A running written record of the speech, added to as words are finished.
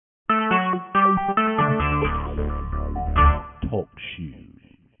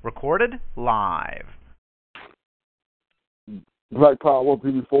Recorded live. Black Power,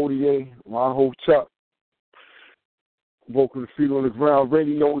 PB48, my whole Chuck. Vocal Feet on the Ground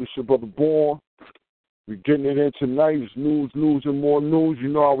Radio. It's your brother Born. We're getting it in tonight. It's news, and more news. You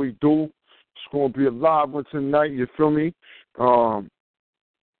know how we do. It's going to be a live one tonight. You feel me?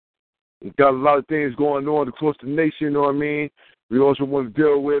 We got a lot of things going on across the nation. You know what I mean? We also want to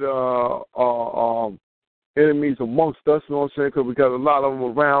deal with enemies amongst us. You know what I'm saying? Because we got a lot of them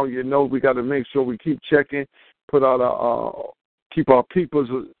around. You know, we got to make sure we keep checking, put out keep our peoples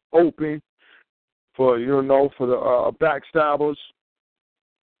open for for the backstabbers.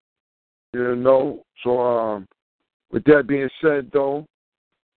 So with that being said, though,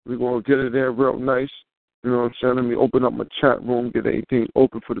 we're going to get it in real nice. You know what I'm saying? Let me open up my chat room, get everything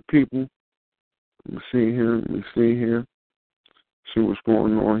open for the people. Let me see here. See what's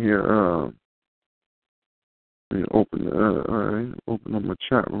going on here. Let me open up my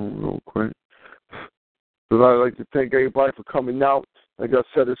chat room real quick. But I'd like to thank everybody for coming out. Like I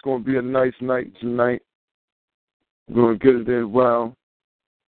said, it's going to be a nice night tonight. We're going to get it in well.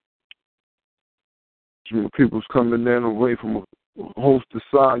 People's coming in away from a host to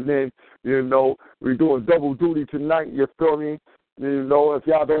sign in. You know, we're doing double duty tonight, you feel me? You know, if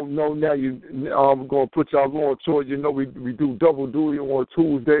y'all don't know now, I'm going to put y'all on to it. You know, we do double duty on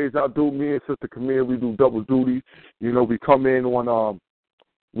Tuesdays. Me and Sister Camille, we do double duty. You know, we come in on,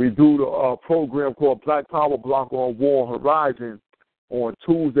 we do the program called Black Power Block on War Horizon on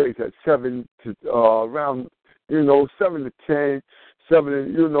Tuesdays at 7 to around, 7 to 10.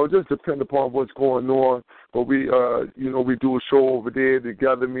 Just depend upon what's going on. But we do a show over there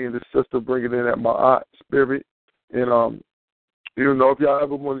together, me and the sister, bring it in at my aunt Spirit. And, if y'all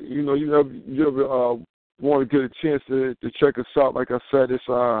ever want, you ever want to get a chance to check us out, like I said, it's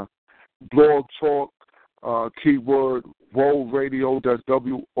Blog Talk, keyword, WOH Radio, that's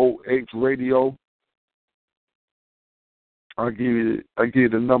WOH Radio. I'll give you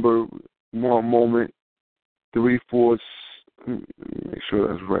the number one moment, 34. Make sure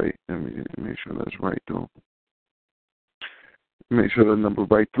that's right. Let me make sure that's right, though. Make sure the number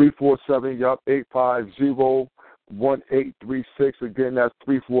right. 347, 850-1836. Again, that's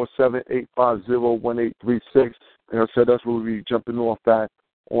 347-850-1836. Like I said, that's where we'll be jumping off at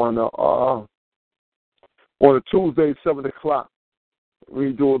on a Tuesday, 7 o'clock.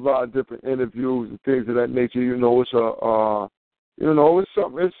 We do a lot of different interviews and things of that nature.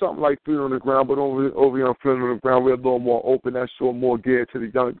 It's something like Feet on the Ground, but over here on Feet on the Ground, we're a little more open. That's sure more geared to the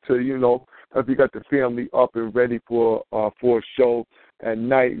young, if you got the family up and ready for a show at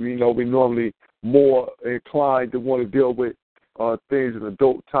night. We normally more inclined to want to deal with things, an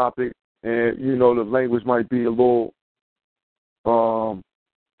adult topic, and the language might be a little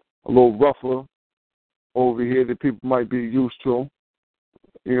rougher over here that people might be used to.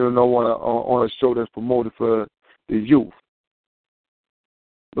 On a show that's promoted for the youth.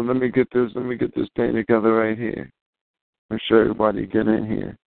 But let me get this thing together right here. Make sure everybody get in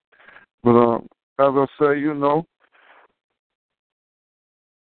here. But as I say,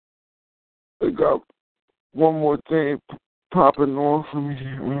 I got one more thing popping off for me.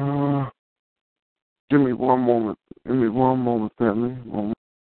 Give me one moment. Family. One moment.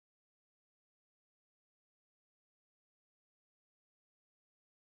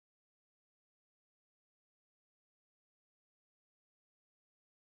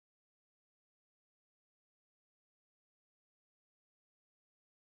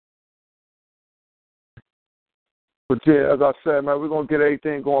 But yeah, as I said, man, we're gonna get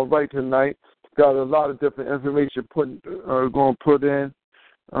everything going right tonight. Got a lot of different information going to put in.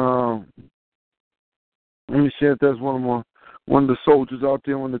 Let me see if there's one of the soldiers out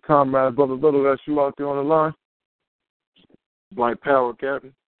there, one of the comrades, Brother Little, that's you out there on the line. Black Power,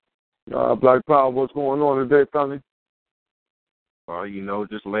 Captain. Black Power, what's going on today, family?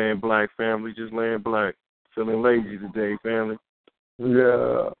 Just laying black, family, just laying black. Feeling lazy today, family.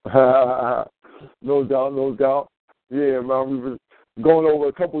 Yeah, no doubt. Yeah, man, we were going over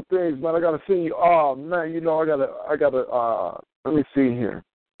a couple of things, man. I gotta see you. Oh man, I gotta. Let me see here.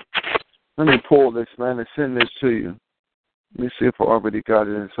 Let me pull this, man, and send this to you. Let me see if I already got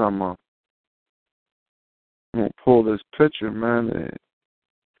it in some. I'm gonna pull this picture, man,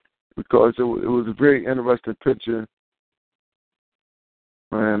 because it was a very interesting picture,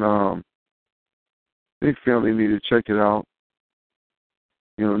 and big family need to check it out.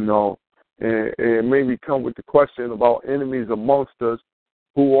 And it made me come with the question about enemies amongst us.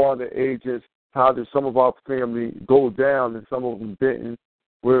 Who are the agents? How did some of our family go down and some of them didn't?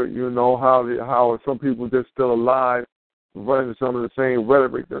 Where, how are some people just still alive, running some of the same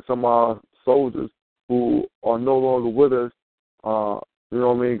rhetoric that some of our soldiers who are no longer with us you know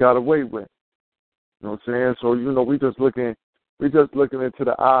what I mean, got away with. You know what I'm saying? So, you know, we just looking into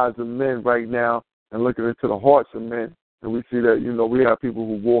the eyes of men right now and looking into the hearts of men. And we see that, you know, we have people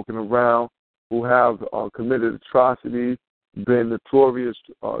who walking around who have committed atrocities, been notorious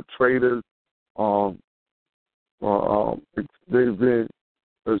traitors. They've been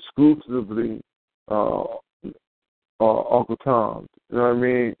exclusively Uncle Tom. You know what I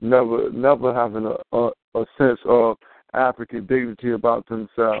mean? Never having a sense of African dignity about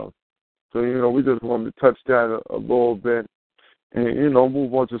themselves. So, you know, we just wanted to touch that a little bit and, you know,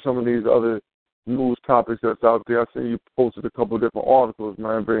 move on to some of these other news topics that's out there. I see you posted a couple of different articles,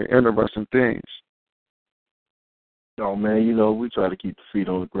 man, very interesting things. Oh, man, you know, we try to keep the feet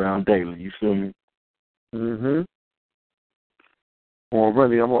on the ground daily. You feel me? Mm-hmm.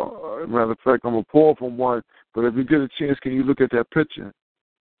 Already, matter of fact, I'm going to pull from one, but if you get a chance, can you look at that picture?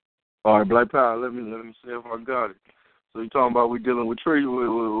 All right, Black Power, let me see if I got it. So you talking about we dealing with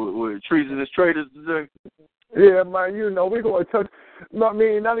treasonous traitors today? Yeah, man, you know, we're going to touch, not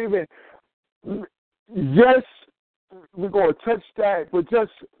even, yes, we're going to touch that, but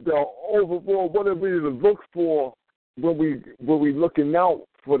just the overall, what are we to look for when we looking out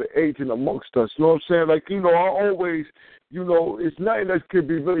for the agent amongst us? You know what I'm saying? Like, you know, I always, you know, it's nothing that can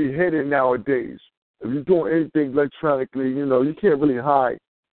be really hidden nowadays. If you're doing anything electronically, you know, you can't really hide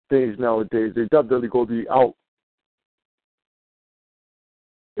things nowadays. They definitely go to be out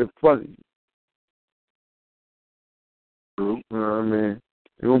in front of you. True. You know what I mean?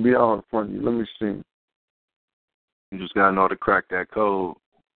 It won't be out in front of you. Let me see. You just got to know how to crack that code.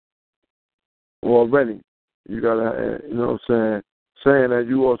 Already. You got to, you know what I'm saying that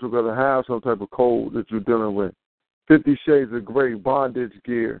you also got to have some type of code that you're dealing with. 50 Shades of Grey, bondage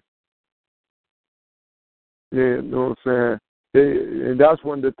gear. Yeah, you know what I'm saying? And that's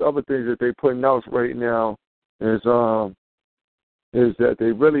one of the other things that they're putting out right now is that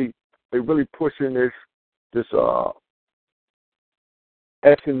they really pushing this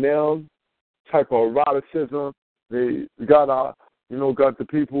S&M type of eroticism. They got the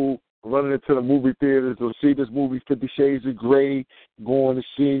people running into the movie theaters to see this movie 50 Shades of Grey, going to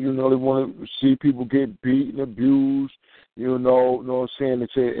see, you know, they want to see people get beaten, abused, you know what I'm saying,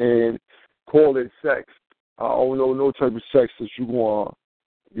 and call it sex. I don't know no type of sex that you going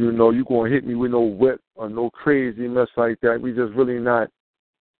to hit me with no whip or no crazy mess like that. We just really not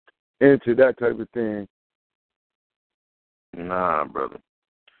into that type of thing. Nah, brother.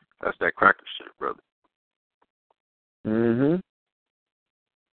 That's that cracker shit, brother. Mm-hmm.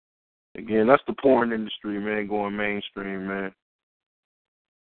 Again, that's the porn industry, man, going mainstream, man.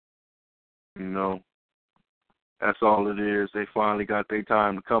 You know, that's all it is. They finally got their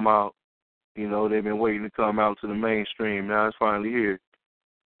time to come out. You know, they've been waiting to come out to the mainstream. Now it's finally here.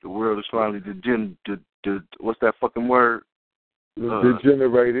 The world is finally what's that fucking word?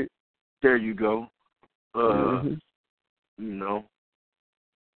 Degenerated. There you go. Mm-hmm. You know.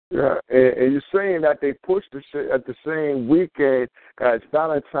 Yeah, and you're saying that they pushed the shit at the same weekend as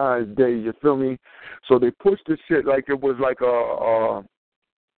Valentine's Day, you feel me? So they pushed the shit like it was like all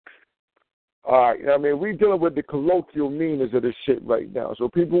right, I mean, we dealing with the colloquial meanings of this shit right now. So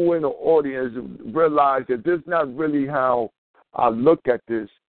people in the audience realize that this is not really how I look at this,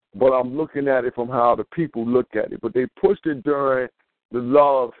 but I'm looking at it from how the people look at it. But they pushed it during the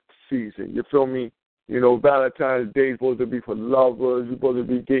love season, you feel me? You know, Valentine's Day is supposed to be for lovers. You're supposed to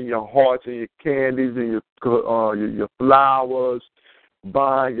be getting your hearts and your candies and your flowers,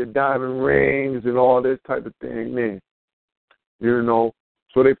 buying your diamond rings and all this type of thing, man. You know,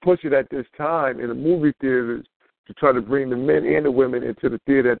 so they push it at this time in the movie theaters to try to bring the men and the women into the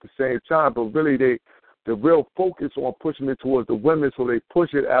theater at the same time. But really, the real focus on pushing it towards the women, so they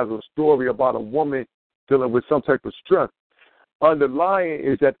push it as a story about a woman dealing with some type of strength. Underlying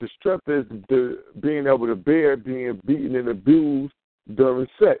is that the strength is the being able to bear being beaten and abused during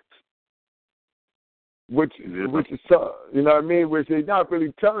sex, which is, you know what I mean, which they're not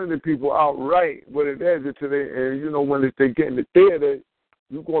really telling the people outright what it is until and you know, when they get in the theater,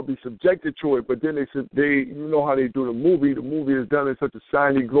 you're going to be subjected to it. But then they you know how they do the movie. The movie is done in such a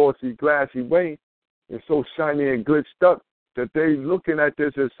shiny, glossy, glassy way, and so shiny and glitched up that they're looking at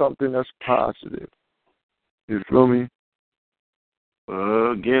this as something that's positive. You feel me?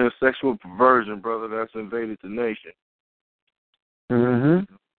 Again, sexual perversion, brother, that's invaded the nation.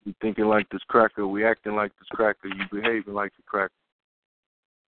 Mm-hmm. You thinking like this cracker, we acting like this cracker, you behaving like the cracker.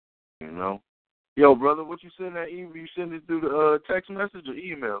 You know? Yo, brother, what you send that email? You send it through the text message or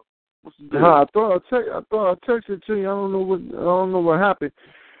email? What's the deal? I thought I texted it to you. I don't know what happened.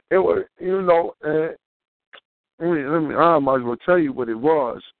 It was, you know, I might as well tell you what it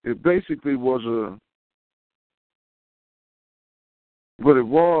was. It basically was what it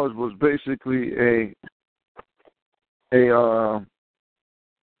was basically it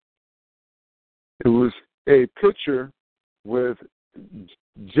was a picture with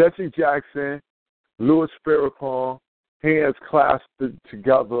Jesse Jackson, Louis Farrakhan, hands clasped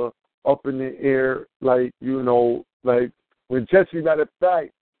together up in the air, like, you know, like when Jesse, matter of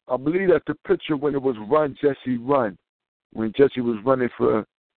fact, I believe that's the picture when it was Run, Jesse, Run, when Jesse was running for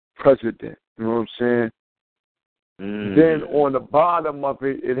president. You know what I'm saying? Mm. Then on the bottom of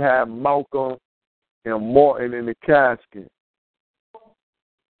it, it had Malcolm and Martin in the casket.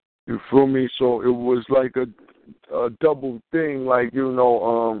 You feel me? So it was like a double thing, like, you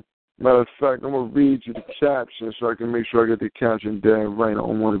know, matter of fact, I'm going to read you the caption so I can make sure I get the caption down right. I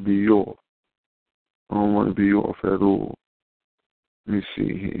don't want to be off. I don't want to be off at all. Let me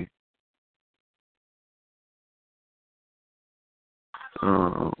see here. You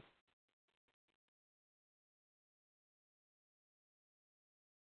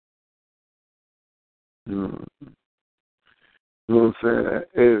know what I'm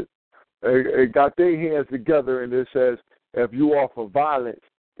saying? It got their hands together, and it says, if you are for violence,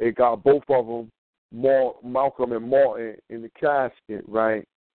 it got both of them, Malcolm and Martin, in the casket, right?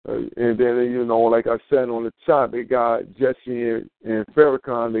 And then, you know, like I said on the top, it got Jesse and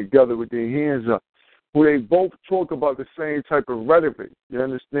Farrakhan together with their hands up, who they both talk about the same type of rhetoric. You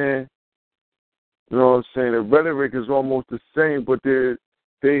understand? You know what I'm saying? The rhetoric is almost the same, but they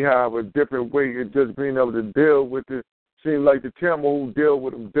have a different way of just being able to deal with it. Seems like the Tamil deal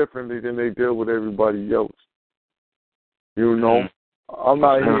with them differently than they deal with everybody else. You know? I'm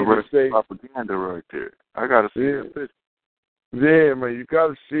not here to say propaganda right there. I gotta see that picture. Yeah, man, you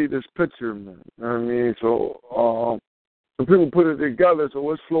gotta see this picture, man. You know what I mean? So people put it together,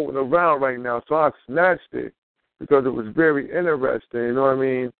 so it's floating around right now. So I snatched it because it was very interesting, you know what I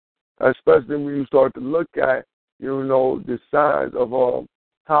mean? Especially when you start to look at, you know, the signs of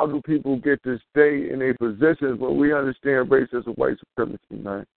how do people get to stay in their positions when we understand racism and white supremacy,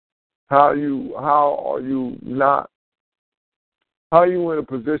 man? How are you in a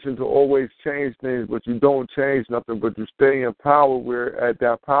position to always change things, but you don't change nothing, but you stay in power, where at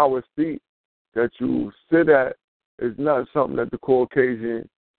that power seat that you sit at is not something that the Caucasian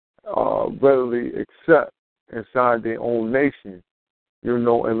readily accept inside their own nation, you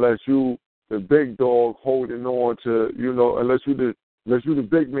know, unless you the big dog holding on to, you know, unless you the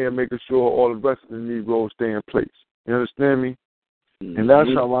big man making sure all the rest of the Negroes stay in place. You understand me? Mm-hmm. And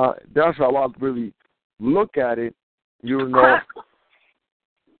that's how I really look at it, you know.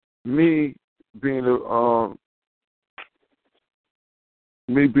 Me being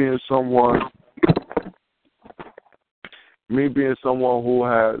someone who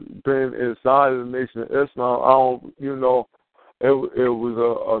had been inside of the Nation of Islam, I don't, you know, it was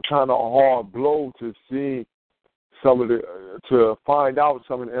a kind of hard blow to see to find out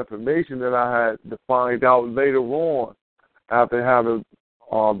some of the information that I had to find out later on after having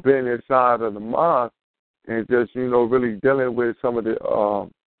been inside of the mosque and just, you know, really dealing with some of the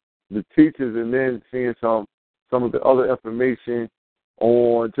teachers, and then seeing some of the other information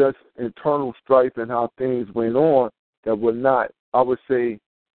on just internal strife and how things went on that were not, I would say,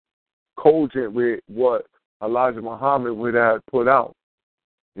 cogent with what Elijah Muhammad would have put out.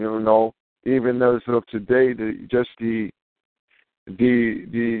 You know, even as of today, the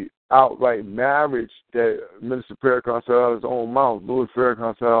outright marriage that Minister Farrakhan said out of his own mouth, Louis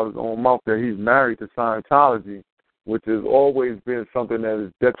Farrakhan said out of his own mouth, that he's married to Scientology, which has always been something that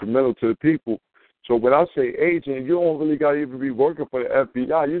is detrimental to the people. So when I say agent, you don't really got to even be working for the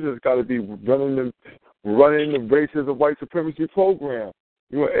FBI. You just got to be running the racism of white supremacy program.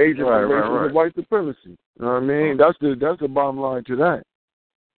 You're an agent for racism of white supremacy. You know what I mean? That's the bottom line to that.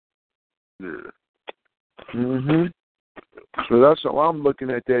 Yeah. Mhm. So that's how I'm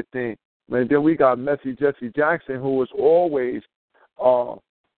looking at that thing. And then we got Messy Jesse Jackson, who was always an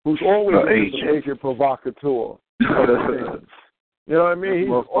agent provocateur. You know what I mean? He's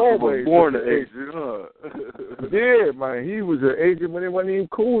always born an agent, huh? Yeah, man. He was an agent when it wasn't even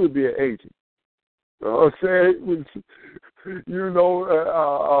cool to be an agent. You know what I'm saying? It was, you know,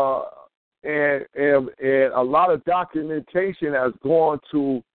 and a lot of documentation has gone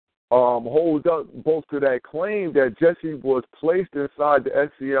to hold up both to that claim that Jesse was placed inside the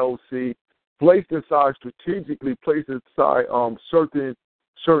SCLC, strategically placed inside certain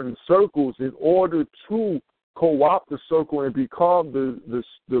circles in order to co-opt the circle and become the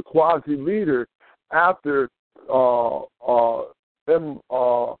quasi leader after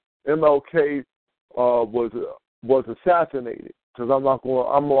MLK was assassinated. Because I'm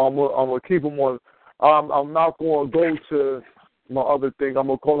gonna keep him on. I'm not going to go to my other thing. I'm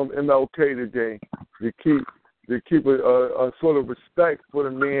gonna call him MLK today to to keep a sort of respect for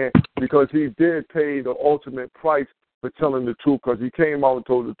the man, because he did pay the ultimate price for telling the truth, because he came out and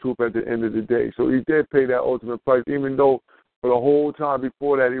told the truth at the end of the day. So he did pay that ultimate price, even though for the whole time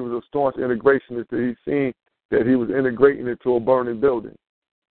before that he was a staunch integrationist. That he seen that he was integrating into a burning building.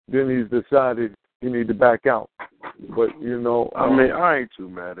 Then he's decided he need to back out. But, you know, I mean, I ain't too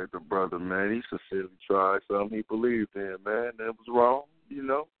mad at the brother, man. He sincerely tried something he believed in, man. That was wrong, you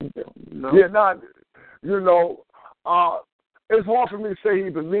know. Yeah, not, you know, it's hard for me to say he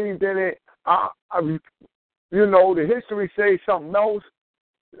believed in it. You know, the history says something else,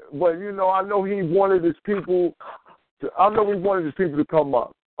 but, you know, I know he wanted his people to come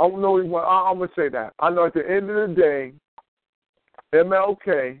up. I know I'm going to say that. I know at the end of the day,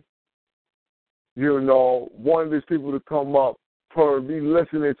 MLK, you know, wanted his people to come up for me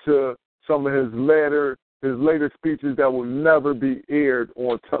listening to some of his later speeches that will never be aired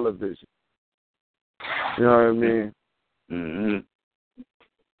on television. You know what I mean? Mm-hmm.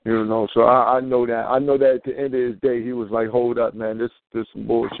 You know, so I know that. I know that at the end of his day, he was like, hold up, man, this some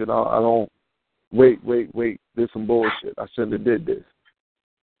bullshit. I don't, wait, this some bullshit. I shouldn't have did this.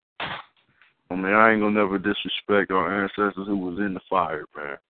 I mean, I ain't going to never disrespect our ancestors who was in the fire,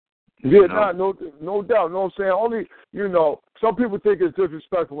 man. Yeah, no doubt. You know what I'm saying? Only, you know, some people think it's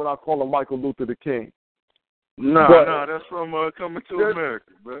disrespectful when I call him Michael Luther the King. No, that's from Coming to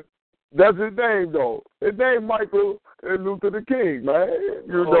America, man. That's his name, though. His name Michael Luther the King, man.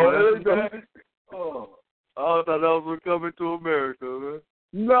 You know, I thought that was from Coming to America, man.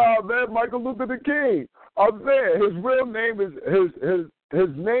 No, man, Michael Luther the King. I'm saying his real name is his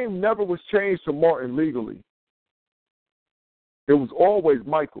name never was changed to Martin legally. It was always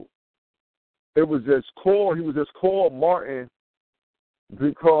Michael. It was just called. He was just called Martin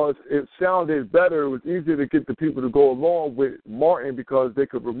because it sounded better. It was easier to get the people to go along with Martin because they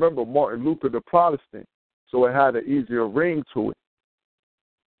could remember Martin Luther the Protestant, so it had an easier ring to it.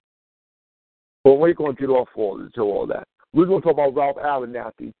 But we ain't gonna get off all that. We're gonna talk about Ralph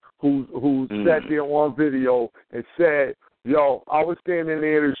Abernathy, who sat there on video and said, "Yo, I was standing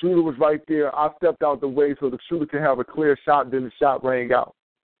there. The shooter was right there. I stepped out the way so the shooter could have a clear shot. Then the shot rang out."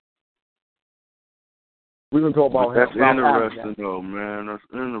 We're going to talk about that's interesting, though, man. That's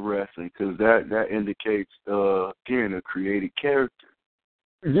interesting because that indicates, again, a created character.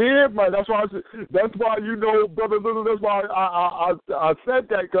 Yeah, man. That's why you know, Brother Little. That's why I said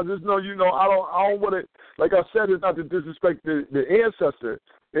that because it's no, you know, I don't want to. Like I said, it's not to disrespect the ancestor.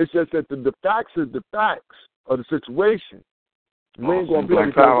 It's just that the facts are the facts of the situation. We ain't going to be able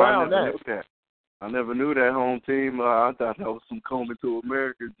to get around that. I never knew that home team. I thought that was some Coming to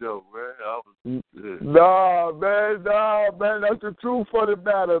America joke, man. Nah, man, that's the truth for the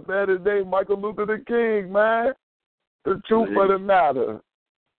matter, man. His name Michael Luther the King, man. The truth for the matter.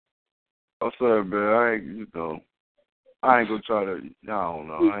 I'm sorry, man. I ain't gonna try to. I don't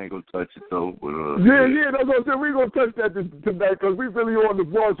know. I ain't gonna touch it though. But yeah, that's what I'm saying. We're gonna touch that tonight because we really on the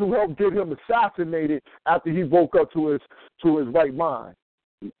ones who helped get him assassinated after he woke up to his right mind.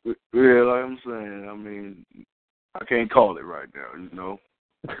 Yeah, like I'm saying, I mean, I can't call it right now, you know.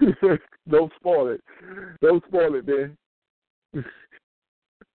 Don't spoil it. Don't spoil it, man.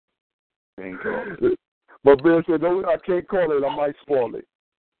 Can't call it. But Ben said, no, I can't call it. I might spoil it.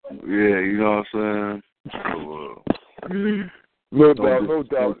 Yeah, you know what I'm saying? So, no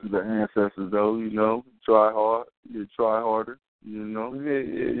doubt. The ancestors, though, you know, try hard. You try harder, you know.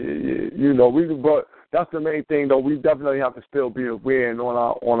 Yeah. You know, but that's the main thing, though. We definitely have to still be aware and on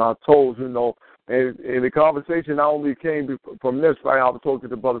our toes, you know. And the conversation not only came from this, right? I was talking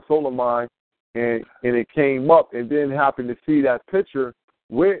to Brother Solomon, and it came up, and then happened to see that picture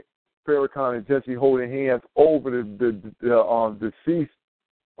with Farrakhan and Jesse holding hands over the deceased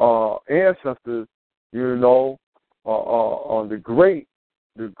ancestors, you know, on the great,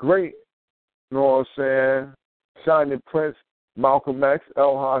 you know what I'm saying, Shining Prince, Malcolm X,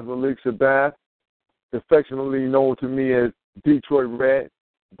 El-Haj Malik Shabazz, affectionately known to me as Detroit Red,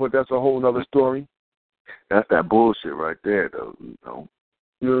 but that's a whole other story. That's that bullshit right there, though, you know.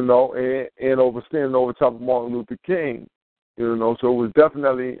 You know, and standing over top of Martin Luther King, you know, so it was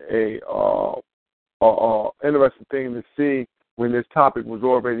definitely a interesting thing to see when this topic was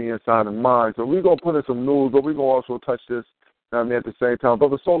already inside of mind. So we're going to put in some news, but we're going to also touch this at the same time.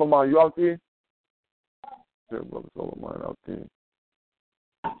 Brother Solomon, you out there? Yeah, Brother Solomon out there.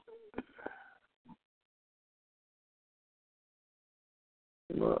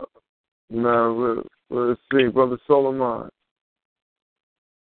 No, let's see, Brother Solomon.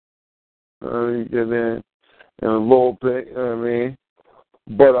 You get in a little bit, you know what I mean?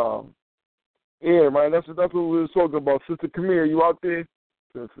 But, yeah, man, that's what we were talking about. Sister Camille, you out there?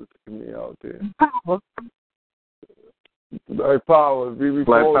 Sister Camille out there. Black Power, BB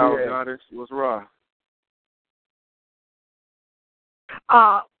Black Foley. Power Goddess, what's wrong?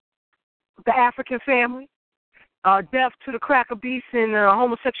 The African family, death to the cracker beast and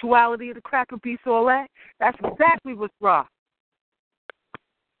homosexuality of the cracker beast, all that. That's exactly what's wrong.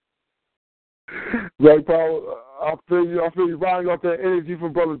 Black Power, I feel you riding off that energy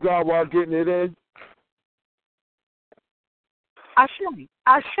from Brother God while getting it in. I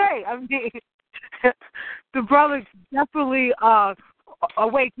mean, the brother definitely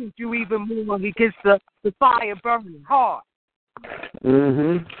awakens you even more. He gets the fire burning hard.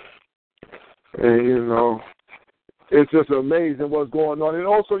 And it's just amazing what's going on. And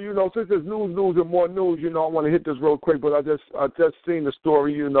also, since there's news and more news, I want to hit this real quick. But I just seen the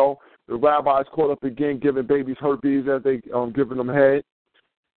story. The rabbis caught up again giving babies herpes as they giving them head.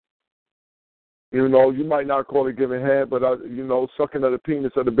 You might not call it giving head, but sucking of the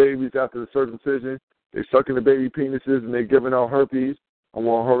penis of the babies after the circumcision. They sucking the baby penises and they giving out herpes. I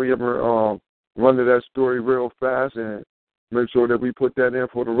want to hurry up and run to that story real fast and make sure that we put that in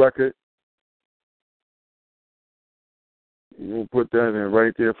for the record. We'll put that in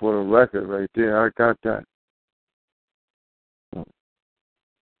right there for the record, right there. I got that.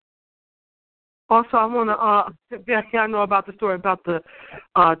 Also, I want to, I know about the story about the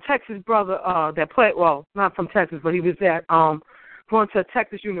Texas brother that played, well, not from Texas, but he was at going to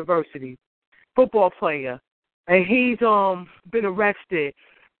Texas University, football player, and he's been arrested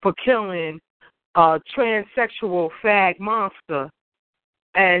for killing a transsexual fag monster.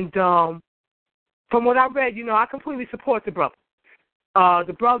 And from what I read, I completely support the brother. If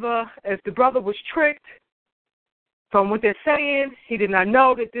the brother was tricked, from what they're saying, he did not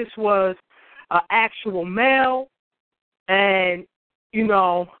know that this was an actual male. And,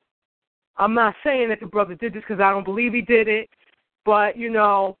 I'm not saying that the brother did this because I don't believe he did it. But,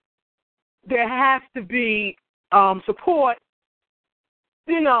 there has to be support,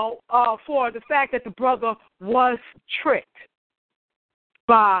 for the fact that the brother was tricked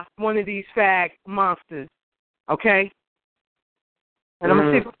by one of these fag monsters, okay? And I'm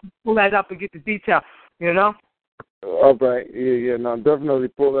going to see if I can pull that up and get the detail, All right, yeah, no, definitely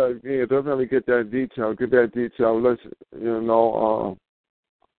pull that, definitely get that detail, listen,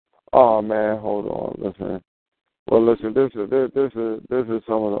 oh man, hold on, listen. Well, listen, this is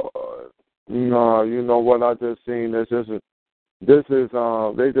some of the, what I just seen, this is,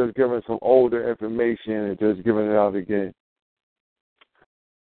 they just giving some older information and just giving it out again.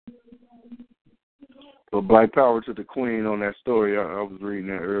 But Black Power to the Queen on that story. I was reading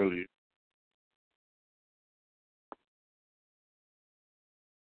that earlier.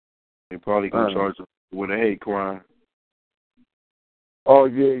 They probably gonna charge him with a hate crime. Oh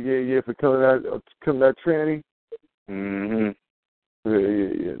yeah, for killing that tranny. Mhm.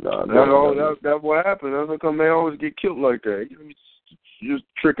 Yeah. That's what happened. That's how come they always get killed like that. You just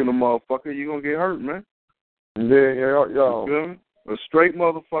tricking a motherfucker, you gonna get hurt, man. Yeah, yo. You feel me? A straight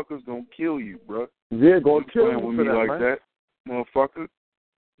motherfucker's gonna kill you, bro. Yeah, gonna kill you with for me that, like man. that, motherfucker.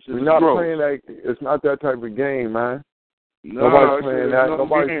 We're not playing that. It's not that type of game, man. Nobody's playing that.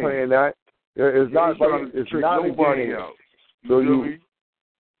 Nobody's playing that. It's not. It's not a game. Out. So you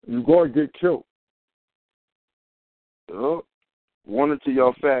going to get killed. Oh, one or two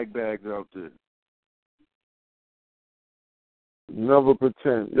y'all fag bags out there. Never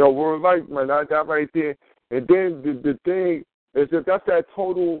pretend. Yo, we're like, man, that right there. And then the thing is that that's that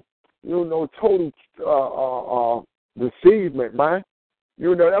total, total deceivement, man.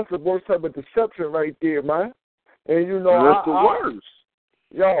 That's the worst type of deception right there, man. And that's the worst.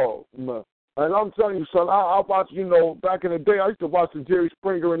 Yo, man. And I'm telling you, son, I watched, back in the day, I used to watch the Jerry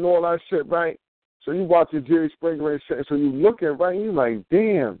Springer and all that shit, right? So you watch the Jerry Springer and shit, so you looking, right, and you like,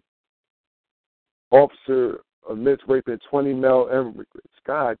 damn. Officer admits raping 20 male immigrants.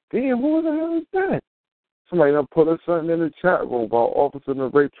 God damn, who the hell is that? Somebody done put something in the chat room about officer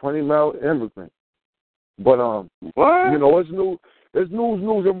that raped 20 male immigrants. But, what? It's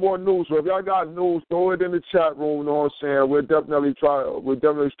news, and more news. So if y'all got news, throw it in the chat room, you know what I'm saying? We'll definitely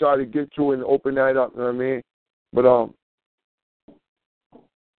try to get to it and open that up, you know what I mean? But,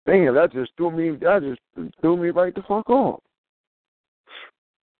 damn, that just threw me right the fuck off.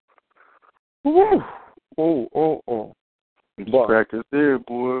 Woo. Oh. Practice there,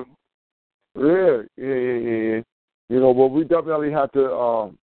 boy. Yeah. But we definitely have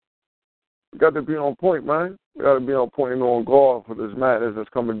to, got to be on point, man. We got to be on point and on guard for this madness that's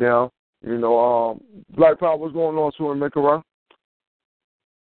coming down. Black Power, what's going on, Sue and Mikara?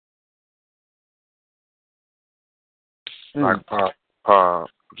 Black Power,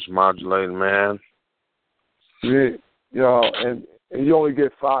 just modulating, man. Yeah, and and you only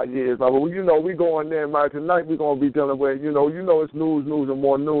get 5 years. Like, well, you know, we going there, right? Tonight we're gonna be dealing with, you know, it's news, and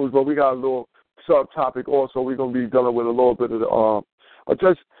more news, but we got a little subtopic also. We're gonna be dealing with a little bit of the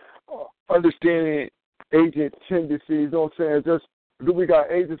just understanding agent tendencies. You know what I'm saying? Just do we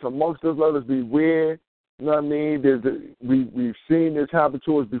got agents amongst us? Let us beware. You know what I mean? We've seen this happen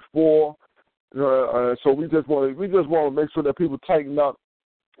to us before, so we just want to make sure that people tighten up.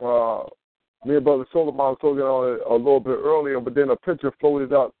 Me and Brother Solomon was talking on it a little bit earlier, but then a picture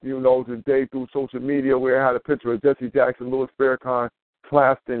floated up, you know, today through social media where it had a picture of Jesse Jackson, Louis Farrakhan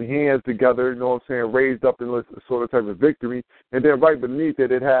clasping hands together, you know what I'm saying, raised up in this sort of type of victory. And then right beneath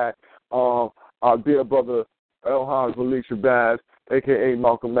it, it had our dear brother Elhaj Malik Shabazz, a.k.a.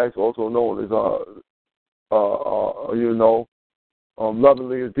 Malcolm X, also known as,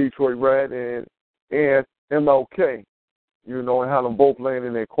 lovingly as Detroit Red, and MLK. You know, and had them both laying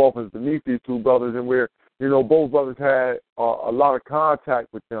in their coffins beneath these two brothers, and where, you know, both brothers had a lot of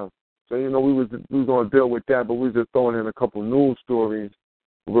contact with them. So, you know, we was going to deal with that, but we was just throwing in a couple news stories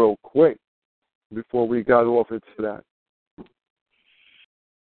real quick before we got off into that.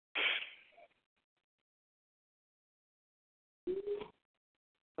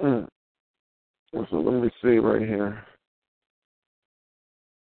 So let me see right here.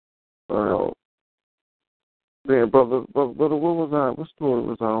 Man, brother, what was I? What story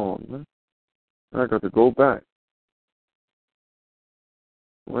was I on, man? I got to go back.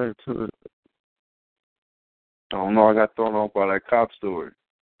 Right to the. I don't know. I got thrown off by that cop story.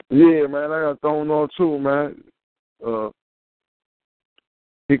 Yeah, man, I got thrown on too, man.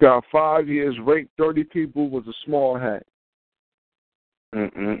 He got 5 years, raped 30 people, was a small hat.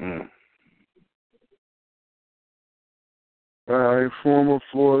 All right, former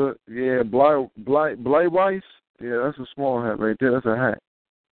Florida, yeah, Blaywice, yeah, that's a small hat right there. That's a hat.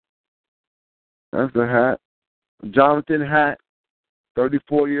 That's the hat. Jonathan Hatt,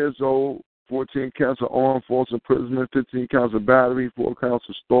 34 years old, 14 counts of armed false imprisonment, 15 counts of battery, 4 counts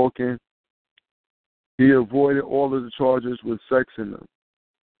of stalking. He avoided all of the charges with sex in them.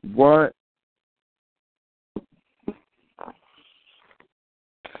 What?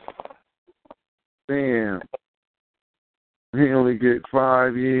 Damn. He only get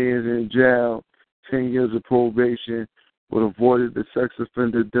 5 years in jail, 10 years of probation, but avoided the sex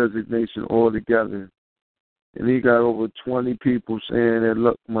offender designation altogether. And he got over 20 people saying that,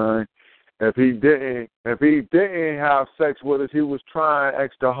 look, man, if he didn't have sex with us, he was trying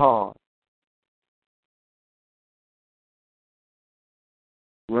extra hard.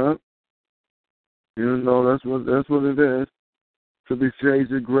 Well, you know, that's what it is. 50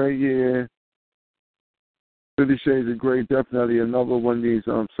 Shades of Grey, yeah. 50 Shades of Grey, definitely another one of these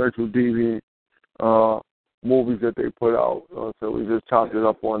sexual deviant movies that they put out. So we just chopped it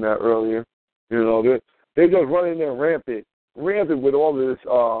up on that earlier. You know, they just running there rampant with all this,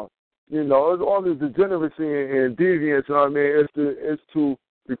 you know, all this degeneracy and deviance. You know what I mean? It's to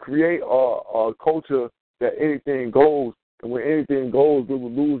create a culture that anything goes. And when anything goes, we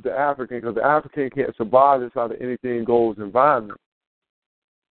will lose the African, because the African can't survive inside of anything goes environment.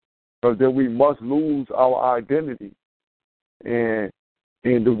 Because then we must lose our identity. And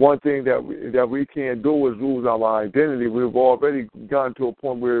the one thing that we can't do is lose our identity. We've already gotten to a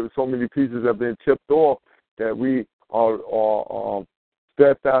point where so many pieces have been chipped off that we are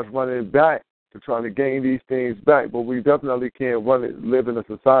steadfast running back to trying to gain these things back. But we definitely can't live in a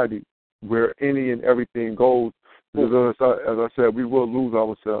society where any and everything goes. Because as I said, we will lose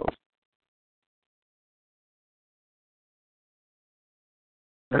ourselves.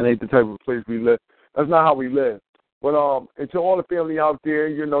 That ain't the type of place we live. That's not how we live. But and to all the family out there,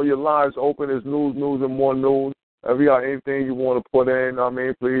 you know, your lives open. There's news, and more news. If you got anything you want to put in, I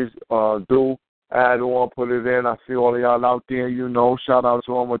mean, please do add on, put it in. I see all of y'all out there, you know. Shout out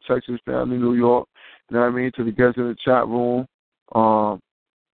to all my Texas family, New York. You know what I mean? To the guests in the chat room.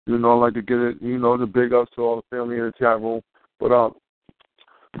 You know, I like to get it, you know, the big ups to all the family in the chat room. But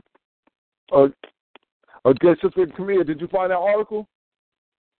again, Sister Camille, did you find that article?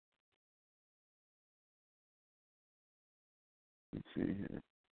 Let's see here.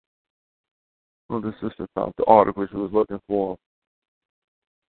 Well, the sister found the article she was looking for.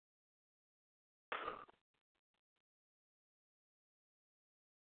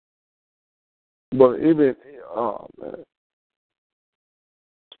 But even,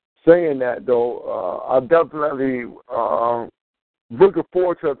 saying that, though, I'm definitely looking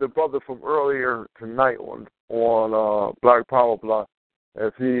forward to the brother from earlier tonight on Black Power Block,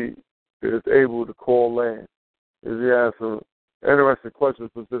 if he is able to call in. If he has some interesting questions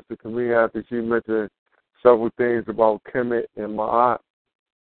for Sister Camille after she mentioned several things about Kemet and Ma'at.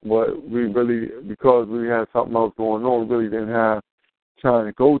 But we really, because we had something else going on, we really didn't have trying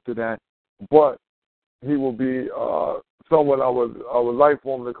to go to that. But he will be someone I would like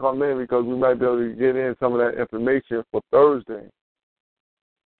for him to come in because we might be able to get in some of that information for Thursday.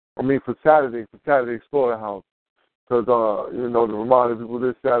 For Saturday Slaughterhouse. Because, to remind people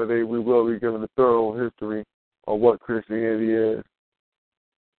this Saturday we will be giving a thorough history of what Christianity is.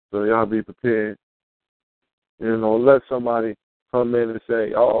 So y'all be prepared. Let somebody come in and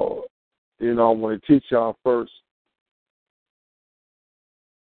say, I want to teach y'all first.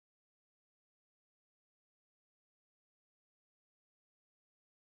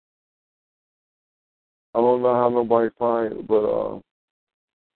 I don't know how nobody find it, but all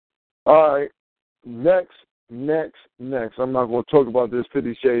right. Next. I'm not going to talk about this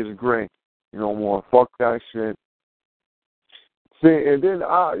 50 Shades of Grey. More. Fuck that shit. See, and then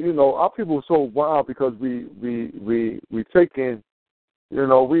our people are so wild because we take in,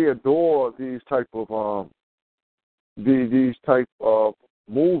 we adore these type of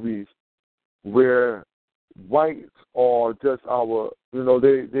movies where whites are just our,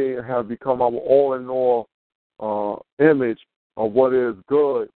 they have become our all in all image of what is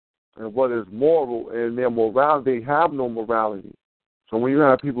good and what is moral, and their morality, they have no morality. So when you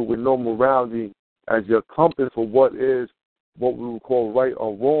have people with no morality as your compass for what is what we would call right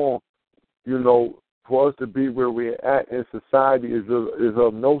or wrong, for us to be where we're at in society is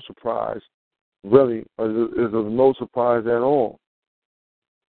of no surprise, really, is of no surprise at all.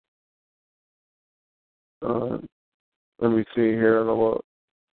 Let me see here. I'm going to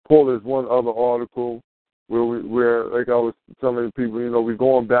pull this one other article where, like I was telling people, we're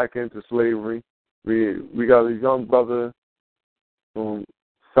going back into slavery. We got a young brother from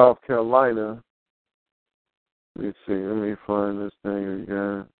South Carolina. Let me see. Let me find this thing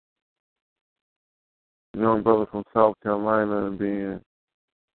again. Young brother from South Carolina being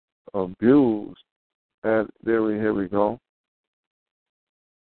abused. And here we go.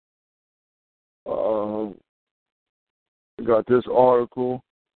 We got this article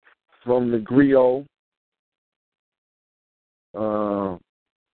from the Griot.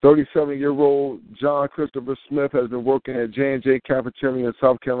 37-year-old John Christopher Smith has been working at J&J Cafeteria in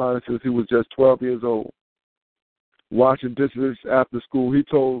South Carolina since he was just 12 years old. Watching dishes after school, he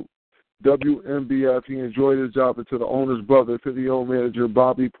told WMBF he enjoyed his job until the owner's brother, 50-year-old manager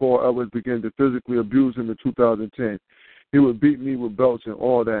Bobby Paul Edwards, began to physically abuse him in 2010. He would beat me with belts and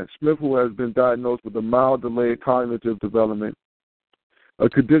all that. Smith, who has been diagnosed with a mild delayed cognitive development, a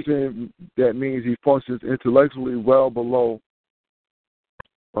condition that means he functions intellectually well below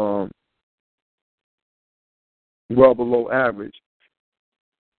average.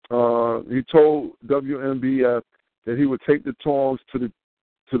 He told WMBF that he would take the tongs to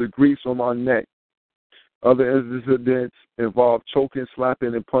the grease on my neck. Other incidents involved choking,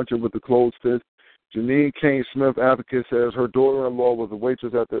 slapping, and punching with the closed fist. Janine Kane Smith, advocate, says her daughter-in-law was a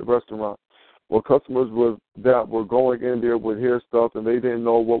waitress at the restaurant. Well, customers that were going in there would hear stuff, and they didn't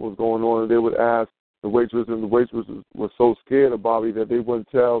know what was going on, and they would ask the waitress, and the waitress was so scared of Bobby that they wouldn't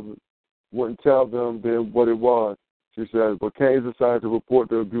tell them then what it was. She says, but Kane decided to report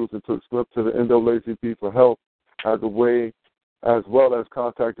the abuse and took Smith to the NAACP for help as well as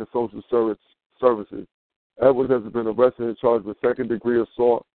contacting social services. Edwards has been arrested and charged with second-degree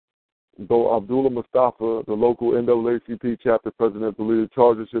assault, though Abdullah Mustafa, the local NAACP chapter president, believes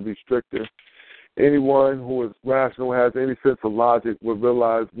charges should be stricter. Anyone who is rational, has any sense of logic, would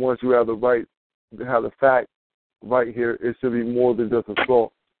realize once you have the fact right here, it should be more than just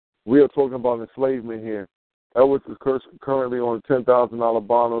assault. We are talking about enslavement here. Edwards is currently on a $10,000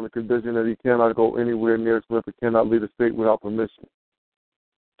 bond on the condition that he cannot go anywhere near Smith and cannot leave the state without permission.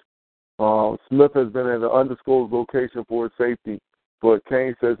 Smith has been at an undisclosed location for his safety, but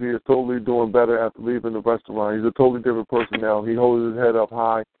Kane says he is totally doing better after leaving the restaurant. He's a totally different person now. He holds his head up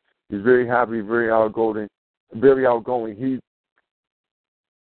high. He's very happy, very outgoing. He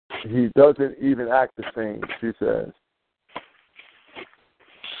doesn't even act the same, she says.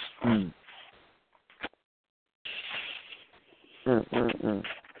 And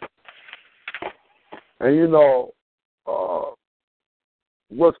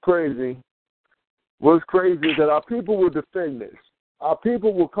what's crazy is that our people will defend this. Our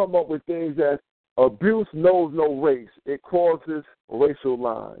people will come up with things that abuse knows no race. It crosses racial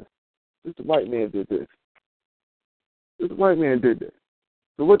lines. This white man did this. So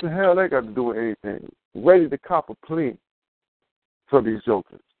what the hell they got to do with anything? Ready to cop a plea for these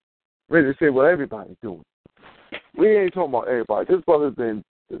jokers. Ready to say what everybody's doing. We ain't talking about everybody. This brother's been,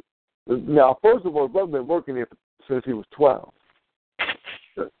 now, first of all, his brother's been working here since he was 12.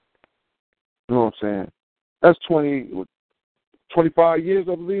 You know what I'm saying? That's 25 years,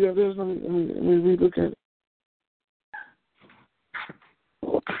 I believe that is. Let me look at it.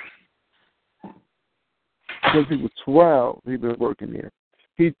 Since he was 12, he's been working there.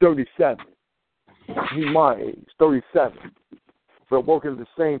 He's 37. He's my age, 37. But working at the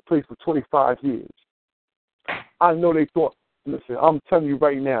same place for 25 years. I know they thought, listen, I'm telling you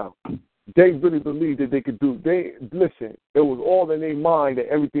right now, they really believed that they could do. Listen, it was all in their mind that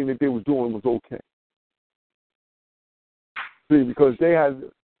everything that they was doing was okay. See, because they had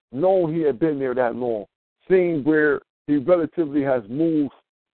known he had been there that long, seen where he relatively has moved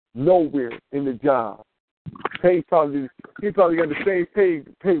nowhere in the job. He probably got the same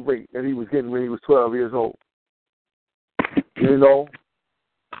pay rate that he was getting when he was 12 years old. You know,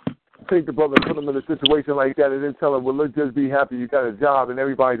 take the brother and put him in a situation like that and then tell him, well, let's just be happy you got a job, and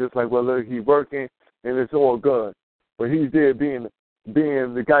everybody just like, well, look, he's working and it's all good. But he's there being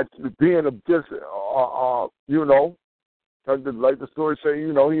the guy, being just, you know, like the story say,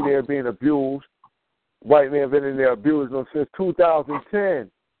 you know, he there being abused. White man been in there abusing him since 2010.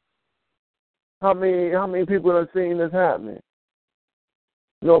 How many people have seen this happening?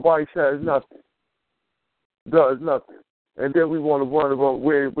 Nobody says nothing, does nothing. And then we want to wonder about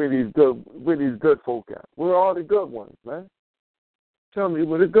where these good folk at. Where are the good ones, man? Tell me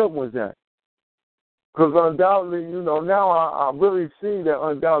where the good ones at. Because undoubtedly, you know, now I really see that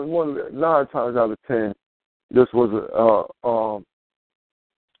undoubtedly 9 times out of 10, this was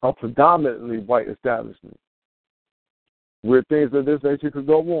a predominantly white establishment where things of this nature could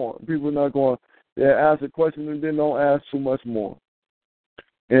go on. People are not going to ask a question and then don't ask too much more.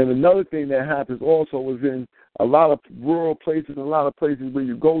 And another thing that happens also is in a lot of rural places, a lot of places where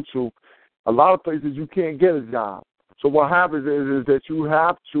you go to, a lot of places you can't get a job. So what happens is that you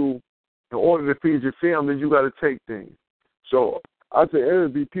have to, in order to feed your family, you got to take things. So I say there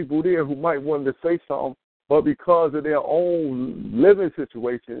would be people there who might want to say something, but because of their own living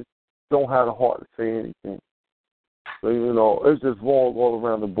situations, don't have the heart to say anything. So, you know, it's just wrong all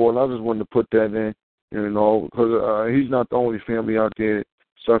around the board. And I just wanted to put that in, you know, because he's not the only family out there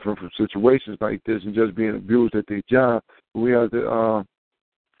suffering from situations like this and just being abused at their job. We got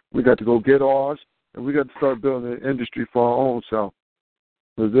to go get ours, and we got to start building an industry for our own self.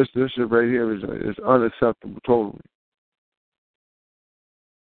 Because this shit right here is unacceptable totally.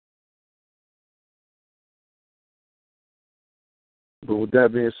 But with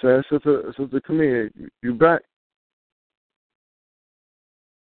that being said, Sister Camille, you back?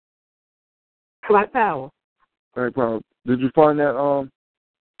 Black Power. All right, problem. Did you find that?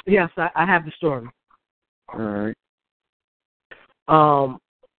 Yes, I have the story. All right.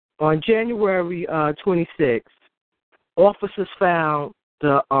 On January 26th, officers found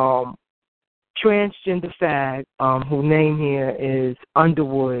the transgender fag, whose name here is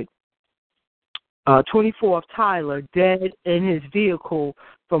Underwood, 24 of Tyler, dead in his vehicle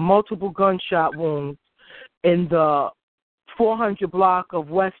from multiple gunshot wounds in the 400 block of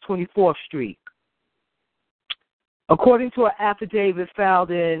West 24th Street. According to an affidavit filed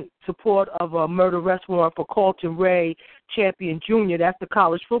in support of a murder arrest warrant for Carlton Ray Champion Jr., that's the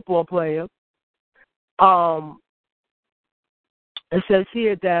college football player, it says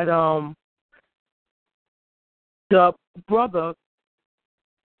here that the brother,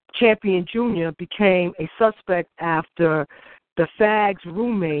 Champion Jr., became a suspect after the fag's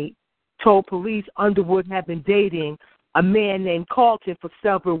roommate told police Underwood had been dating a man named Carlton for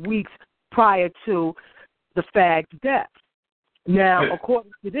several weeks prior to the fag's death. Now,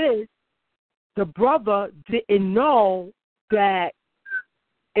 according to this, the brother didn't know that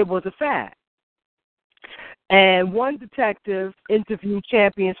it was a fag. And one detective interviewed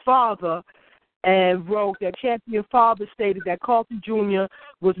Champion's father and wrote that Champion's father stated that Carlton Jr.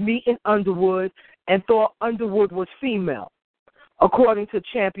 was meeting Underwood and thought Underwood was female, according to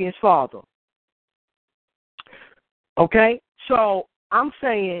Champion's father. Okay? So I'm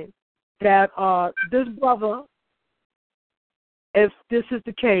saying that this brother, if this is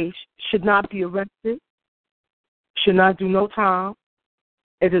the case, should not be arrested, should not do no time.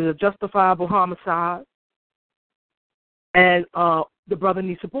 It is a justifiable homicide, and the brother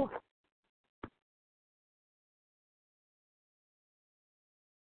needs support.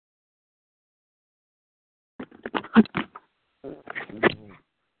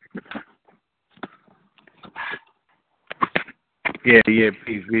 Yeah,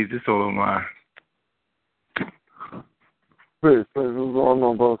 peace. This all mine. Peace. What's going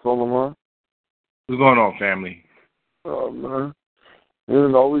on, brother Solomon? What's going on, family? Oh, man. You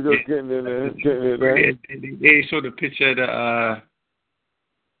know, we just getting in there. They showed a picture of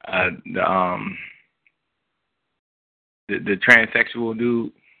the transsexual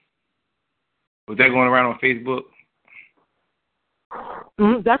dude. Was that going around on Facebook?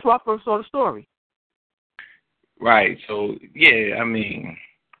 Mm-hmm. That's where I first saw the story. Right. So yeah, I mean,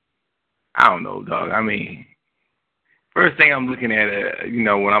 I don't know, dog. I mean, first thing I'm looking at,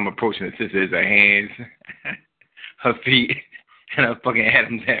 when I'm approaching the sister is her hands, her feet, and her fucking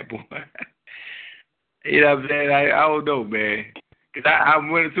Adam's apple. You know what I'm saying? I don't know, man. Cause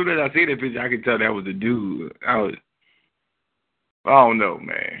as soon as I see that picture, I can tell that was a dude. I don't know,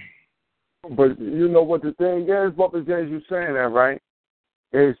 man. But you know what the thing is, Bubba James, you saying that, right?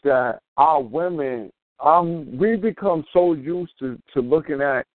 Is that our women, we become so used to looking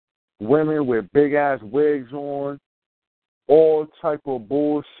at women with big ass wigs on, all type of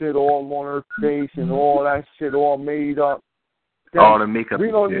bullshit all on her face and all that shit all made up. All the makeup.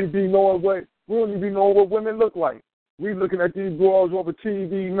 We don't even be knowing what women look like. We looking at these girls over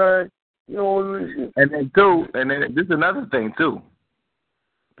TV, man. You know. And then this is another thing too.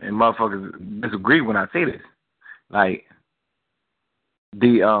 And motherfuckers disagree when I say this. Like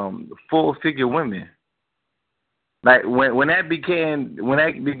the full figure women. Like when that began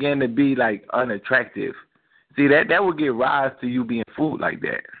to be like unattractive. See that would give rise to you being fooled like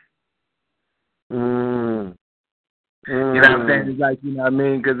that. You know what I'm saying? It's like, you know what I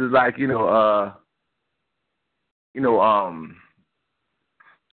mean? Because it's like, if a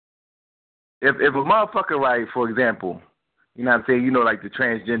motherfucker, right, for example, you know what I'm saying, like the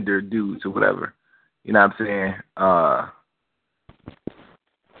transgender dudes or whatever, you know what I'm saying,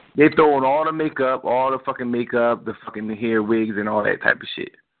 they throw on all the fucking makeup, the fucking hair wigs and all that type of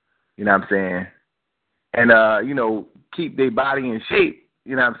shit. You know what I'm saying? And, keep their body in shape,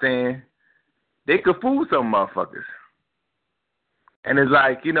 you know what I'm saying? They could fool some motherfuckers. And it's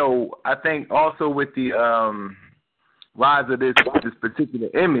like, I think also with the rise of this particular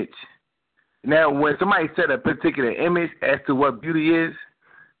image, now when somebody set a particular image as to what beauty is,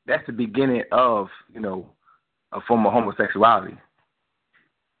 that's the beginning of, a form of homosexuality.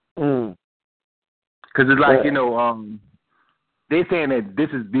 Because it's like, they saying that this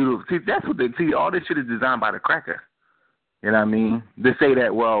is beautiful. See, that's what all this shit is designed by the cracker. You know what I mean? They say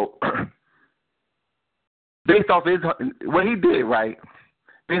that, well, based off what he did, right?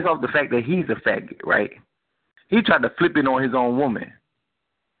 Based off the fact that he's a faggot, right? He tried to flip it on his own woman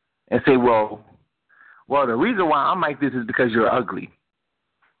and say, well, the reason why I'm like this is because you're ugly.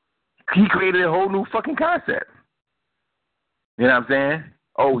 He created a whole new fucking concept. You know what I'm saying?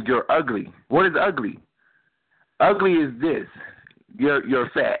 Oh, you're ugly. What is ugly? Ugly is this. You're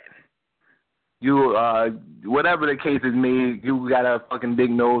fat. You whatever the case is made, you got a fucking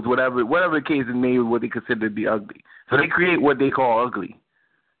big nose, whatever the case is made, what they consider to be ugly. So they create what they call ugly.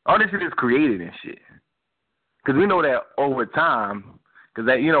 All this shit is created and shit. Because we know that over time, because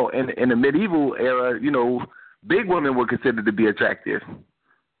that in the medieval era, big women were considered to be attractive.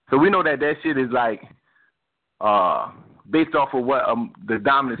 So we know that shit is like based off of what the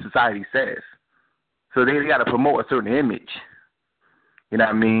dominant society says. So they got to promote a certain image. You know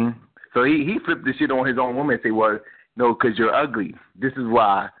what I mean? So he flipped this shit on his own woman and say, well, no, because you're ugly. This is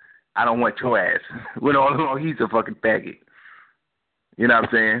why I don't want your ass. When all along he's a fucking faggot. You know what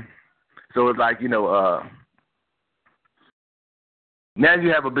I'm saying? So it's like, now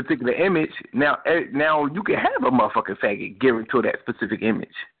you have a particular image. Now you can have a motherfucking faggot given to that specific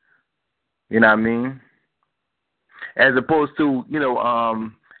image. You know what I mean? As opposed to,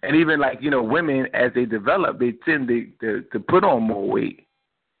 and even like, women, as they develop, they tend to put on more weight.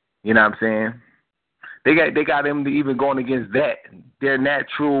 You know what I'm saying? They got them to even going against that, their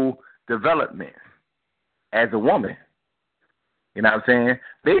natural development as a woman. You know what I'm saying?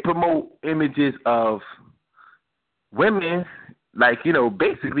 They promote images of women like,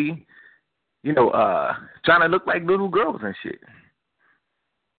 basically, trying to look like little girls and shit.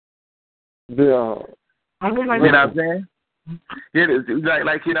 Yeah. You know what I'm saying? Yeah,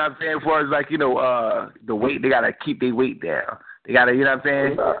 like you know what I'm saying, as far as like, the weight, they gotta keep their weight down. They gotta, you know what I'm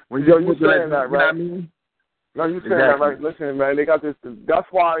saying? When you're saying that, right? You know what I mean? No, you're saying that right. Listen, man, they got this. That's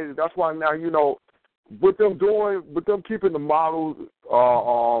why now, with them keeping the models,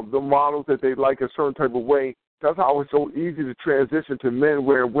 the models that they like a certain type of way. That's how it's so easy to transition to men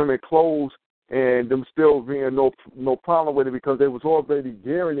wearing women clothes and them still being no problem with it because they was already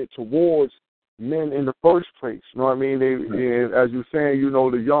gearing it towards men in the first place. You know what I mean? And as you're saying,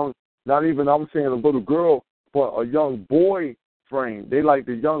 the young, not even I'm saying a little girl, but a young boy frame. They like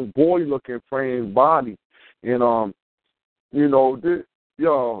the young boy looking frame body. And the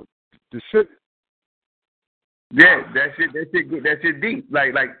shit. Yeah, that shit deep.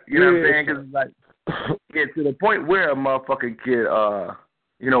 Like you know what I'm saying? Because like get to the point where a motherfucker could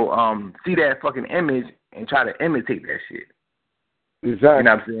see that fucking image and try to imitate that shit. Exactly. You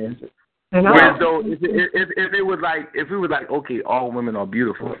know what I'm saying? Whereas though if it was like, okay, all women are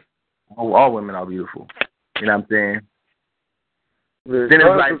beautiful. All women are beautiful. You know what I'm saying? Yeah, Then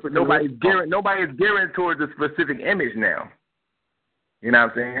it's like nobody's gearing towards a specific image now. You know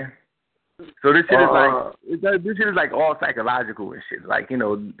what I'm saying? So this shit is like all psychological and shit. Like, you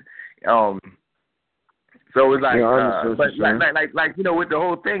know, so it's like, like you know, with the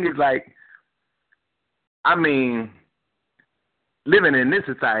whole thing is like, I mean, living in this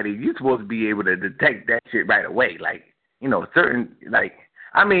society, you're supposed to be able to detect that shit right away. Like, you know, certain, like,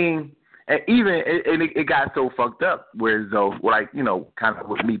 I mean, and even it got so fucked up, whereas though, like, you know, kind of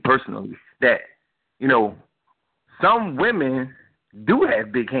with me personally, that, you know, some women do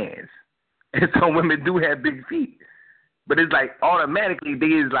have big hands, and some women do have big feet, but it's like automatically they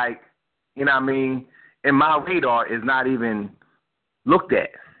is like, you know what I mean, and my radar is not even looked at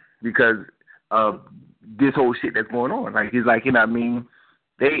because of this whole shit that's going on. Like, it's like, you know what I mean,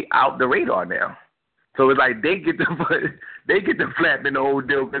 they out the radar now. So it's like they get the flap in the whole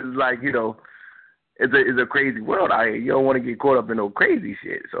deal because it's like, you know, it's a crazy world out here. You don't want to get caught up in no crazy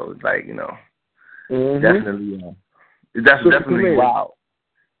shit. So it's like, you know, definitely, it's definitely wild.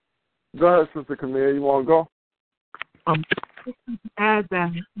 Go ahead, Sister Camille. You want to go? Just to add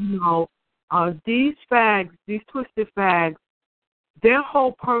that, you know, these fags, these twisted fags, their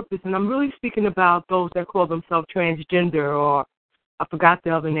whole purpose, and I'm really speaking about those that call themselves transgender, or I forgot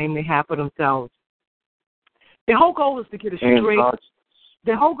the other name they have for themselves. Their whole goal is to get a straight.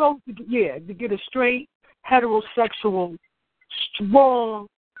 Their whole goal is to get a straight, heterosexual, strong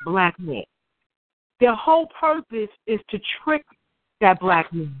black man. Their whole purpose is to trick that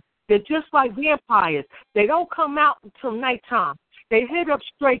black man. They're just like vampires. They don't come out until nighttime. They hit up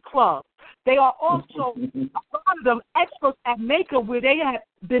straight clubs. They are also, a lot of them, experts at makeup where they have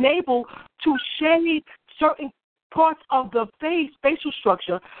been able to shade certain parts of the facial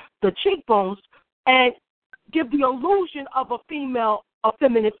structure, the cheekbones, and give the illusion of a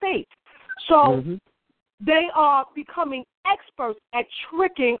feminine face. So they are becoming experts at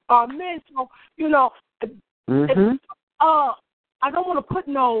tricking our men. So, you know, I don't want to put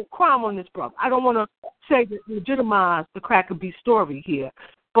no crime on this brother. I don't want to say that legitimize the Cracker B story here,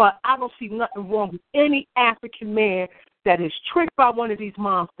 but I don't see nothing wrong with any African man that is tricked by one of these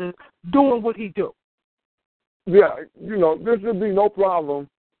monsters doing what he do. Yeah, you know, there should be no problem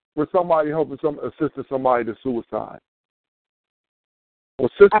with somebody assisting somebody to suicide.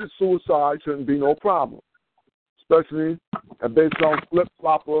 Assisted suicide shouldn't be no problem, especially based on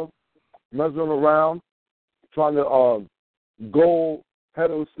flip-flopper, messing around, trying to go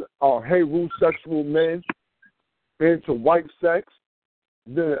heterosexual men into white sex.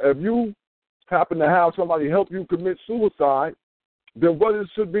 Then if you happen to have somebody help you commit suicide, then what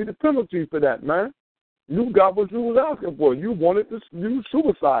should be the penalty for that, man? You got what you was asking for. You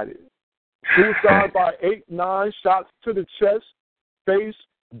suicided. Suicide by 8-9 shots to the chest, face,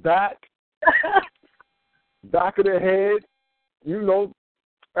 back of the head. You know,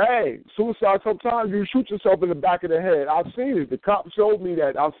 hey, suicide, sometimes you shoot yourself in the back of the head. I've seen it. The cops showed me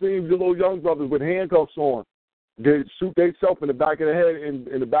that. I've seen the little young brothers with handcuffs on. They shoot themselves in the back of the head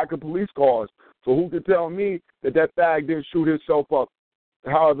in the back of police cars. So who can tell me that fag didn't shoot himself up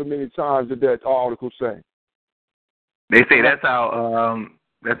however many times did that article say? They say that's how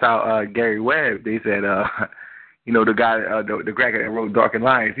Gary Webb, they said, you know, the guy, the cracker that wrote Dark and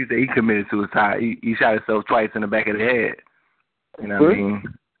Lions, he said he committed suicide. He shot himself twice in the back of the head. You know what I mean?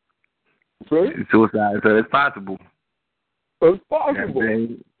 Suicide, so it's possible. It's possible.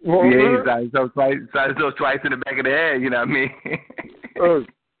 You know, he shot himself twice in the back of the head, you know what I mean?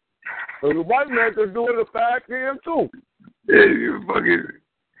 The white man can do it a fag him too. Yeah, you fucking...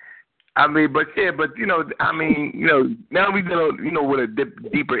 I mean, but you know, I mean, you know, now we deal, you know, with a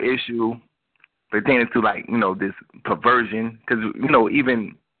deeper issue pertaining to, like, you know, this perversion, because, you know,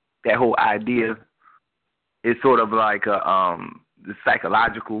 even that whole idea is sort of like the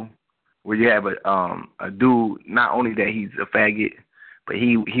psychological, where you have a dude, not only that he's a faggot, but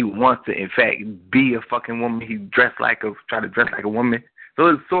he wants to in fact be a fucking woman. He try to dress like a woman. So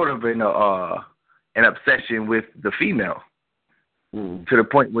it's sort of an obsession with the female. To the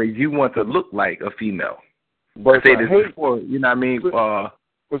point where you want to look like a female. But I say this before, you know what I mean?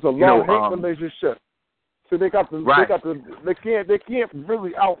 It's a love-hate relationship. So they can't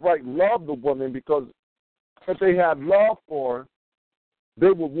really outright love the woman, because if they had love for her,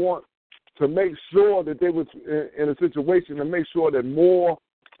 they would want to make sure that they was in a situation to make sure that more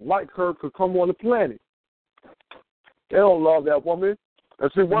like her could come on the planet. They don't love that woman.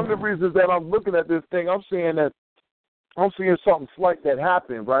 And see, one of the reasons that I'm looking at this thing, I'm seeing something slight that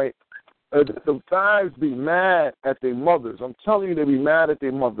happened, right? The guys be mad at their mothers. I'm telling you, they be mad at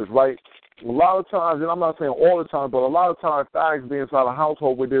their mothers, right? A lot of times, and I'm not saying all the time, but a lot of times, fags be inside a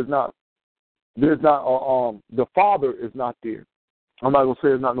household where there's not there's not the father is not there. I'm not gonna say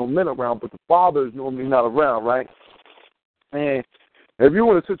there's not no men around, but the father is normally not around, right? And if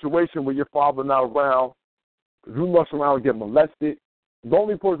you're in a situation where your father's not around, if you mess around and get molested, the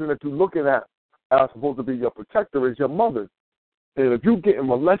only person that you're looking at as supposed to be your protector is your mother. And if you're getting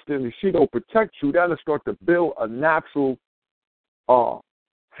molested and she don't protect you, that'll start to build a natural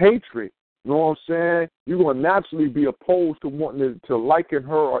hatred. You know what I'm saying? You're going to naturally be opposed to wanting to liken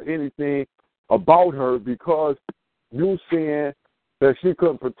her or anything about her because you're saying that she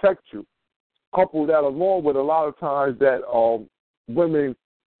couldn't protect you. Couple that along with a lot of times that women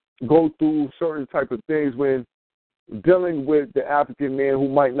go through certain type of things when dealing with the African man who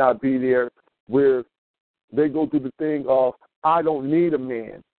might not be there, where they go through the thing of, I don't need a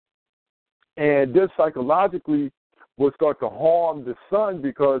man. And this psychologically will start to harm the son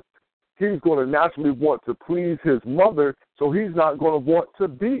because he's going to naturally want to please his mother, so he's not going to want to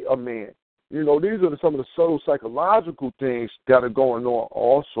be a man. You know, these are some of the subtle psychological things that are going on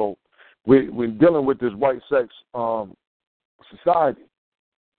also when dealing with this white sex society.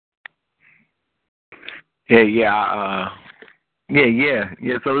 Yeah.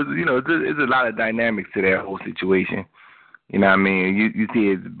 So it's a lot of dynamics to that whole situation. You know what I mean? You see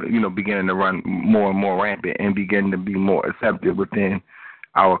it, beginning to run more and more rampant and beginning to be more accepted within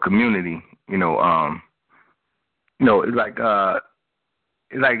our community. It's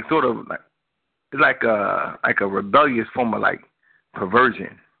like a rebellious form of like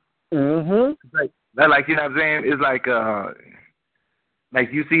perversion. Mhm. Like you know what I'm saying? It's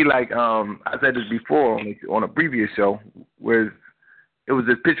like you see, like I said this before on a previous show, where it was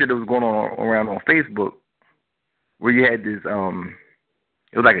this picture that was going on around on Facebook, where you had this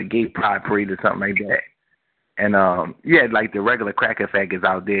it was like a gay pride parade or something like that, and you had like the regular cracker faggots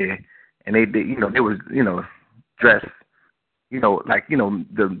out there, and they was dressed,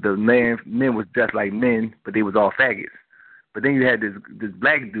 the men was dressed like men, but they was all faggots. But then you had this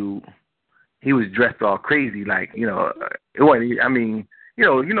black dude, he was dressed all crazy, like it wasn't. I mean.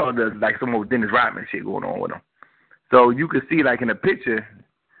 There's like some old Dennis Rodman shit going on with him. So you could see, like in the picture,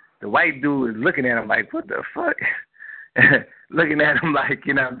 the white dude is looking at him like, what the fuck? Looking at him like,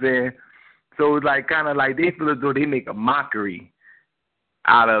 you know what I'm saying? So it's like kind of like they feel as though they make a mockery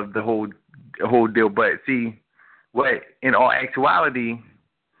out of the whole deal. But see, what in all actuality,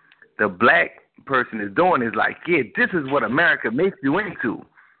 the black person is doing is like, yeah, this is what America makes you into.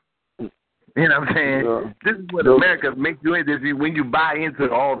 You know what I'm saying? Yeah. This is what America makes you into when you buy into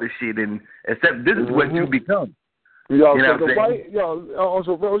all this shit and accept this is what you become. Yo, you know so what I'm saying?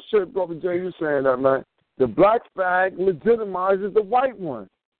 Also real shit, Brother Jay, you saying that, man. The black flag legitimizes the white one.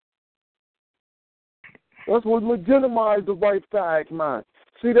 That's what legitimized the white flag, man.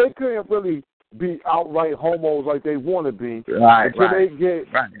 See, they couldn't really be outright homos like they want to be until they get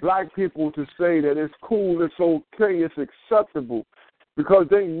black people to say that it's cool, it's okay, it's acceptable. Because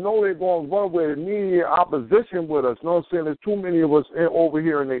they know they're going to run with immediate opposition with us. You know what I'm saying? There's too many of us over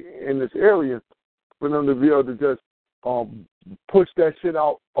here in this area for them to be able to just push that shit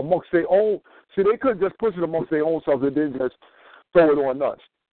out amongst their own. See, they could just push it amongst their own selves and then just throw it on us.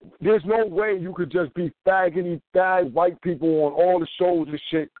 There's no way you could just be fag white people on all the shows and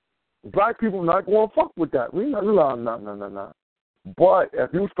shit. Black people not going to fuck with that. No. But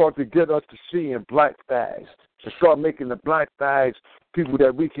if you start to get us to seeing black fags, and start making the black fags people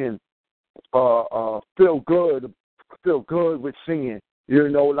that we can feel good with seeing,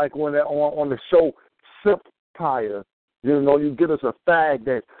 like on the show Simpire, you get us a fag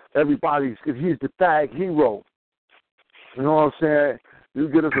that he's the fag hero. You know what I'm saying? You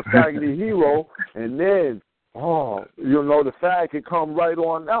get us a faggoty hero, and then the fag can come right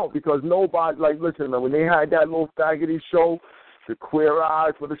on out because nobody, like, listen, man, when they had that little faggoty show, the Queer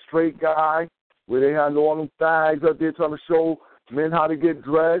Eye for the Straight Guy, where they had all them fags up there trying to show men how to get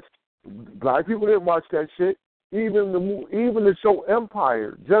dressed. Black people didn't watch that shit. Even the show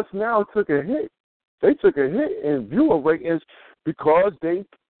Empire just now took a hit. They took a hit in viewer ratings because they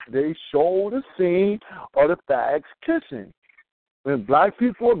showed a scene of the fags kissing. And black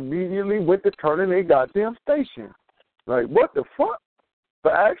people immediately went to turning their goddamn station. Like, what the fuck?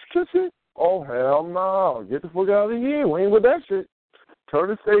 Fags kissing? Oh, hell no. Get the fuck out of here. We ain't with that shit. Turn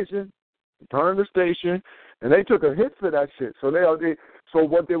the station, and they took a hit for that shit. So so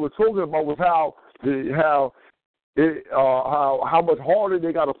what they were talking about was how much harder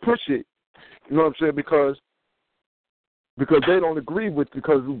they got to push it. You know what I'm saying? Because they don't agree with it,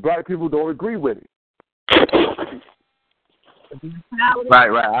 because black people don't agree with it. Right.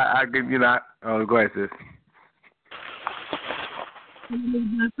 I give you that. Oh, go ahead, sis.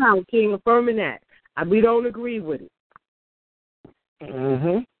 King affirming that. We don't agree with it.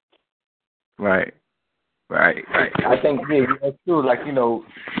 Mhm. Right. I think that's true. Like, you know,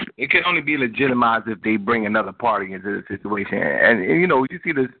 it can only be legitimized if they bring another party into the situation. And you know, you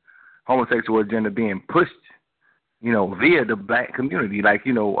see this homosexual agenda being pushed, you know, via the black community. Like,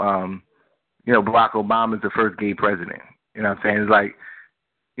 you know, Barack Obama is the first gay president. You know what I'm saying? It's like,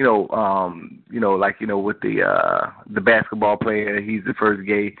 with the basketball player, he's the first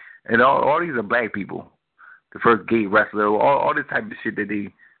gay, and all these are black people. The first gay wrestler, all this type of shit that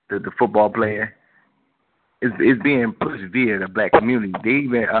the football player is being pushed via the black community. They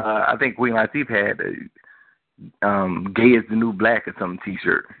even, I think Queen Latifah had "Gay is the New Black" or some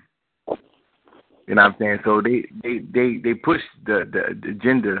T-shirt. You know what I'm saying? So they push the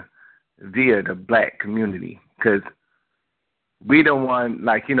agenda via the black community because we don't want,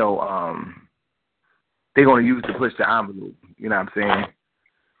 like, you know, they're going to use to push the envelope. You know what I'm saying?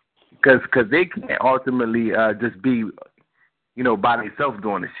 Because they can't ultimately just be, you know, by themselves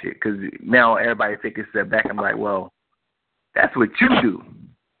doing this shit. Because now everybody take a step back and be like, well, that's what you do.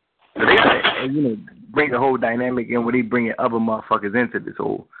 So they, you know, bring the whole dynamic in where they bringing other motherfuckers into this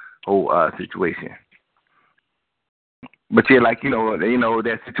whole situation. But yeah, like, you know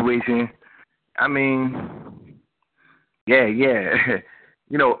that situation. I mean, yeah.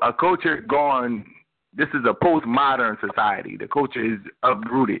 You know, a culture gone. This is a postmodern society. The culture is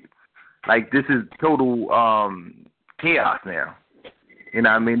uprooted. Like, this is total chaos now. You know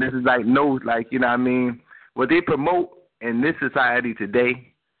what I mean? This is like you know what I mean? What they promote in this society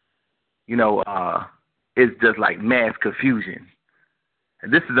today, you know, is just like mass confusion.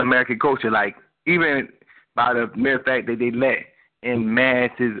 And this is American culture. Like, even by the mere fact that they let in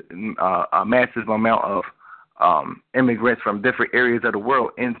a massive amount of immigrants from different areas of the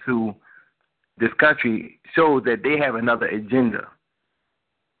world into this country shows that they have another agenda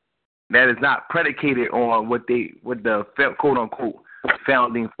that is not predicated on what the quote unquote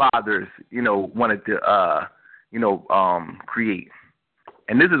founding fathers, you know, wanted to create.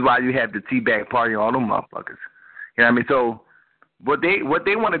 And this is why you have the Teabag Party and all them motherfuckers. You know what I mean? So what they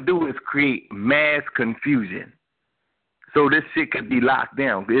want to do is create mass confusion, so this shit could be locked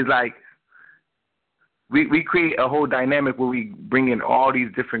down. It's like we create a whole dynamic where we bring in all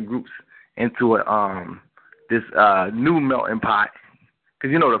these different groups into this new melting pot.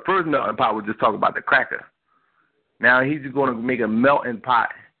 Because, you know, the first melting pot was just talking about the cracker. Now he's just going to make a melting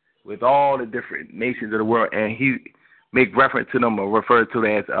pot with all the different nations of the world, and he make reference to them or refer to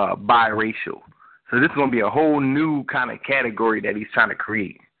them as biracial. So this is going to be a whole new kind of category that he's trying to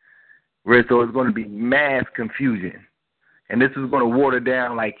create. Where so it's going to be mass confusion. And this is going to water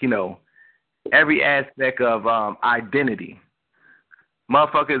down, like, you know, every aspect of identity.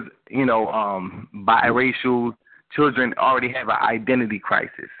 Motherfuckers, you know, biracial children already have an identity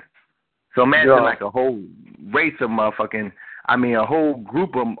crisis. So imagine like a whole race of a whole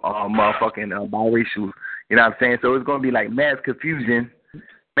group of motherfucking biracial. You know what I'm saying? So it's going to be like mass confusion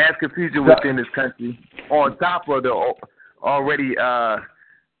within this country on top of the already,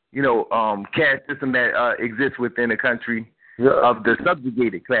 caste system that exists within the country of the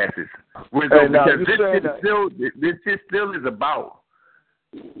subjugated classes. Because this shit still is about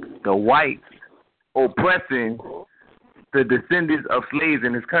the whites oppressing the descendants of slaves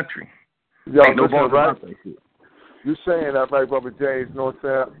in this country. Yo, ain't no bones right? About that shit. You're saying that right, Brother James. You know what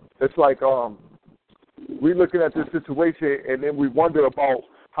I'm saying? It's like we looking at this situation and then we wonder about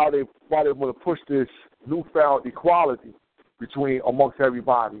why they want to push this newfound equality amongst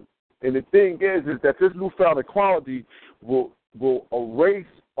everybody. And the thing is that this newfound equality will erase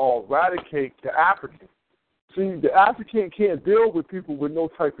or eradicate the African. See, the African can't deal with people with no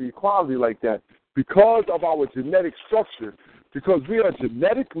type of equality like that because of our genetic structure, because we are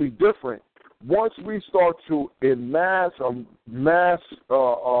genetically different. Once we start to, as a mass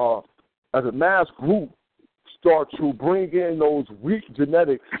group, start to bring in those weak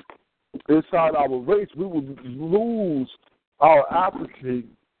genetics inside our race, we will lose our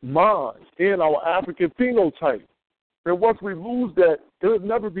African mind and our African phenotype. And once we lose that, it will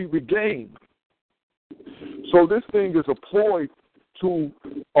never be regained. So this thing is a ploy to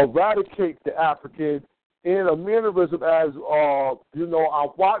eradicate the African in a mannerism as, I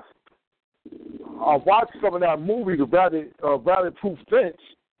watched some of that movie, The Valley Proof Fence.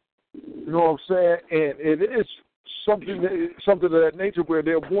 You know what I'm saying? And it is something of that nature where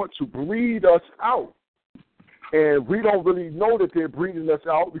they want to breed us out. And we don't really know that they're breeding us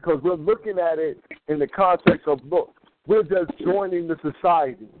out because we're looking at it in the context of, look, we're just joining the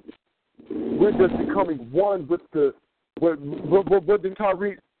society. We're just becoming one with the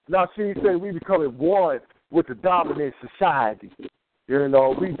Tariq Nasheed said, we becoming one with the dominant society. You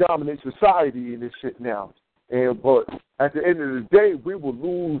know, we dominate society in this shit now. But at the end of the day, we will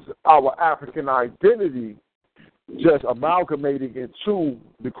lose our African identity just amalgamating into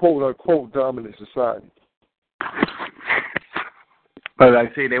the quote-unquote dominant society. But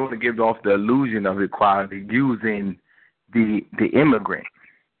like I say, they want to give off the illusion of equality using the immigrant.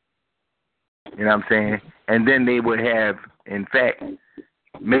 You know what I'm saying? And then they would have, in fact,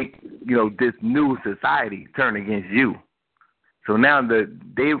 make, this new society turn against you. So now the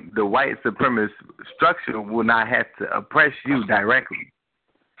white supremacist structure will not have to oppress you directly.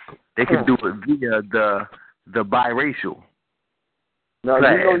 They can do it via the biracial. Now,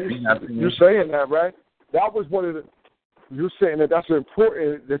 you're saying that, right? That was one of the. You're saying that's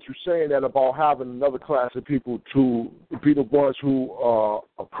important that you're saying that about having another class of people to be the ones who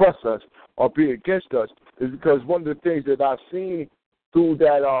oppress us or be against us, is because one of the things that I've seen through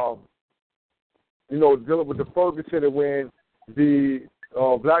that, dealing with the Ferguson, and when the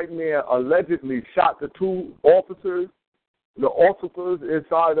black man allegedly shot the two officers,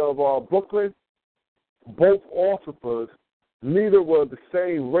 inside of Brooklyn, both officers, neither were the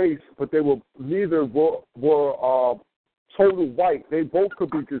same race, but neither were total white. They both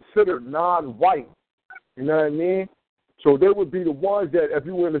could be considered non-white. You know what I mean? So they would be the ones that, if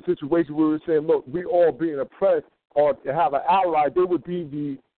you were in a situation where we were saying, look, we all being oppressed, or to have an ally, they would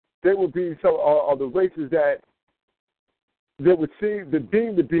be some of the races that they would seem to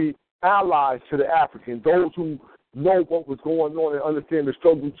deem to be allies to the Africans, those who know what was going on and understand the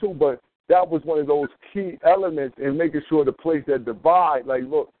struggle too. But that was one of those key elements in making sure the place that divide, like,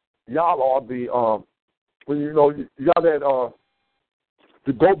 look, y'all are the y'all that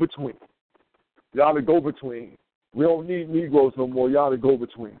the go-between. Y'all the go-between. We don't need Negroes no more. Y'all the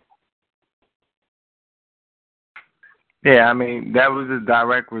go-between. Yeah, I mean, that was a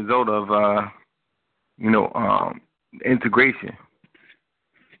direct result of, integration.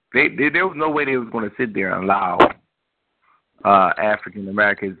 There was no way they was going to sit there and allow African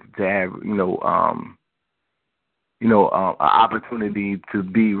Americans to have, an opportunity to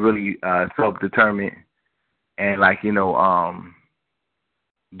be really self-determined and,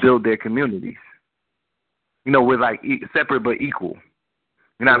 build their communities, with separate but equal.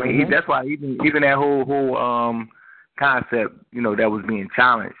 You know what I mean? That's why even that whole concept, that was being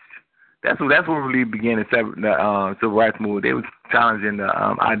challenged. That's what really began the civil rights movement. They was challenging the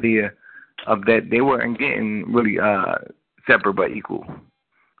idea of that they weren't getting really separate but equal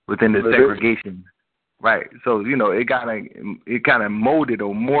within the segregation, right? So it kind of molded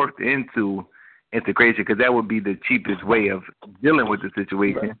or morphed into integration, because that would be the cheapest way of dealing with the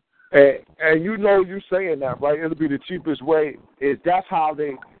situation. And you saying that, right? It'll be the cheapest way. That's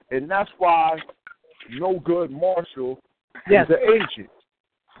why No Good Marshall is an agent.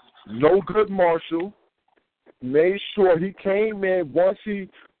 No Good Marshall made sure he came in once it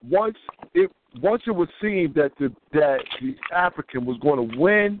was seen that the African was going to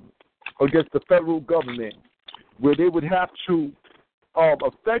win against the federal government, where they would have to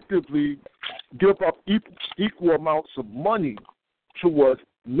effectively give up equal amounts of money to us.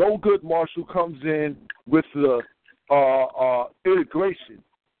 No Good Marshall comes in with the integration.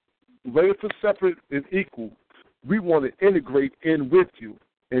 Whether for separate and equal, we want to integrate in with you.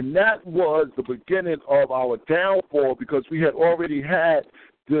 And that was the beginning of our downfall, because we had already had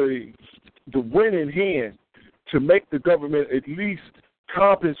the win in hand to make the government at least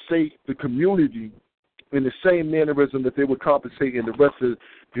compensate the community in the same mannerism that they would compensate in the rest of,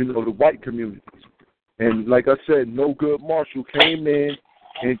 the white communities. And like I said, No Good Marshall came in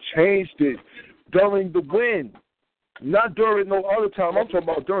and changed it during the win. Not during no other time. I'm talking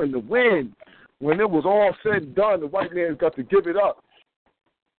about during the win. When it was all said and done, the white man's got to give it up.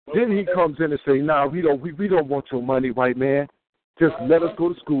 Then he comes in and say, "Nah, we don't want your money, white man. Just let us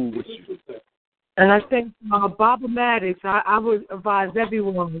go to school with you." And I think Baba Maddox, I would advise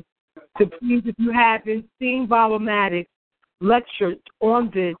everyone to please, if you haven't seen Baba Maddox lecture on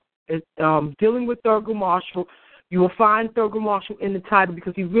this, dealing with Thurgood Marshall, you will find Thurgood Marshall in the title,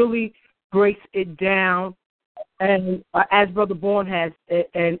 because he really breaks it down, and as Brother Bourne has,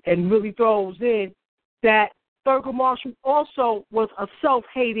 and really throws in that Thurgood Marshall also was a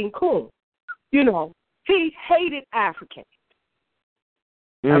self-hating coon. He hated Africans.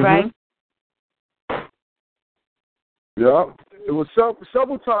 All right? Yeah. It was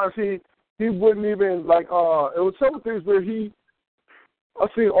several times he wouldn't even, it was several things where I've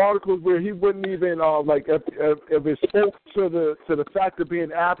seen articles where he wouldn't even, if it spoke to the fact of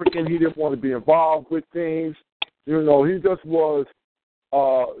being African, he didn't want to be involved with things. He just was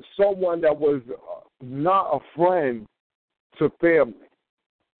someone that was not a friend to family.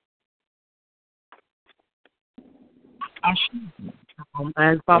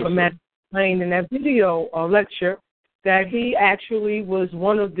 As Baba Matt explained in that video lecture, that he actually was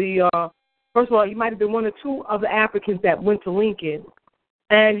one of the, first of all, he might have been one or two of the Africans that went to Lincoln,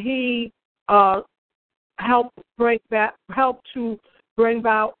 and he helped to bring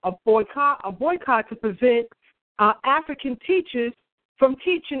about a boycott to prevent African teachers from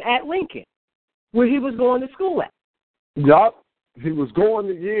teaching at Lincoln, where he was going to school at. Yup. He was going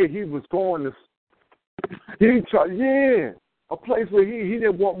to a place where he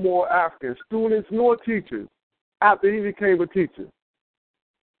didn't want more African students nor teachers after he became a teacher.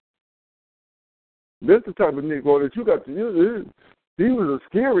 This is the type of Negro that you got to use. He was a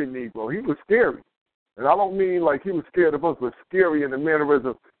scary Negro. He was scary. And I don't mean like he was scared of us, but scary in the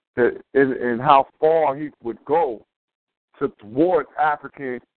mannerism and how far he would go to thwart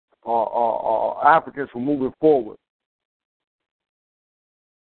Africans from moving forward.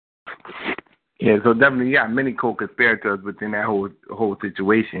 Yeah, so definitely you got many co-conspirators within that whole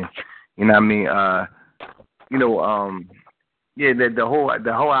situation. You know what I mean? The whole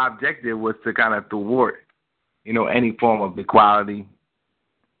objective was to kind of thwart, any form of equality,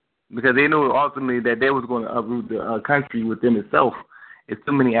 because they knew ultimately that they was going to uproot the country within itself. It's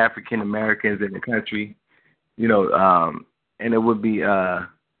too many African Americans in the country, and it would be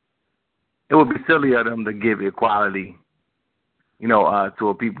silly of them to give equality, to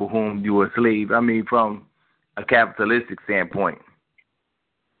a people whom you were a slave. I mean, from a capitalistic standpoint.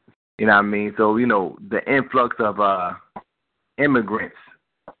 You know what I mean? So, the influx of immigrants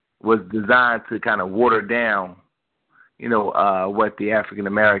was designed to kind of water down, what the African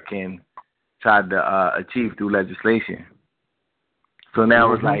American tried to achieve through legislation. So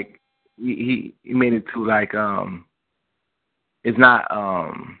now it's like he made it to like it's not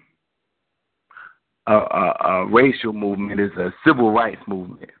a racial movement, it's a civil rights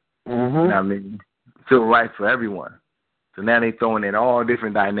movement. You know what I mean? Civil rights for everyone. So now they throwing in all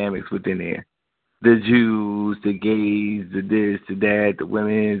different dynamics within there. The Jews, the gays, the this, the that, the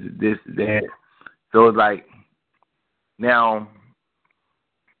women, the this, the that. So it's like, now,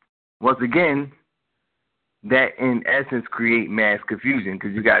 once again, that in essence create mass confusion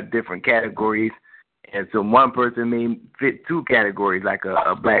because you got different categories. And so one person may fit two categories, like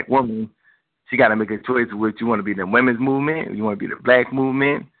a black woman. She got to make a choice of which you want to be the women's movement, you want to be the black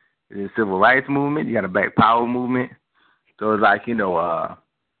movement, the civil rights movement, you got a black power movement. So it's like, the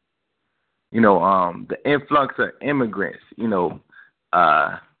influx of immigrants, they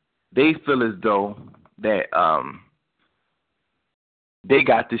feel as though that they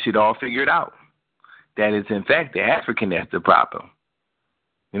got this shit all figured out. That is, in fact, the African that's the problem.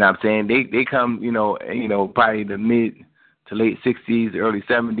 You know what I'm saying? They come, probably the mid to late 60s, early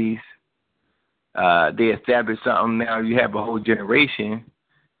 70s. They established something. Now you have a whole generation,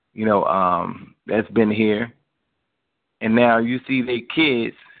 that's been here. And now you see their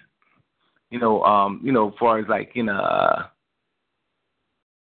kids, as far as like,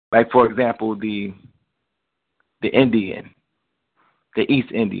 like for example, the Indian, the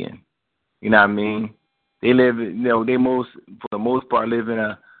East Indian, you know what I mean? They live, for the most part, live in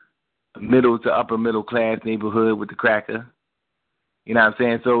a middle to upper middle class neighborhood with the cracker. You know what I'm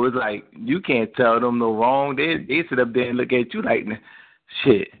saying? So it's like, you can't tell them no wrong. They sit up there and look at you like,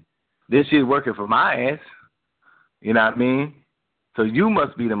 shit, this shit working for my ass. You know what I mean? So you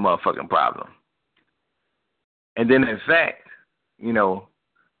must be the motherfucking problem. And then, in fact,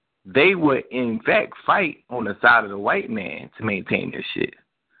 they would, in fact, fight on the side of the white man to maintain this shit.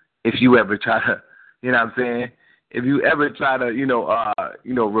 If you ever try to, you know what I'm saying? If you ever try to,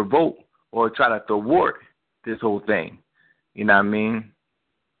 revolt or try to thwart this whole thing. You know what I mean?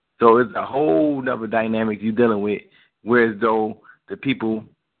 So it's a whole other dynamic you're dealing with, whereas though the people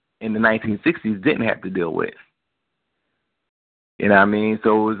in the 1960s didn't have to deal with. You know what I mean?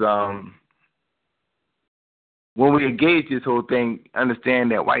 So it was, when we engage this whole thing,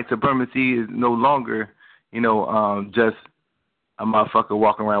 understand that white supremacy is no longer, just a motherfucker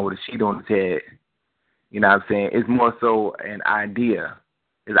walking around with a sheet on his head. You know what I'm saying? It's more so an idea.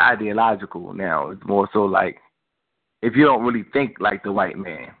 It's ideological now. It's more so like, if you don't really think like the white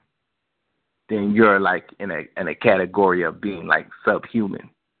man, then you're like in a category of being like subhuman.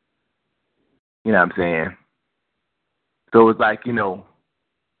 You know what I'm saying? So it's like,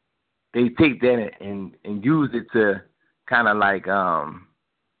 they take that and use it to kind of like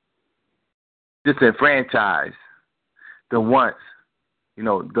disenfranchise the once,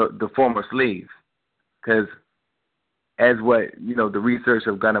 the former slaves. Because as what, the research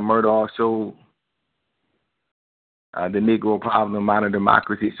of Gunnar Myrdal showed, the Negro Problem, Modern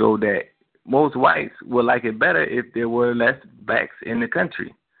Democracy, showed that most whites would like it better if there were less blacks in the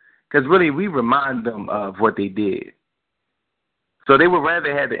country. Because really, we remind them of what they did. So they would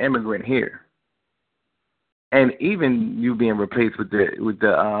rather have the immigrant here. and even you being replaced with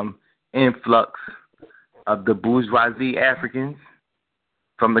the influx of the bourgeoisie Africans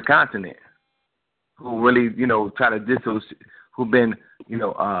from the continent, who really, try to dissociate, who've been,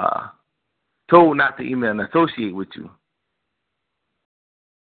 told not to even associate with you.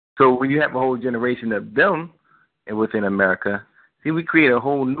 So when you have a whole generation of them within America, see, we create a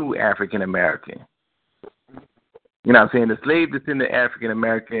whole new African American. You know what I'm saying? The slave descendant African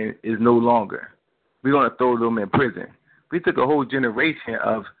American is no longer. We're going to throw them in prison. We took a whole generation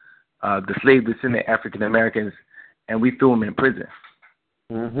of the slave descendant African Americans and we threw them in prison.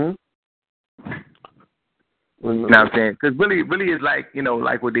 Mm-hmm. You know what I'm saying? Because really is like,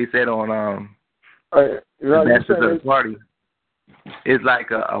 like what they said on the Masters of the Party. It's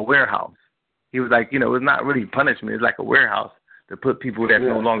like a warehouse. He was like, it's not really punishment. It's like a warehouse to put people that's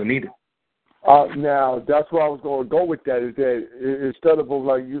no longer needed. Now, that's where I was going to go with that, is that instead of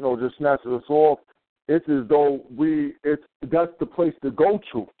just snatching us off, it's as though that's the place to go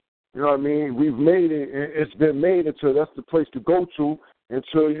to. You know what I mean? We've made it, it's been made until that's the place to go to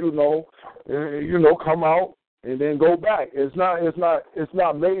until, come out and then go back. It's not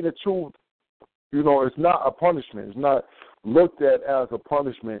made into, it's not a punishment. It's not looked at as a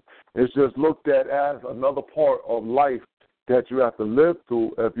punishment. It's just looked at as another part of life that you have to live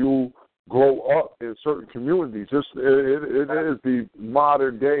through if you grow up in certain communities. It is the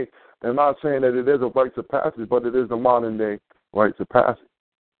modern day. I'm not saying that it is a rite of passage, but it is the modern day rite of passage.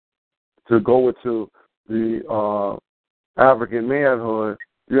 To go into the African manhood,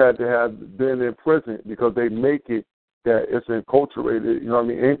 you had to have been in prison because they make it that it's inculturated,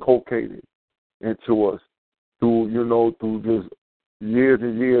 inculcated into us through just years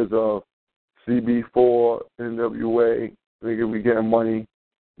and years of CB4, NWA, nigga, we getting money,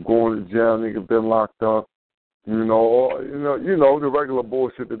 going to jail, nigga, been locked up, the regular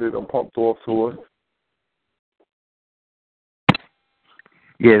bullshit that they done pumped off to us.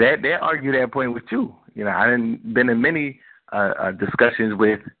 Yeah, they argue that point with you. I done been in many discussions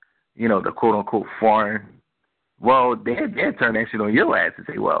with, the quote unquote foreign. Well, they turn that shit on your ass and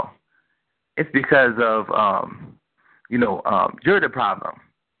say, well, it's because of, you're the problem.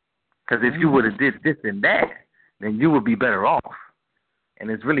 Because if you would have did this and that, then you would be better off. And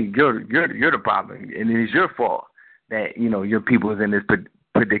it's really you're the problem, and it is your fault that your people is in this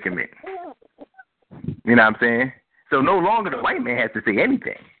predicament. You know what I'm saying? So no longer the white man has to say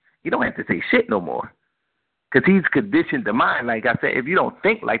anything. He don't have to say shit no more, because he's conditioned the mind. Like I said, if you don't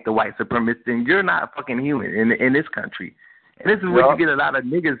think like the white supremacist, then you're not a fucking human in this country. And this is where you get a lot of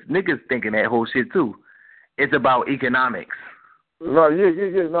niggas thinking that whole shit too. It's about economics. No,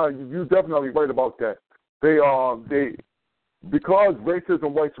 no, you're definitely right about that. They because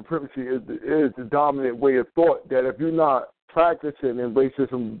racism, white supremacy is the dominant way of thought, that if you're not practicing in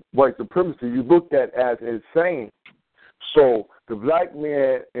racism, white supremacy, you're looked at as insane. So the black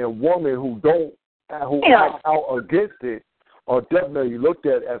man and woman who act out against it are definitely looked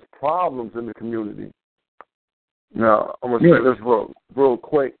at as problems in the community. Now I'm gonna say this real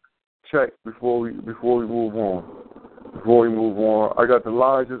quick check before we move on. I got the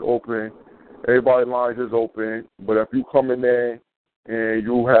lines is open. Everybody's lines is open. But if you come in there and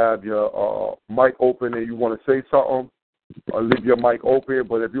you have your mic open and you want to say something, leave your mic open.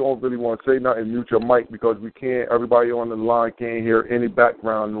 But if you don't really want to say nothing, mute your mic, because everybody on the line can't hear any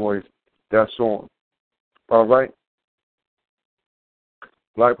background noise that's on. All right?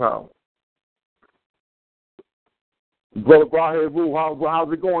 Black Power. Brother Brahid Wu,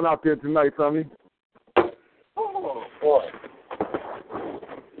 how's it going out there tonight, family? Oh, boy.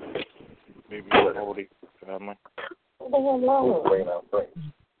 Maybe already, family.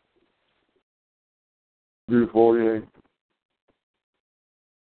 Beautiful, yeah.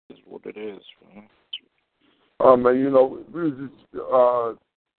 Is what it is, man. Man, we was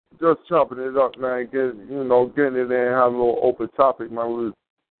just chopping it up, man. Getting in there and having a little open topic, man.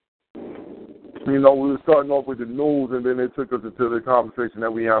 We were starting off with the news, and then it took us into the conversation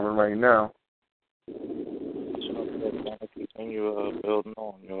that we having right now. Continue building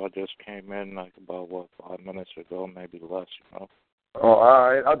on. I just came in like about 5 minutes ago, maybe less. Oh, all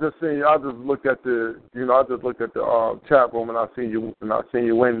right. I just looked at the chat room, and I seen you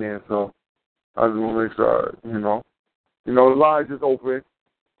in there. So I just want to make sure, the lines is open.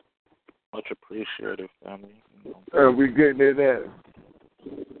 Much appreciated, family. And we getting it in.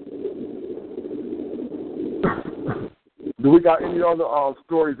 Do we got any other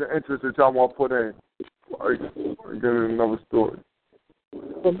stories of interest that y'all want to put in? Get another story.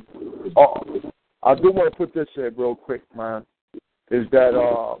 I do want to put this in real quick, man. Is that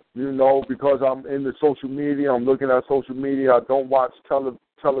because I'm in the social media, I'm looking at social media. I don't watch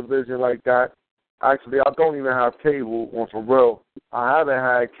television like that. Actually, I don't even have cable on for real. I haven't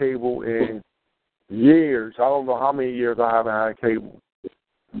had cable in years. I don't know how many years I haven't had cable.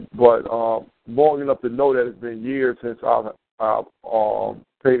 But long enough to know that it's been years since I've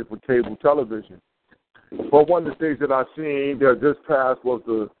paid for cable television. But one of the things that I seen that just passed was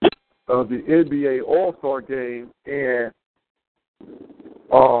the NBA All-Star game, and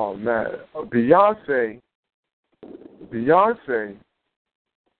oh man, Beyonce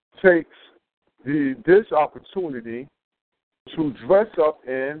takes this opportunity to dress up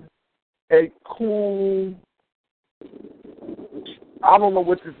in a cool, I don't know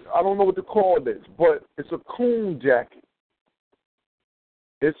what to call this, but it's a coon jacket.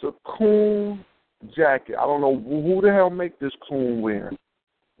 It's a coon jacket. I don't know who the hell make this coon wear.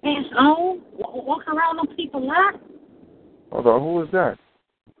 His own? Walk around them people lot? Hold on, who is that?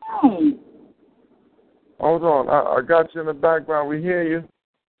 Oh. Hold on, I got you in the background. We hear you.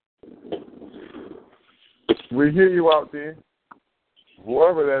 We hear you out there,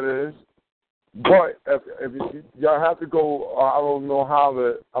 whoever that is. But if y'all have to go, I don't know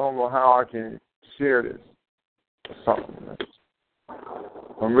how I can share this or something.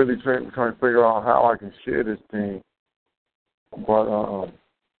 I'm really trying to figure out how I can share this thing. But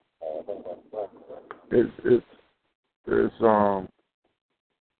it's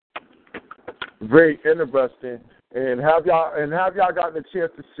very interesting. And have y'all gotten a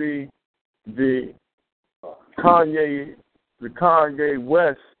chance to see the Kanye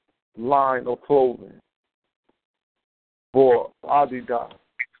West line of clothing for Adidas?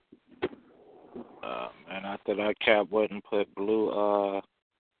 Man, after that cat went and put blue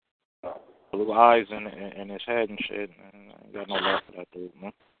eyes in his head and shit, man, I ain't got no love for that dude,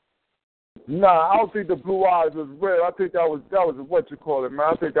 man. Nah, I don't think the blue eyes was real. I think that was what you call it, man.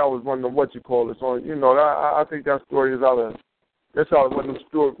 I think that was one of the what you call it. So I think that story is one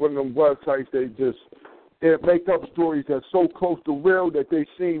of them websites. They just make up stories that's so close to real that they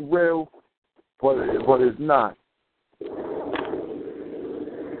seem real, but it's not.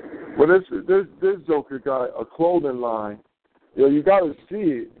 But this Joker got a clothing line. You got to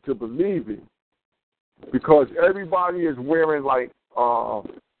see it to believe it, because everybody is wearing like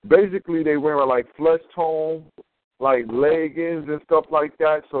basically they wearing like flesh tone, like leggings and stuff like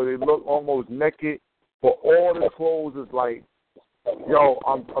that, so they look almost naked. But all the clothes is like,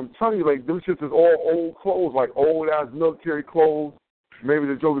 I'm telling you, like, this shit is all old clothes, like old ass military clothes. Maybe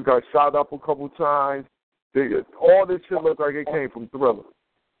the Joker got shot up a couple times. All this shit looks like it came from Thriller.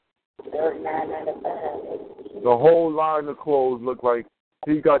 The whole line of clothes look like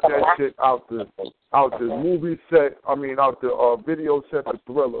he got that shit out the movie set. Out the video set for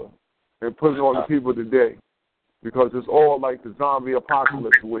Thriller, and put it on the people today, because it's all like the zombie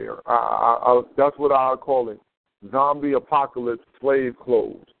apocalypse wear. That's what I call it: zombie apocalypse slave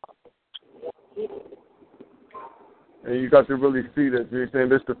clothes. And you got to really see this. You're saying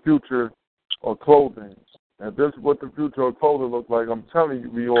this is the future of clothing. And this is what the future of clothing looks like. I'm telling you,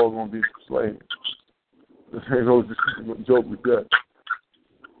 we all going to be slaves. This ain't no joke with that.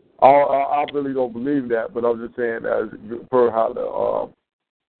 I really don't believe that, but I'm just saying as per how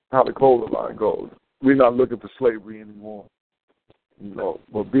the clothing line goes. We're not looking for slavery anymore.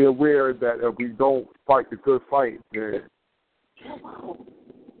 But be aware that if we don't fight the good fight, then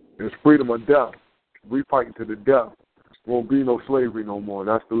it's freedom or death. We fight to the death. Won't be no slavery no more.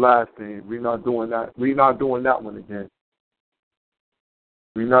 That's the last thing. We're not doing that. We're not doing that one again.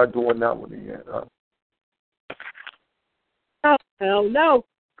 We're not doing that one again. Oh, hell no.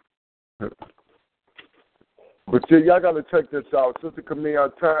 But yeah, y'all got to check this out. Sister Camille, I'll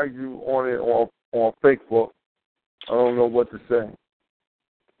tag you on it on Facebook. I don't know what to say.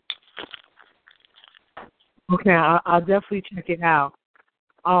 Okay, I'll definitely check it out.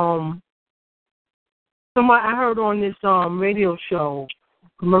 I heard on this radio show,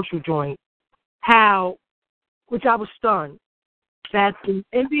 commercial joint, which I was stunned, that the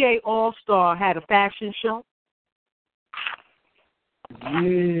NBA All-Star had a fashion show.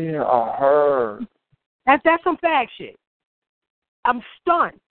 Yeah, I heard. That's some fact shit. I'm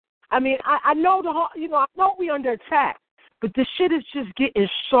stunned. I know I know we under attack, but this shit is just getting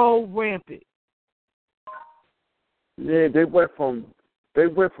so rampant. Yeah, they went from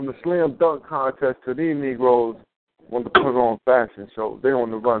the slam dunk contest to these Negroes want to put on fashion show. They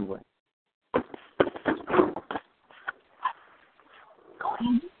on the runway.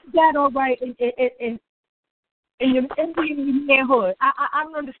 That all right in your Indian manhood. I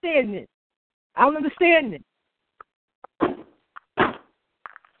don't understand this. I don't understand this.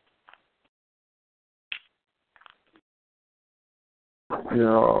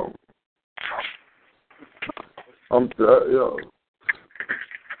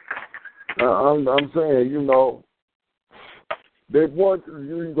 I'm saying, you know, they want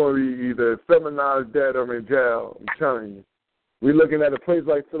you're going to be either feminized dead or in jail. I'm telling you. We're looking at a place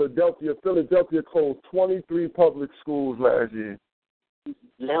like Philadelphia. Philadelphia closed 23 public schools last year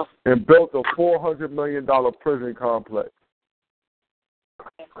and built a $400 million prison complex.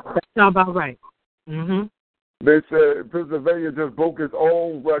 That sounds about right. Mm-hmm. They said Pennsylvania just broke its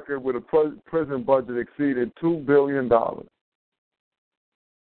own record with a prison budget exceeding $2 billion.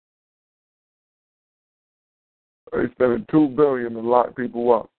 They're spending $2 billion to lock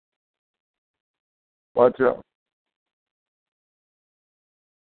people up. Watch out.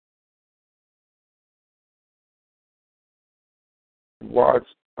 Watch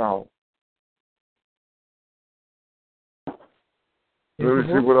out. Let me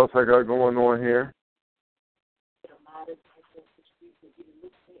see what else I got going on here.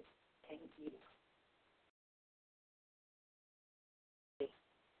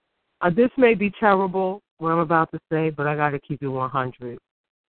 This may be terrible, what I'm about to say, but I got to keep it 100.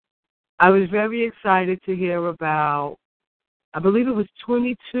 I was very excited to hear about, I believe it was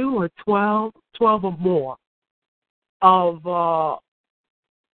 22 or 12 or more, of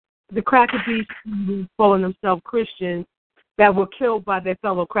the Cracker Beats calling themselves Christians that were killed by their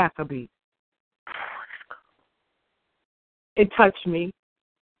fellow Cracker Beats. It touched me.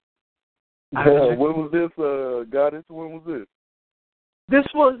 When was this, Goddess? When was this? This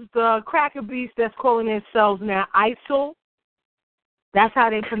was the Cracker Beats that's calling themselves now ISIL. That's how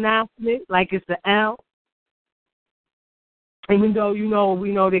they pronounce it, like it's the L. Even though,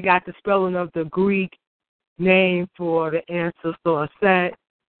 we know they got the spelling of the Greek name for the ancestor Set.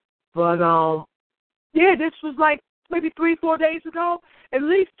 But, yeah, this was like maybe 3-4 days ago. At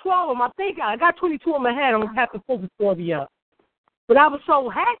least 12 of them. I think I got 22 in my head. I'm going to have to pull the story up. But I was so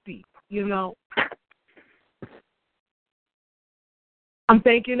happy, I'm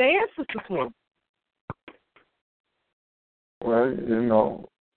thanking the ancestors for them. Well,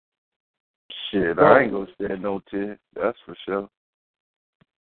 Shit, I ain't going to stand no tear. That's for sure.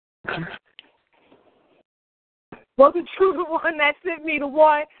 Wasn't true the one that sent me the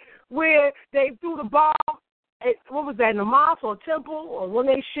one where they threw the bomb at, what was that, in the mosque or temple or one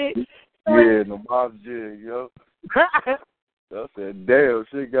of they shit? Yeah, the mosque jig, yo. I said, damn,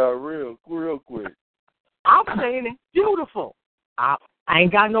 shit got real quick. I'm saying it's beautiful. I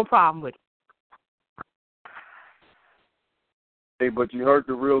ain't got no problem with it. Hey, but you heard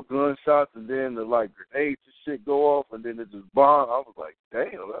the real gunshots and then the grenades and shit go off and then it just bomb. I was like,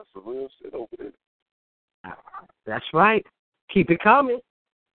 damn, that's some real shit over there. That's right. Keep it coming.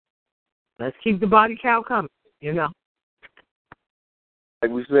 Let's keep the body count coming, Like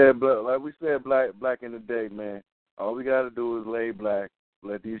we said, black in the day, man. All we got to do is lay black,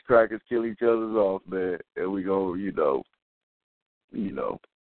 let these crackers kill each other's off, man, and we go,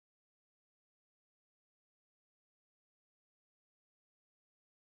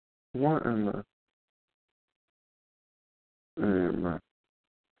 What in the... Hey, man.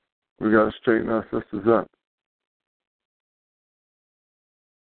 We got to straighten our sisters up.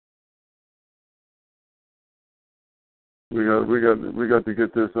 We got to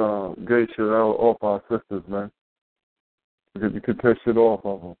get this gay shit out off our sisters, man. We got to get that shit off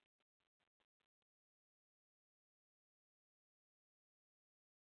of them.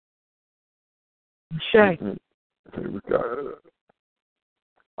 Shay. We got it.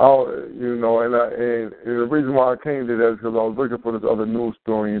 And the reason why I came to that is because I was looking for this other news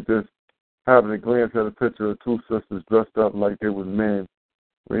story and just happened to glance at a picture of two sisters dressed up like they was men.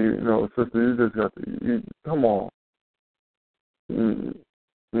 Sister, you just got to, come on. No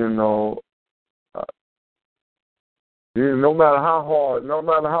matter how hard, no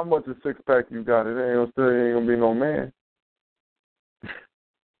matter how much a six pack you got, it ain't gonna be no man.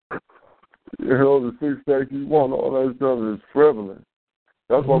 The six pack you want, all that stuff is frivolous.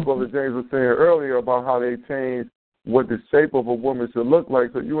 That's what Brother James was saying earlier about how they changed what the shape of a woman should look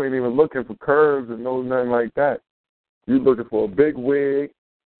like. So you ain't even looking for curves and nothing like that. You looking for a big wig,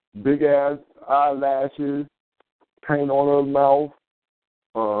 big ass eyelashes, paint on her mouth,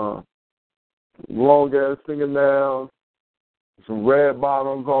 long ass fingernails, some red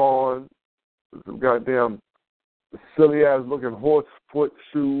bottoms on, some goddamn silly ass looking horse foot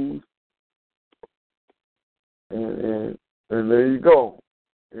shoes, and there you go.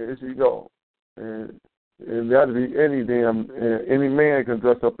 There she go. And that'd be any man can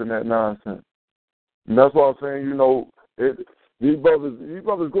dress up in that nonsense. And that's why I'm saying, these brothers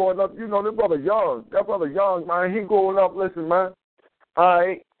growing up, their brother young. That brother young, man, he growing up, listen, man. All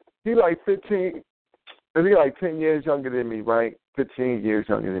right, he like 15, and he like 10 years younger than me, right? 15 years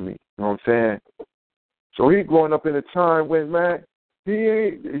younger than me. You know what I'm saying? So he growing up in a time when, man, he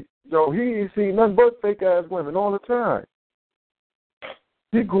ain't seen nothing but fake ass women all the time.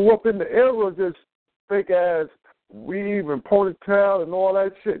 He grew up in the era of just fake ass weave and ponytail and all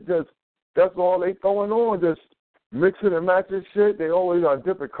that shit. Just that's all they throwing on, just mixing and matching shit. They always got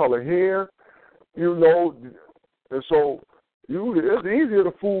different color hair, you know. And so it's easier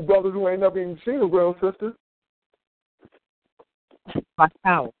to fool brothers who ain't never even seen a real sister.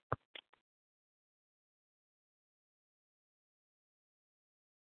 Wow.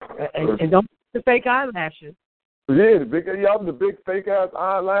 And don't the fake eyelashes. Yeah, the big fake ass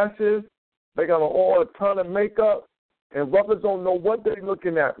eyelashes. They got all a ton of makeup, and brothers don't know what they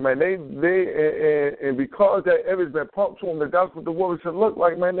looking at, man. They and because that image been pumped to them that that's what the woman should look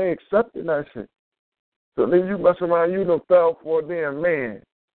like, man. They accepting that shit. So then you mess around, you done fell for a damn man,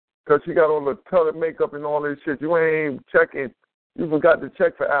 cause she got all the ton of makeup and all this shit. You ain't even checking. You forgot to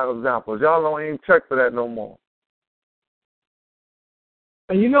check for Adam's apples. Y'all don't even check for that no more.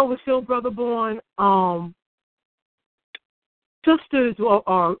 And you know what's still, Brother Born? Sisters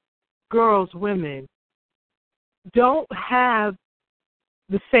or girls, women, don't have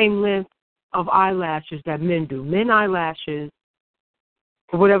the same length of eyelashes that men do. Men eyelashes,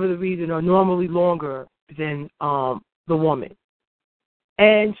 for whatever the reason, are normally longer than the woman.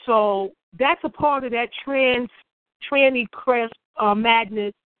 And so that's a part of that tranny crest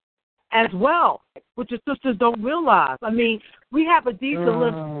madness as well, which the sisters don't realize. I mean, we have a decent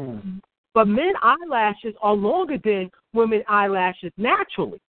length, but men eyelashes are longer than women eyelashes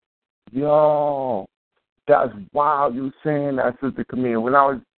naturally. Yo, that's wild you saying that, Sister Camille. When I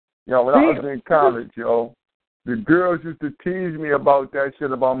was in college, the girls used to tease me about that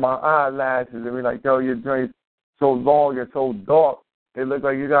shit, about my eyelashes. They be like, yo, your joint's so long and so dark. It look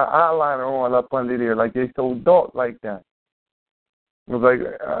like you got eyeliner on up under there, like they so dark like that. It was like,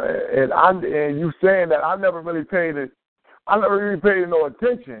 and you saying that, I never really paid no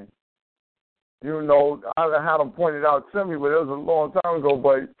attention. You know, I had them pointed out to me, but it was a long time ago.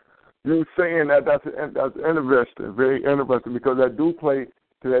 But you saying that's interesting, very interesting, because that do play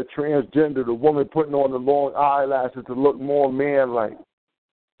to that transgender, the woman putting on the long eyelashes to look more man-like,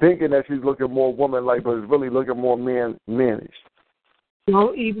 thinking that she's looking more woman-like, but is really looking more mannish.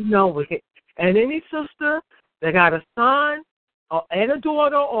 Don't even know it. And any sister that got a son and a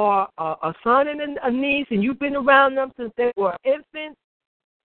daughter, or a son and a niece, and you've been around them since they were infants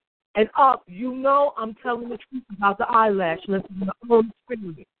and up, you know I'm telling the truth about the eyelash. Listen to my own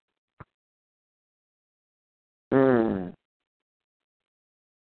experience.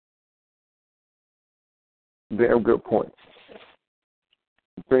 Damn good point.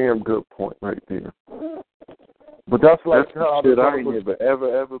 Damn good point right there. But that's like how shit I ain't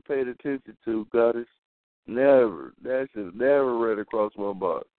ever paid attention to, Goddess. Never. That shit never read across my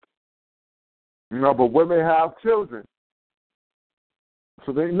mind. No, but women have children,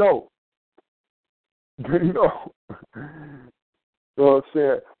 so they know. They know. So I'm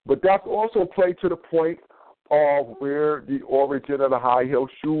saying, but that's also played to the point of where the origin of the high heel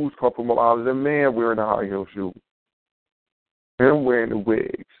shoes come from. A lot of the men wearing the high heel shoes and wearing the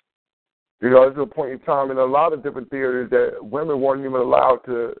wigs. You know, there's a point in time in a lot of different theaters that women weren't even allowed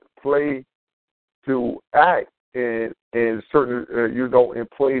to play, to act in certain, in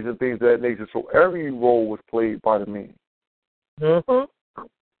plays and things of that nature. So every role was played by the men. Mm-hmm.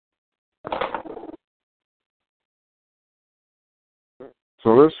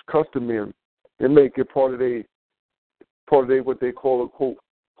 So it's customary. They make it part of what they call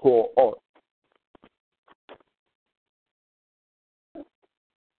art.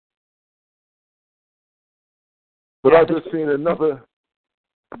 But I just seen another.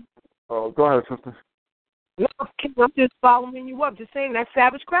 Oh, go ahead, sister. No, I'm just following you up. Just saying that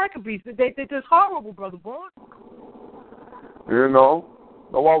Savage Cracker Beast, they just horrible, Brother Bourne. You know,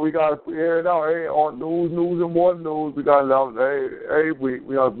 that's why we got to air it out. Hey, on news and more news, we got it out. Every week,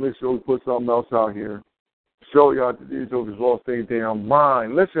 we got to make sure we put something else out here. Show y'all that these jokers lost their damn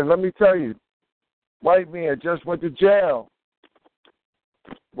mind. Listen, let me tell you, white man just went to jail.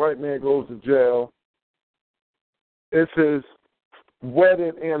 White man goes to jail. It's his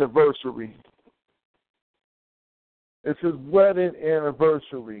wedding anniversary. It's his wedding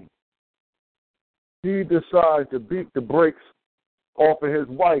anniversary. He decides to beat the brakes off of his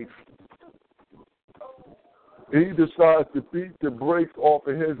wife. He decides to beat the brakes off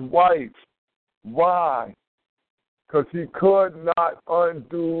of his wife. Why? Because he could not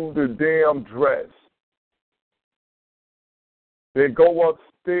undo the damn dress. They go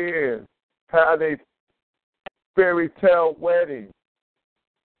upstairs, have a fairy tale wedding.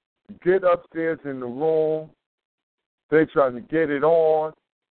 Get upstairs in the room. They trying to get it on.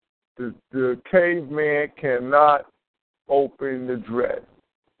 The caveman cannot open the dress.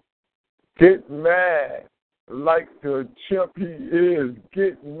 Get mad like the chimp he is.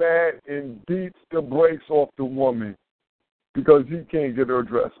 Get mad and beats the brakes off the woman because he can't get her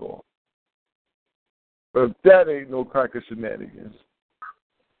dress off. But that ain't no cracker shenanigans.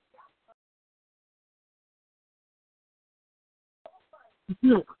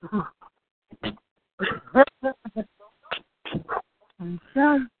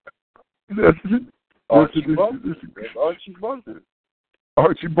 Archie Bunker.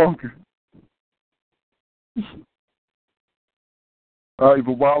 Archie Bunker. Even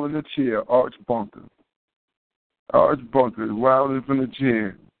while in the chair, Arch Bunker. Arch Bunker is wild in the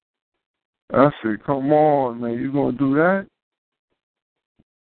chair. I said, come on, man, you gonna do that?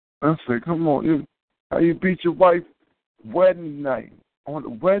 I said, come on, how you beat your wife wedding night? On the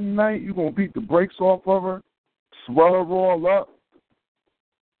wedding night, you gonna beat the brakes off of her, swell her all up?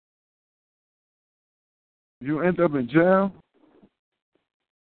 You end up in jail?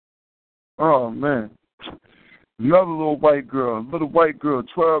 Oh, man. Another little white girl,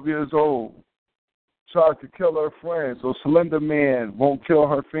 12 years old, tries to kill her friend so Slender Man won't kill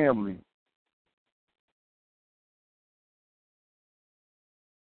her family.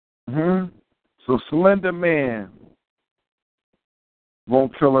 So Slender Man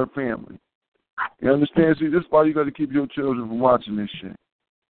won't kill her family. You understand? See, this is why you got to keep your children from watching this shit.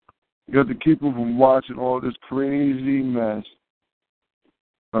 You got to keep them from watching all this crazy mess.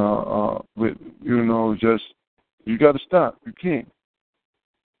 With just you got to stop. You can't.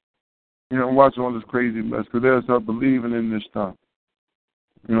 Watch all this crazy mess because they'll start believing in this stuff.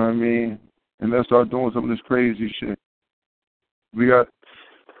 You know what I mean? And they'll start doing some of this crazy shit. We got.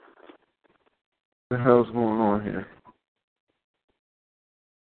 What the hell's going on here?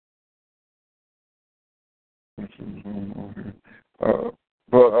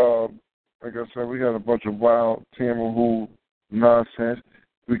 Like I said, we got a bunch of wild Tamahoo nonsense.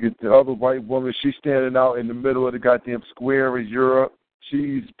 We get the other white woman. She's standing out in the middle of the goddamn square in Europe.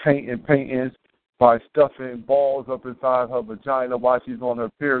 She's painting by stuffing balls up inside her vagina while she's on her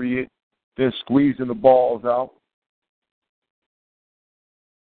period, then squeezing the balls out.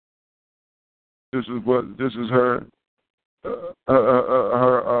 This is her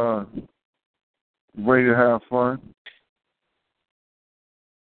way to have fun.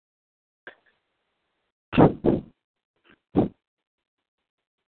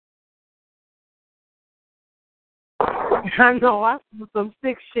 I know I saw some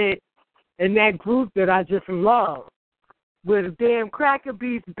sick shit in that group that I just love, where the damn Cracker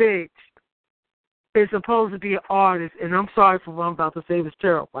Beats bitch is supposed to be an artist, and I'm sorry for what I'm about to say, it was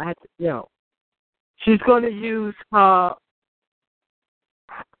terrible. I had to, she's going to use her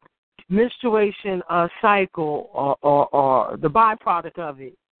menstruation cycle or the byproduct of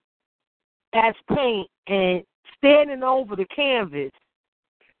it as paint and standing over the canvas.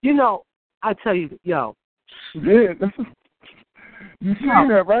 I tell you, Yeah, you seen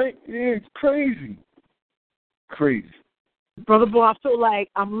that, right? Yeah, it's crazy. Crazy. Brother Boy, I feel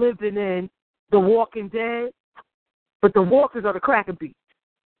like I'm living in The Walking Dead, but the walkers are the Cracker Beats.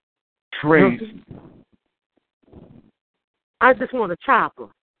 Crazy. I just want a chopper.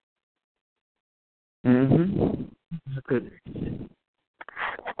 Goodness.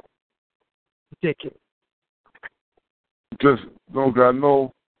 Ridiculous. Just don't got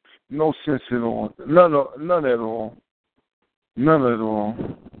no sense at all. None at all. None at all.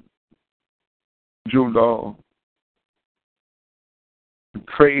 Jew dog.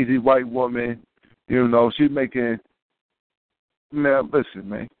 Crazy white woman. She's making. Man, listen,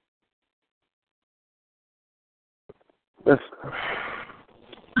 man. Listen.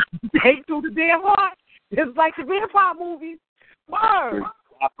 They do the damn heart. It's like the vampire movies. Word.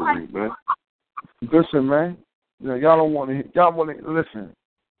 Listen, man. Y'all don't want to. Y'all want to listen.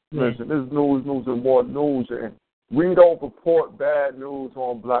 Listen, this is news and more news, and we don't report bad news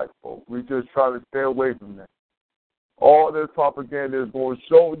on black folk. We just try to stay away from that. All this propaganda is going to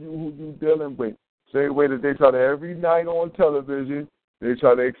show you who you're dealing with. Same way that they try to every night on television, they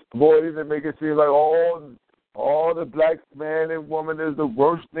try to exploit it and make it seem like all the black man and woman is the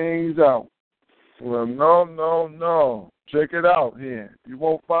worst things out. Well, no. Check it out here. You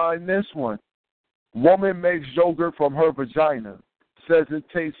won't find this one. Woman makes yogurt from her vagina. Says it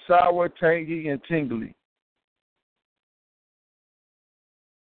tastes sour, tangy, and tingly.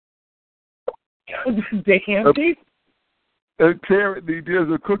 Apparently,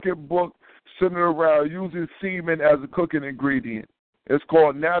 there's a cooking book centered around using semen as a cooking ingredient. It's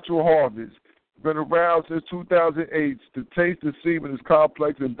called Natural Harvest. Been around since 2008. The taste of semen is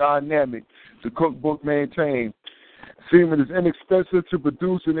complex and dynamic. The cookbook maintains. Semen is inexpensive to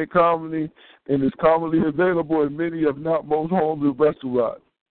produce and is commonly available in many, if not most, homes and restaurants.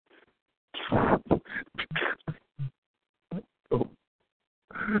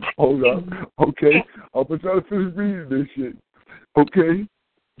 Hold on. Okay. I'm going to try to finish reading this shit. Okay.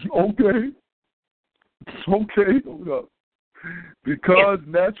 Hold up. Because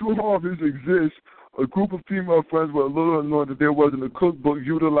natural harvest exists, a group of female friends were a little annoyed that there wasn't a cookbook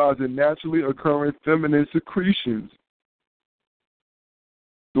utilizing naturally occurring feminine secretions.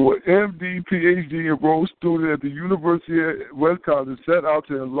 So an MD, PhD enrolled student at the University of Wisconsin set out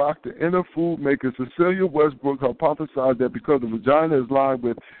to unlock the inner food maker. Cecilia Westbrook hypothesized that because the vagina is lined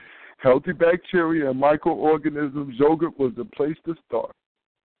with healthy bacteria and microorganisms, yogurt was the place to start.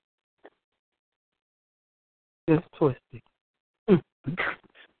 Just twisted.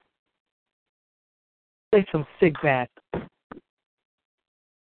 Say some sick back.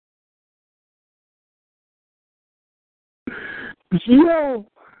 Yo.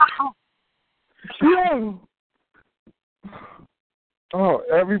 Oh,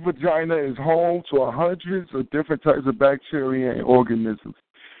 every vagina is home to hundreds of different types of bacteria and organisms.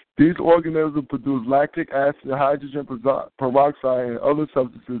 These organisms produce lactic acid, hydrogen peroxide, and other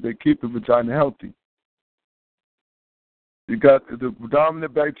substances that keep the vagina healthy. You got the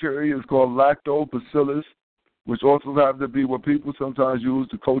dominant bacteria is called lactobacillus, which also happens to be what people sometimes use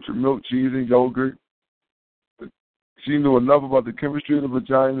to culture milk, cheese, and yogurt. She knew enough about the chemistry of the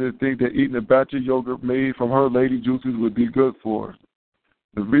vagina to think that eating a batch of yogurt made from her lady juices would be good for her.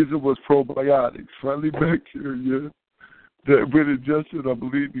 The reason was probiotics, friendly bacteria that, when ingested, are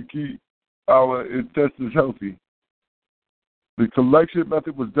believed to keep our intestines healthy. The collection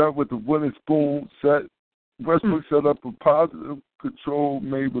method was done with a wooden spoon set. Westbrook set up a positive control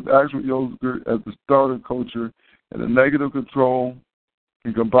made with actual yogurt as the starter culture and a negative control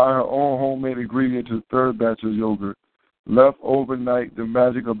and combine her own homemade ingredient to the third batch of yogurt. Left overnight, the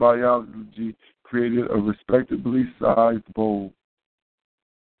magic of biology created a respectably sized bowl.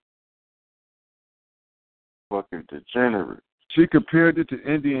 Fucking degenerate. She compared it to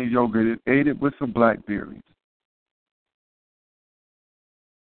Indian yogurt and ate it with some blackberries.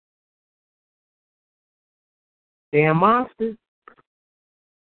 Damn monster.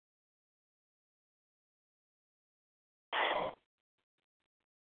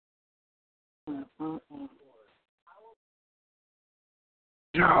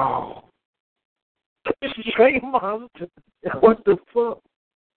 Yo. Straight monster. What the fuck?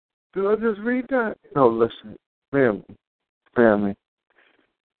 Did I just read that? No, listen. Family.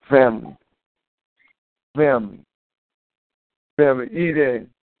 Eat in.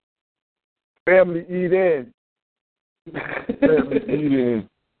 Family, eat in. Family, eat in.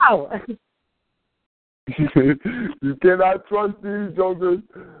 Oh. You cannot trust these jokers.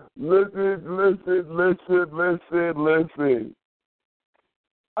 Listen.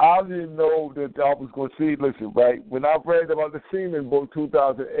 I didn't know that I was going to see, listen, right? When I read about the Semen book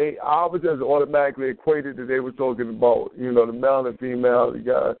 2008, I was just automatically equated that they were talking about, the male and female, the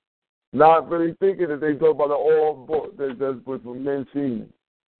guy. Not really thinking that they talk about the all book that just was for men semen.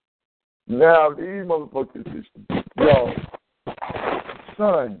 Now, these motherfuckers, yo,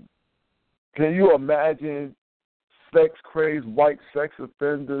 son, can you imagine sex-crazed white sex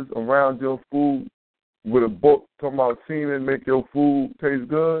offenders around your food with a book talking about semen make your food taste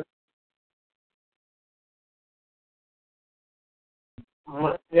good?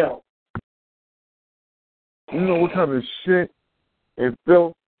 Yeah. You know what kind of shit and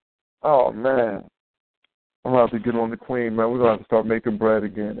filth? Oh, man. I'm going to have to get on the queen, man. We're going to have to start making bread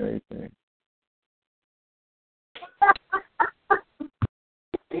again and everything.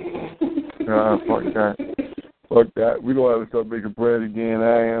 Nah, fuck that. We don't have to start making bread again.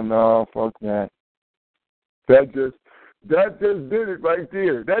 Fuck that. That just did it right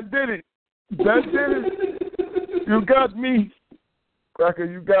there. That did it. You got me. Cracker,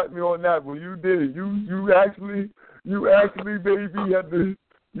 you got me on that one. You did it. You actually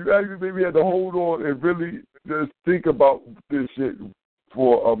maybe had to hold on and really just think about this shit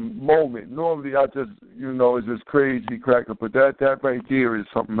for a moment. Normally I just, it's just crazy, Cracker, but that right there is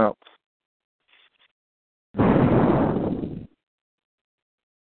something else.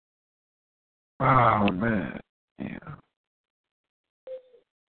 Oh, man. Yeah.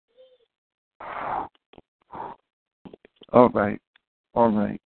 All right.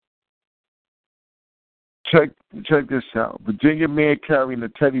 Check this out. Virginia man carrying a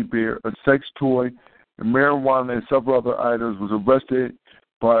teddy bear, a sex toy, and marijuana and several other items was arrested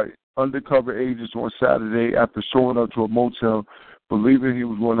by undercover agents on Saturday after showing up to a motel believing he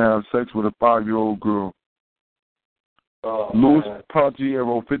was going to have sex with a 5-year-old girl. Luis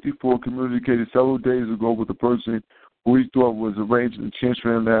Pagiero, 54, communicated several days ago with a person who he thought was arranging a chance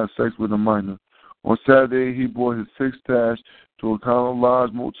for him to have sex with a minor. On Saturday, he brought his 6 stash to a Econo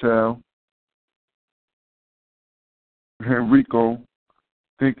Lodge motel, Henrico,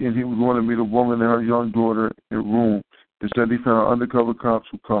 thinking he was going to meet a woman and her young daughter in a room. Instead, he found undercover cops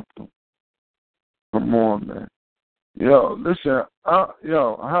who cuffed him. Come on, man. Yo, listen, how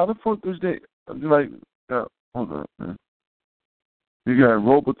the fuck does they, like, hold on, man. You got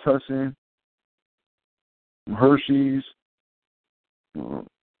Robitussin, Hershey's. I'm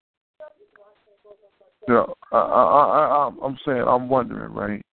saying, I'm wondering,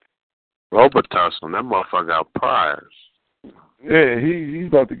 right? Robitussin, that motherfucker got priors. Yeah, he's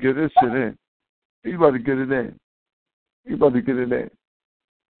about to get this shit in. He's about to get it in. He's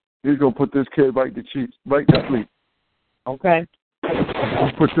gonna put this kid right to sleep. Okay.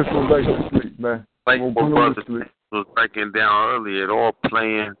 Put this one right to sleep, man. Like my brother was breaking down earlier, it all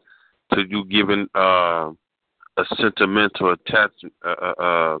playing to you giving a sentimental attachment.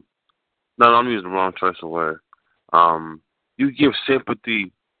 No, I'm using the wrong choice of word. You give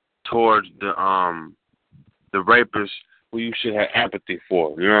sympathy towards the rapist who you should have empathy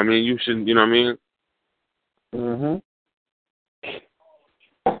for. You know what I mean? You shouldn't. You know what I mean?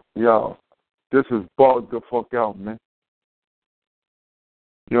 Yo, this is bugged the fuck out, man.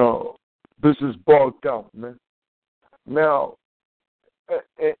 Yo, this is bugged out, man. Now,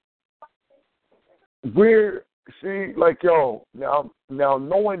 we're now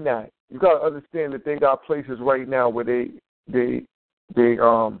knowing that, you gotta understand that they got places right now where they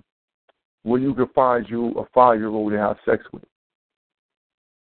where you can find you a 5-year-old to have sex with.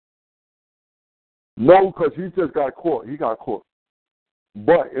 No, because he just got caught. He got caught.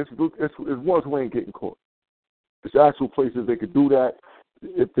 But it's ones who ain't getting caught. It's actual places they could do that.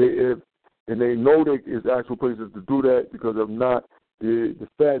 And they know there's actual places to do that, because if not, the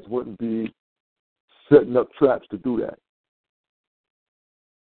feds wouldn't be setting up traps to do that.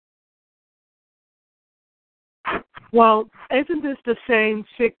 Well, isn't this the same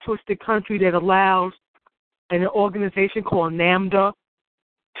sick, twisted country that allows an organization called NAMDA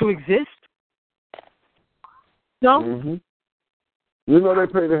to exist? No? Mm-hmm. You know they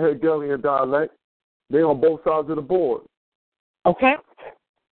pay the Hegelian dialect. They on both sides of the board. Okay.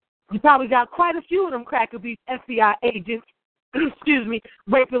 You probably got quite a few of them Cracker Beach FBI agents, excuse me,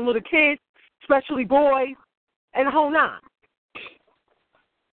 raping little kids, especially boys, and the whole nine.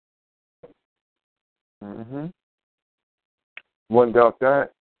 Mm-hmm. Wouldn't doubt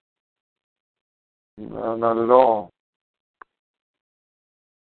that. No, not at all.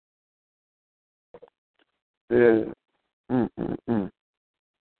 Yeah.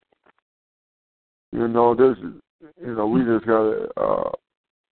 You know, we just gotta.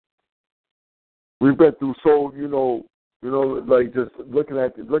 We've been through so, like just looking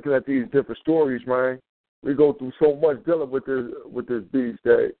at these different stories, man. We go through so much dealing with this beast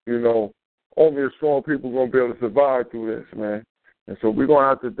that only the strong people are gonna be able to survive through this, man. And so we're gonna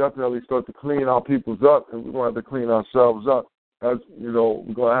have to definitely start to clean our peoples up, and we're gonna have to clean ourselves up. As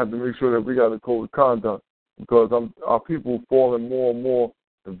we're gonna have to make sure that we got a code of conduct, because our people falling more and more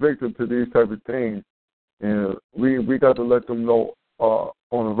victim to these type of things, and we got to let them know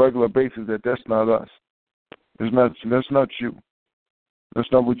on a regular basis that that's not us. That's not you.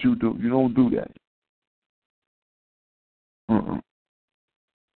 That's not what you do. You don't do that.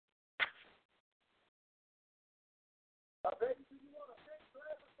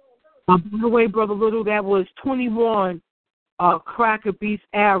 By the way, Brother Little, that was 21 Cracker Beach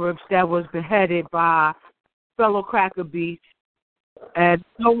Arabs that was beheaded by fellow Cracker Beach. And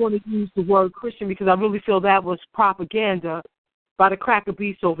I don't want to use the word Christian, because I really feel that was propaganda by the Cracker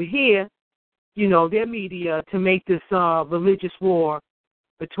Beach over here, their media, to make this religious war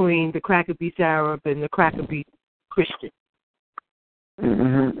between the Cracker Beach Arab and the Cracker Beach Christian.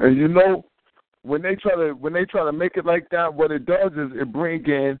 Mm-hmm. And when they try to make it like that, what it does is it bring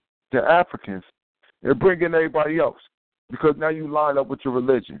in the Africans. It bring in everybody else, because now you line up with your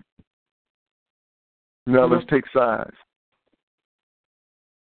religion. Now let's take sides.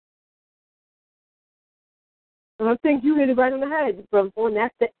 And I think you hit it right on the head, Brother Thorne.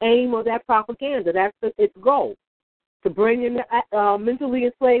 That's the aim of that propaganda. That's its goal, to bring in the mentally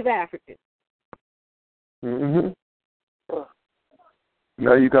enslaved Africans. Mm-hmm.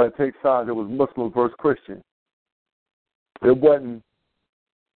 Now you got to take sides. It was Muslim versus Christian. It wasn't,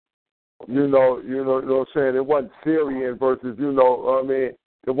 what I'm saying? It wasn't Syrian versus,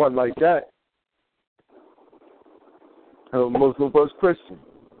 it wasn't like that. It was Muslim versus Christian.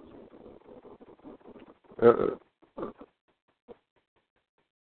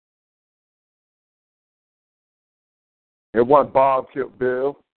 It wasn't Bob killed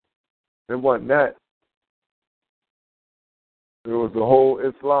Bill. It wasn't that. It was the whole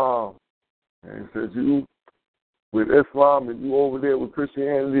Islam. And he said, you with Islam and you over there with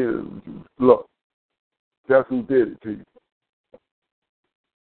Christianity, look, that's who did it to you.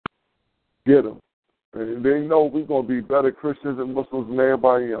 Get them. And they know we're going to be better Christians and Muslims than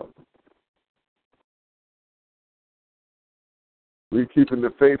everybody else. We're keeping the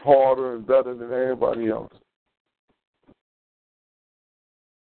faith harder and better than everybody else.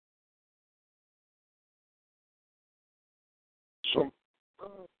 So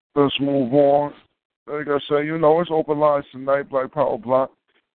let's move on. Like I say, it's open lines tonight, Black Power Block.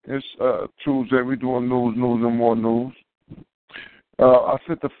 It's Tuesday. We're doing news, and more news. I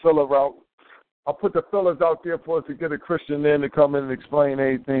sent the filler out. I put the fillers out there for us to get a Christian in to come in and explain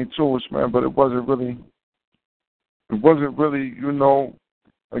anything to us, man, but it wasn't really, I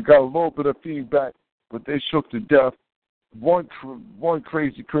got a little bit of feedback, but they shook to death. One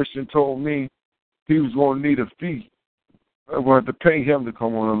crazy Christian told me he was going to need a fee. I wanted to pay him to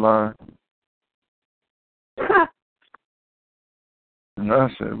come on the line. And I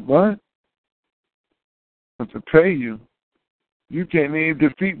said, what? I have to pay you? You can't even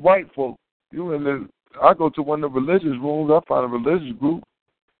defeat white folk. I go to one of the religious rooms, I find a religious group.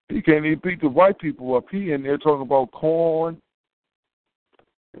 He can't even beat the white people up. He in there talking about corn.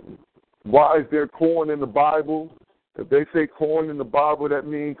 Why is there corn in the Bible? If they say corn in the Bible, that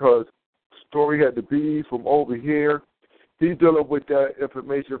means because the story had to be from over here. He's dealing with that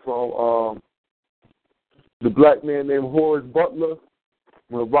information from the black man named Horace Butler,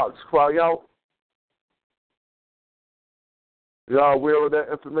 When Rocks Cry Out. Y'all aware of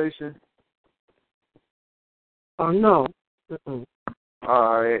that information? Oh, no.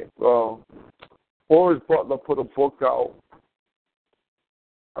 All right. Well, Horace Butler put a book out.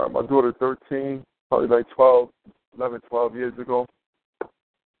 My daughter, 13, probably like 11, 12 years ago.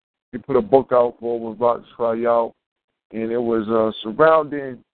 He put a book out called When Rocks Cry Out. And it was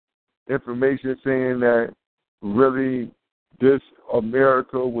surrounding information saying that really this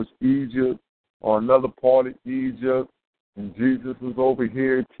America was Egypt or another part of Egypt, and Jesus was over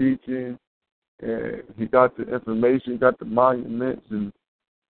here teaching, and he got the information, got the monuments, and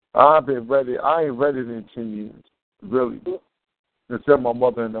I ain't read it in 10 years, really, except my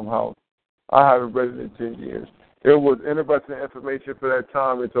mother in them house. I haven't read it in 10 years. It was interesting information for that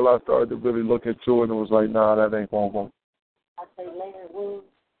time until I started to really look into it, and it was like, nah, that ain't going to work.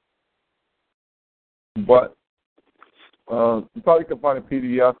 But you probably can find a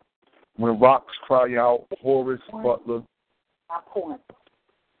PDF, When Rocks Cry Out, Horace Butler.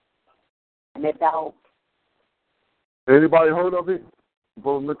 And that dog. Anybody heard of it?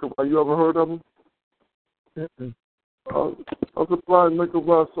 Have you ever heard of him? I'm surprised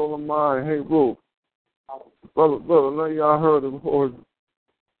Nicholas on mine. Hey, Roo. Brother, none of y'all heard of Horace.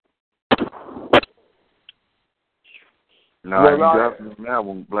 No, I ain't definitely that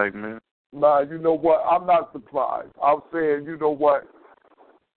one, black man. Nah, you know what? I'm not surprised. I'm saying, you know what?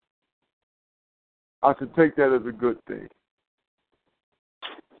 I should take that as a good thing.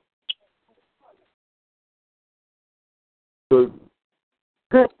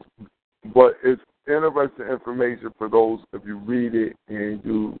 But it's interesting information for those if you read it and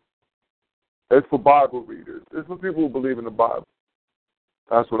it's for Bible readers. It's for people who believe in the Bible.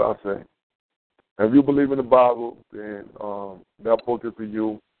 That's what I say. If you believe in the Bible, then that book is for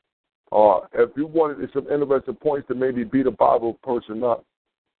you. If you wanted some interesting points to maybe beat a Bible person up,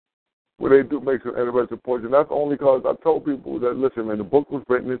 well, they do make some interesting points, and that's only because I told people that, listen, man, the book was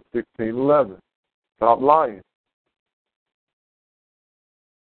written in 1611. Stop lying.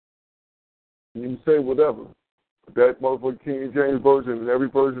 You can say whatever. That motherfucking King James Version and every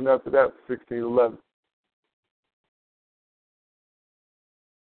version after that, 1611.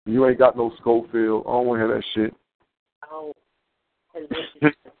 You ain't got no Schofield. I don't want to hear that shit. Oh. You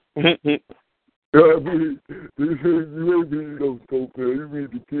ain't need no Schofield. You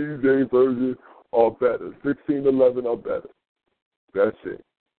read the King James Version or better. 1611 or better. That's it.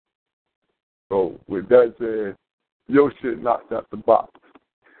 So, with that said, your shit knocked out the box.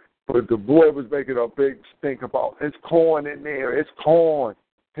 But the boy was making a big stink about, it's corn in there, it's corn.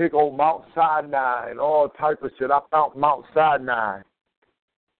 Here go Mount Sinai and all type of shit. I found Mount Sinai.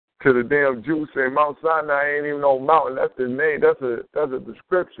 To the damn Jews saying Mount Sinai ain't even no mountain. That's the name. That's a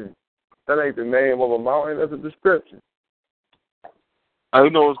description. That ain't the name of a mountain. That's a description. You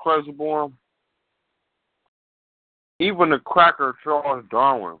know what's crazy, boy? Even the cracker Charles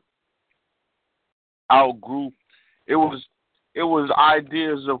Darwin outgrew. It was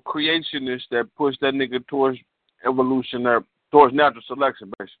ideas of creationists that pushed that nigga towards evolution, towards natural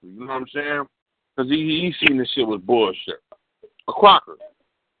selection, basically. You know what I'm saying? Because he seen this shit was bullshit. A Crocker.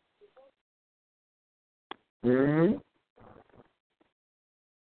 Mm-hmm.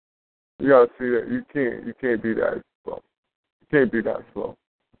 You gotta see that. You can't be that slow. You can't be that slow.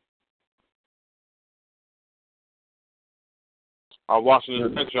 I was watching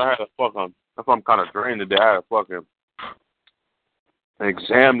this picture. I had a fucking. That's why I'm kind of drained today. I had a fucking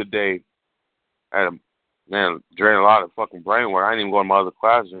exam today. I had drained a lot of fucking brain work. I didn't even go to my other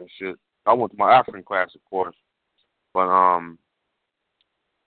classes and shit. I went to my African class, of course. But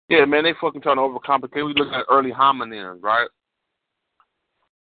yeah, man, they fucking trying to overcomplicate. We looking at early hominins, right?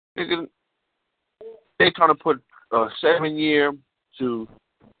 They trying to put 7 year to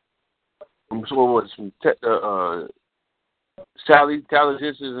Sally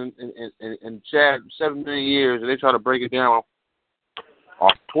Talentis and Chad 7 million years, and they try to break it down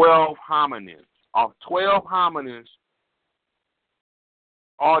off 12 hominins. Off 12 hominins,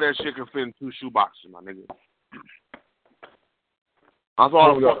 all that shit can fit in 2 shoeboxes, my nigga. That's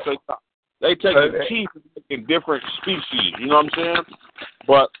all the fuck they take the teeth in different species. You know what I'm saying?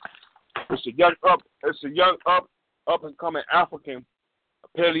 But it's a young up and coming African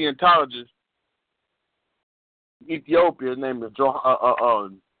paleontologist, Ethiopia, named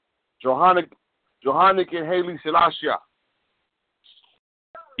Johannik and Haile Selassie.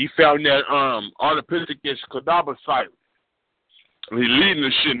 He found that Ardipithecus cadabra site. He's leading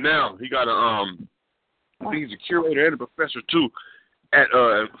this shit now. He got he's a curator and a professor too at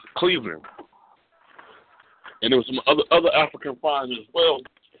Cleveland. And there was some other African finds as well.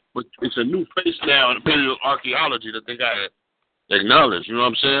 But it's a new face now in paleoarchaeology that they got to acknowledge. You know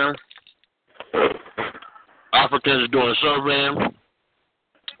what I'm saying? Africans are doing surveying.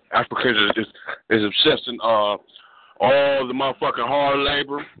 Africans is obsessed in all the motherfucking hard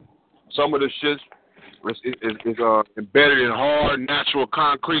labor. Some of the shit is embedded in hard natural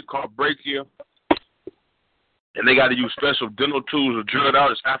concrete called breccia. And they got to use special dental tools to drill it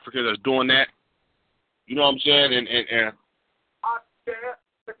out. It's Africans that's doing that. You know what I'm saying? And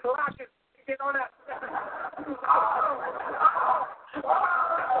the Colossians, get on that.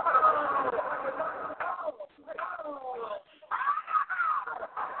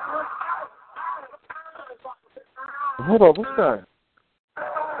 Hold on, what's that?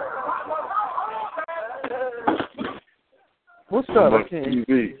 What's that? I can't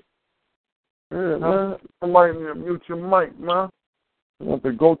TV. Yeah, man. Somebody need to mute your mic, man. I want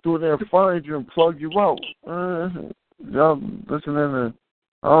to go through there and find you and plug you out. Y'all listening to,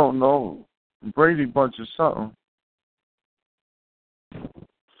 I don't know, Brady Bunch or something.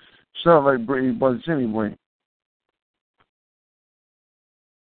 Sound like Brady Bunch anyway.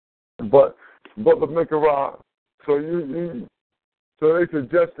 But the Mikarah, so they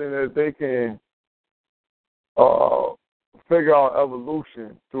suggesting that they can figure out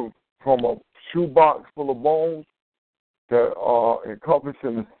evolution from a shoebox full of bones that are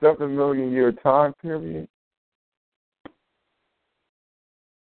encompassing a 7 million year time period.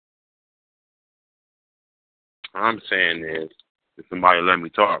 I'm saying is, if somebody let me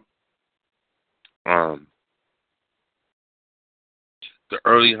talk, the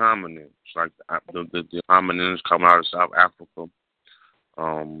early hominins, like the hominins coming out of South Africa,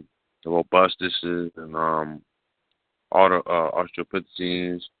 the robustuses and all the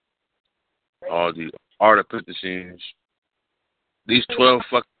Australopithecines, all the Ardipithecines, these 12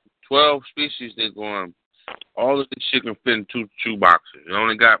 species, they're going, all of this shit can fit in 2 shoeboxes. They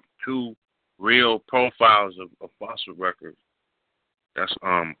only got 2 real profiles of fossil records. That's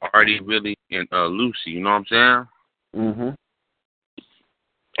Artie, Willie, and Lucy. You know what I'm saying? Mm-hmm.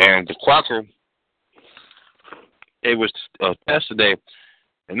 And the Crocker, it was test today,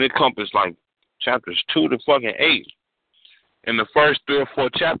 and it encompassed like chapters 2 to fucking 8. In the first 3 or 4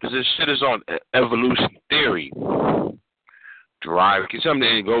 chapters, this shit is on evolution theory. Drive. Something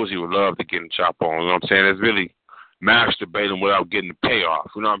that Ngozi would love to get and chop on. You know what I'm saying? It's really masturbating without getting the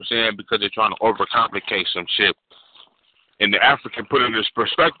payoff. You know what I'm saying? Because they're trying to overcomplicate some shit. And the African put it in this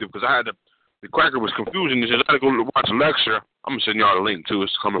perspective, because the Cracker was confusing. He said, I had to go watch a lecture. I'm going to send y'all a link to it.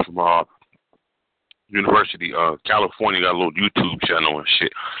 It's coming from University of California. Got a little YouTube channel and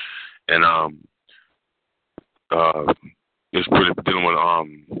shit. And it's pretty dealing with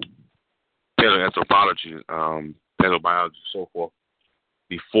paleoanthropology, paleobiology, and so forth,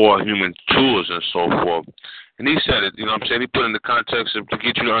 before human tools and so forth. And he said it, you know what I'm saying? He put it in the context of, to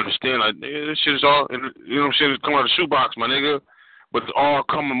get you to understand, like, this shit is all, you know what I'm saying? It's coming out of the shoebox, my nigga. But it's all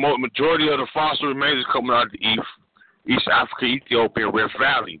coming, majority of the fossil remains is coming out of the East Africa, Ethiopia, and Rift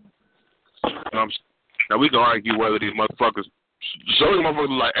Valley. You know what I'm saying? Now, we can argue whether these motherfuckers, some of these motherfuckers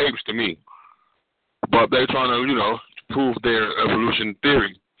look like apes to me. But they're trying to, prove their evolution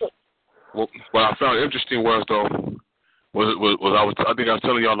theory. what I found interesting was I think I was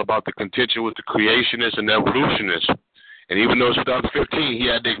telling y'all about the contention with the creationists and the evolutionists. And even though it's 2015, he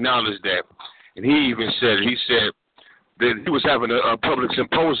had to acknowledge that. And he even said that he was having a public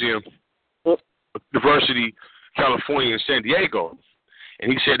symposium at University California in San Diego.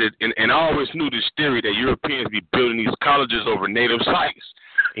 And he said that, and I always knew this theory that Europeans be building these colleges over native sites.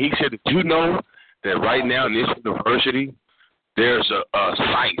 And he said, did you know that right now in this university, there's a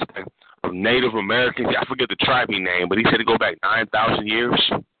site of Native Americans, I forget the tribe name, but he said it go back 9,000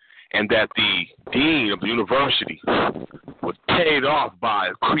 years, and that the dean of the university was paid off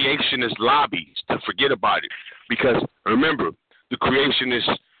by creationist lobbies to forget about it. Because, remember, the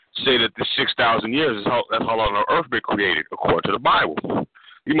creationists say that the 6,000 years, that's how long the earth been created, according to the Bible.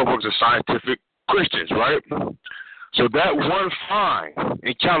 These motherfuckers are scientific Christians, right? So that one find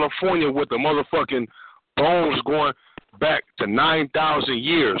in California with the motherfucking bones going back to 9,000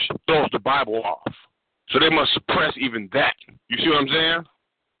 years throws the Bible off. So they must suppress even that. You see what I'm saying?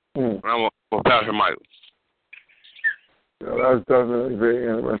 I'm going to pass your mic. Yeah, that's definitely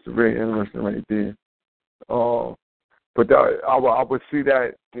very interesting right there. But that, I would see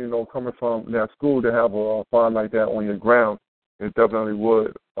that, coming from that school to have a find like that on your ground, it definitely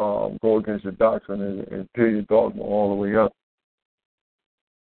would go against your doctrine and tear your dogma all the way up.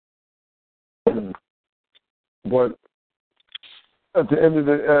 But at the end of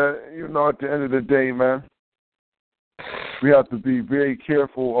the day, man, we have to be very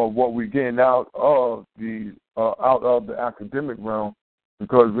careful of what we're getting out of the academic realm,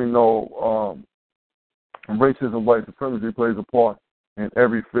 because we know racism, white supremacy plays a part in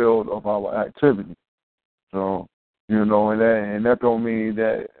every field of our activity. So, and that don't mean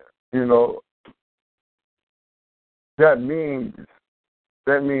that, that means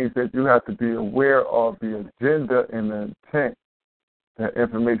that you have to be aware of the agenda and the intent that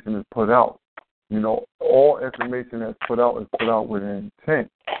information is put out. All information that's put out is put out with an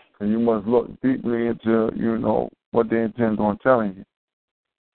intent. And you must look deeply into, what they intend on telling you.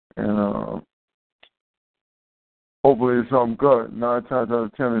 And hopefully it's something good. 9 times out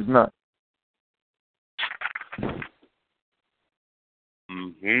of 10 it's not.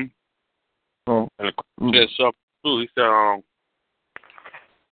 Mm-hmm. So, and he said something too. He said,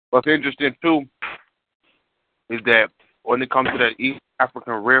 what's interesting too is that when it comes to that East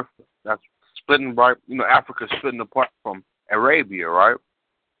African rift, that's splitting right, Africa splitting apart from Arabia, right?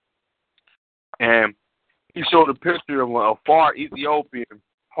 And he showed a picture of a far Ethiopian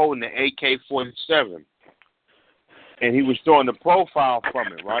holding an AK-47, and he was showing the profile from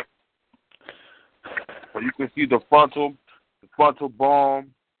it, right? So you can see the frontal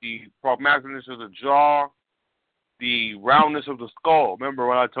bone, the prognathous of the jaw, the roundness of the skull. Remember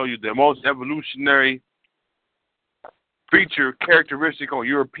when I told you the most evolutionary feature characteristic on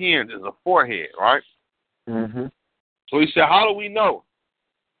Europeans is a forehead, right? Mm-hmm. So he said, how do we know?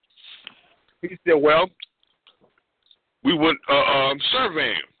 He said, well, we went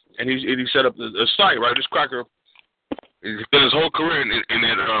surveying, and he set up a site, right? This cracker, he spent his whole career in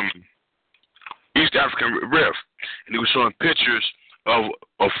that East African rift, and he was showing pictures of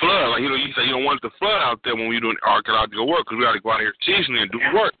flood. Like, he said you don't want the flood out there when we're doing archaeological work, because we got to go out here seasonally and do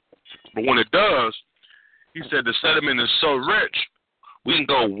work. But when it does, he said the sediment is so rich, we can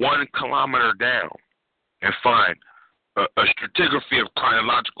go 1 kilometer down and find a stratigraphy of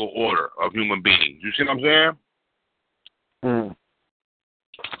chronological order of human beings. You see what I'm saying? Mm.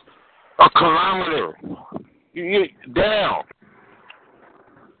 A kilometer down.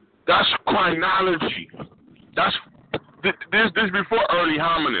 That's chronology. That's this before early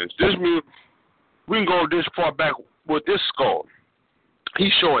hominids. This means we can go this far back with this skull.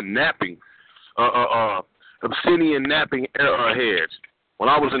 He's showing napping, obsidian napping arrowheads. When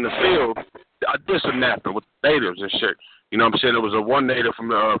I was in the field, I did some napping with natives and shit. You know what I'm saying? There was one native from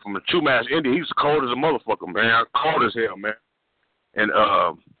the Chumash Indian. He was cold as a motherfucker, man. Cold as hell, man. And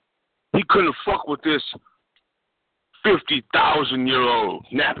he couldn't fuck with this 50,000-year-old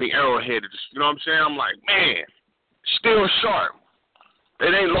napping arrowhead. You know what I'm saying? I'm like, man, still sharp.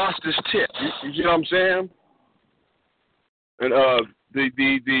 It ain't lost its tip. You see what I'm saying? And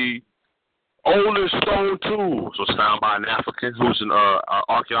the oldest stone tools was found by an African who's an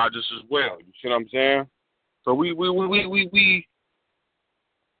archaeologist as well. You see what I'm saying? So we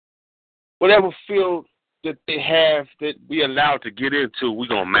whatever field that they have that we allowed to get into, we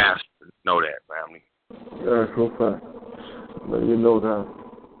gonna master. Know that, family. Yeah, so fact. You know that.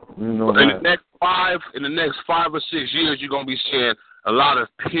 In the next 5 or 6 years, you're gonna be seeing a lot of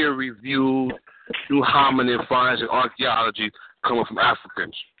peer-reviewed new hominid finds in archaeology coming from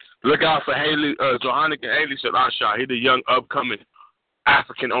Africans. Look out for Haley, Johannik and Haley said Asha. He's the young upcoming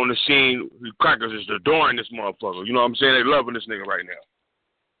African on the scene. The crackers is adoring this motherfucker. You know what I'm saying? They loving this nigga right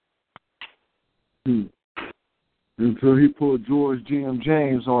now. Until he put George G.M.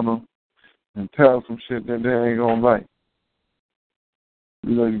 James on them and tell some shit that they ain't gonna like.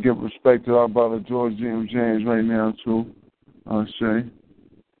 You know, you give respect to our brother George G.M. James right now, too. Ashe.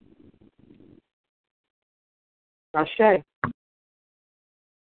 Ashe.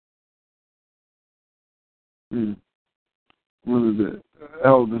 One of the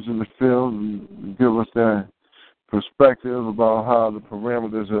elders in the field and give us that perspective about how the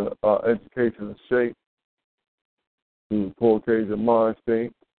parameters of education are shaped in the Caucasian mind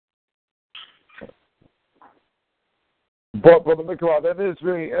state. But, Brother Mikhail, that is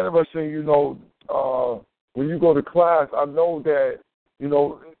really interesting, you know, when you go to class, I know that, you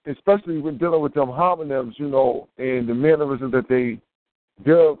know, especially when dealing with them homonyms, you know, and the mannerisms that they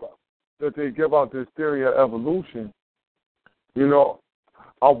give out this theory of evolution, you know,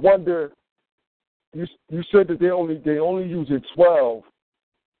 I wonder, you said that they only use it 12.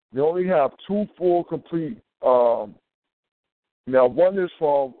 They only have 2 full complete, now one is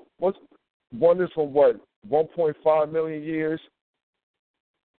from what, 1.5 million years?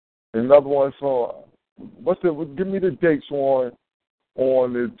 Another one from, give me the dates on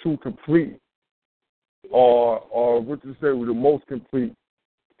the 2 complete, or what you say were the most complete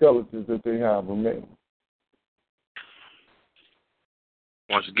skeletons that they have remaining.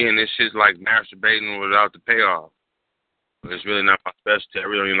 Once again, this shit's like masturbating without the payoff. It's really not my specialty. I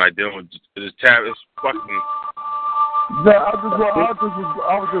really don't like dealing with this tab. It's fucking. Yeah, I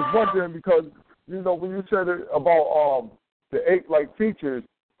was just wondering because, you know, when you said it about the 8 like features,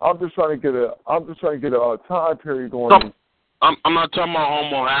 I'm just trying to get a time period going. I'm not talking about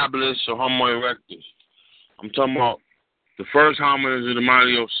Homo habilis or Homo erectus. I'm talking about the first hominids of the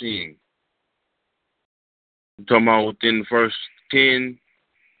Miocene. I'm talking about within the first 10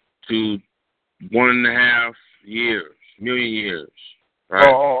 to 1.5 million years. Right?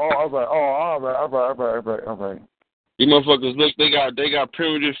 All right. These motherfuckers, look, they got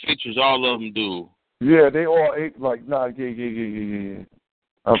primitive features. All of them do. Yeah, they all ate like yeah.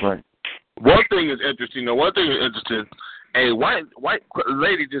 All right. One thing is interesting. A white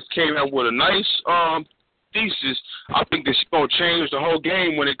lady just came out with a nice thesis. I think that she's gonna change the whole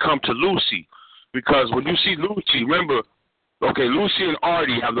game when it comes to Lucy, because when you see Lucy, remember, okay, Lucy and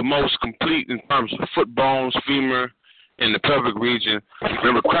Artie have the most complete in terms of foot bones, femur, in the pelvic region.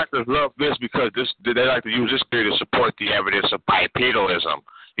 Remember, crackers love this because they like to use this theory to support the evidence of bipedalism.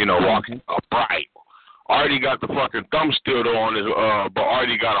 You know, walking upright. Artie got the fucking thumb still on his, but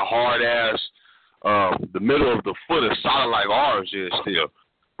Artie got a hard ass. The middle of the foot is solid like ours is still.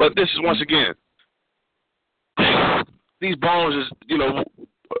 But this is once again, these bones is, you know,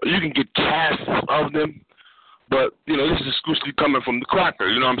 you can get casts of them, but you know, this is exclusively coming from the cracker.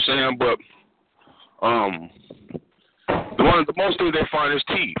 You know what I'm saying? But the most thing they find is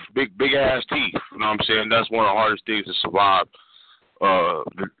teeth, big ass teeth. You know what I'm saying? That's one of the hardest things to survive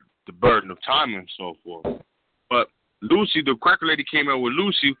the burden of time and so forth. But Lucy, the cracker lady came out with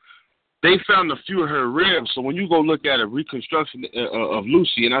Lucy. They found a few of her ribs. So when you go look at a reconstruction of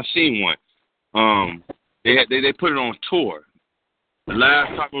Lucy, and I seen one, they put it on tour. The last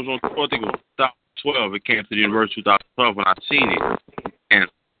time it was on tour, I think it was 2012. It came to the University of 2012 when I seen it, and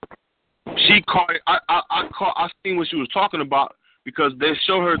she caught it. I seen what she was talking about because they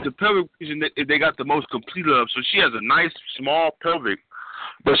show her the pelvic region that they got the most complete of. So she has a nice small pelvic,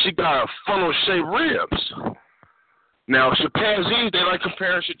 but she got a funnel shaped ribs. Now chimpanzees, they like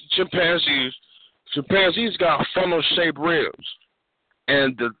comparing shit to chimpanzees. Chimpanzees got funnel shaped ribs,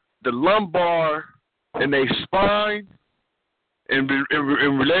 and the lumbar and their spine in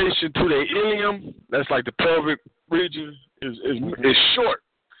relation to their ilium, that's like the pelvic region, is short.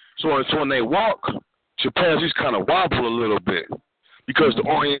 So when they walk, chimpanzees kind of wobble a little bit because the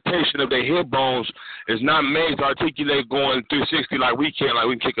orientation of their hip bones is not made to articulate going 360 like we can. Like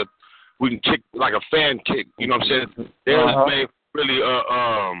we can kick like a fan kick. You know what I'm saying? They're made really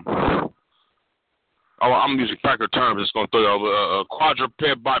I'm using cracker terms. It's gonna throw you over quadruped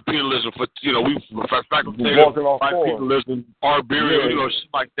bipedalism for facultative bipedalism, arboreal, you know, shit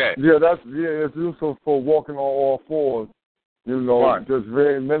like that. Yeah, it's useful for walking on all fours. You know, right. Just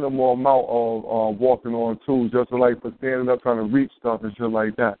very minimal amount of walking on twos, just like for standing up trying to reach stuff and shit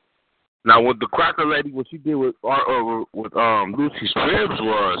like that. Now, with the cracker lady, what she did with Lucy's ribs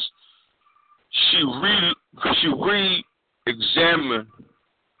was she re-examined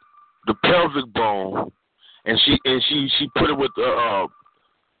the pelvic bone, and she put it with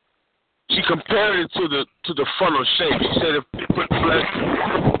she compared it to the funnel shape. She said if you put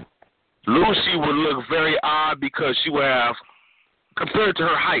flesh, Lucy would look very odd because she would have compared to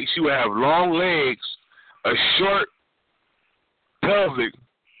her height, she would have long legs, a short pelvic,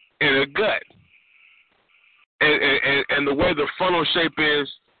 and a gut. And the way the funnel shape is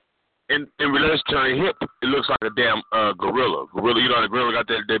in relation to her hip, it looks like a damn gorilla. Gorilla, you know, the gorilla got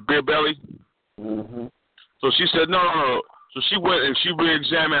that beer belly. Mm-hmm. So she said, no. So she went and she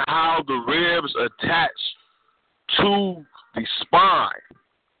re-examined how the ribs attach to the spine,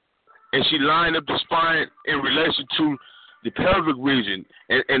 and she lined up the spine in relation to the pelvic region,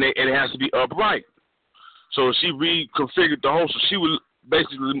 and it has to be upright. So she reconfigured the whole. So she would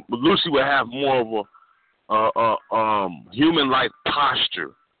basically, Lucy would have more of a human-like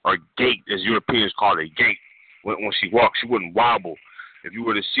posture or gait, as Europeans call it, gait. When she walked, she wouldn't wobble. If you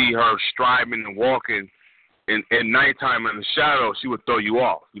were to see her striving and walking in nighttime in the shadow, she would throw you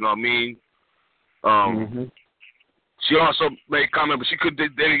off. You know what I mean? Mm-hmm. She also made comment, but they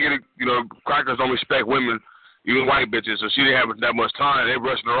didn't get it. You know, crackers don't respect women, even white bitches, so she didn't have that much time. They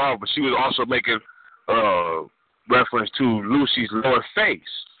rushing her off, but she was also making reference to Lucy's lower face.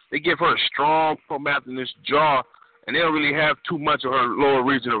 They give her a strong prominent jaw, and they don't really have too much of her lower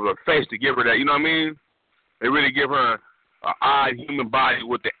region of her face to give her that. You know what I mean? They really give her an odd human body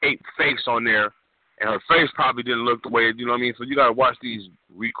with the ape face on there, and her face probably didn't look the way, you know what I mean? So you got to watch these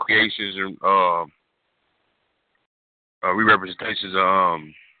recreations and re-representations of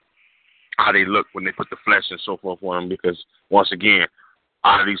how they look when they put the flesh and so forth on them, because, once again,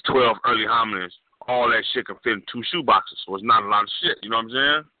 out of these 12 early hominids, all that shit can fit in 2 shoe boxes, so it's not a lot of shit. You know what I'm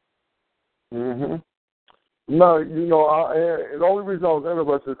saying? Mm-hmm. No, you know, the only reason I was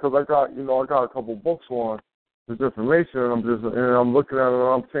interested is because I got a couple books on this information, and I'm looking at it,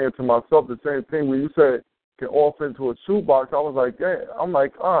 and I'm saying to myself the same thing. When you said can all fit into a shoebox, I was like, yeah. I'm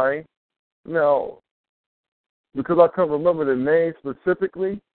like, all right. Now, because I couldn't remember the name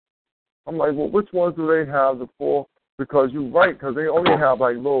specifically, I'm like, well, which ones do they have the 4? Because you're right, because they only have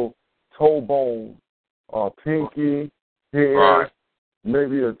like little toe bones, pinky, hair, right,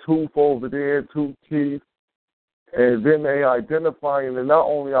 maybe a tooth over there, 2 teeth, and then they identifying, and not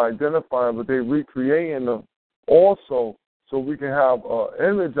only identifying, but they recreating them also, so we can have an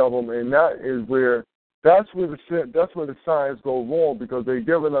image of them, and that's where the science goes wrong, because they're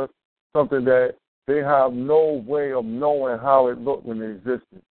giving us something that they have no way of knowing how it looked when they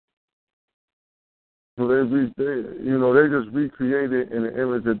existed. So they just recreate it in the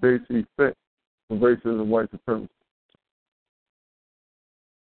image that they see fit for racism and white supremacy.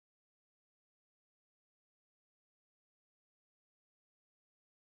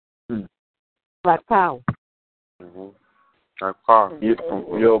 Black Power. Mm-hmm. Black Power.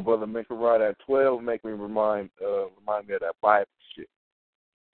 Yo, brother, make it right at 12. Make me remind me of that Bible shit.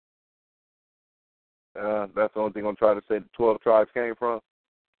 That's the only thing I'm trying to say. The 12 tribes came from.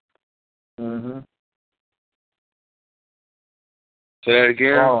 Mm-hmm. Say that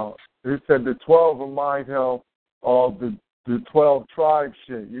again. He said the 12 remind him of the 12 tribes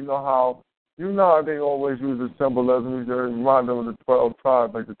shit. You know how they always use the symbolism. They remind them of the 12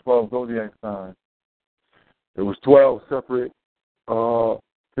 tribes, like the 12 zodiac signs. It was 12 separate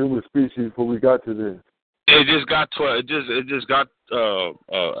human species before we got to this. It just got 12. It just got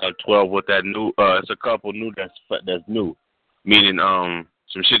 12 with that new. It's a couple new that's new, meaning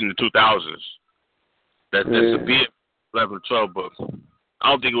some shit in the 2000s. That's a bit 11 or 12 books. I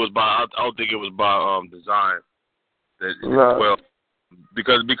don't think it was by design. That 12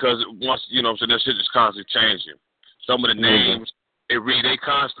 because once so that shit is constantly changing. Some of the names they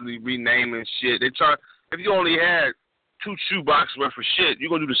constantly renaming shit. They try. If you only had 2 shoe boxes worth of shit, you're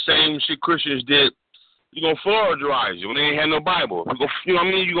gonna do the same shit Christians did. You're gonna Floridize you when they ain't had no Bible. You know what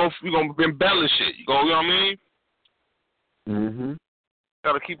I mean? You're gonna embellish shit. You know what I mean? Mm-hmm.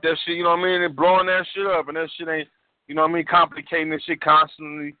 Gotta keep that shit, you know what I mean? And blowing that shit up, and that shit ain't, you know what I mean, complicating this shit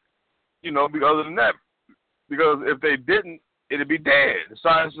constantly, other than that. Because if they didn't, it'd be dead. The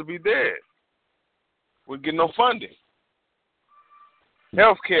science would be dead. We'd get no funding.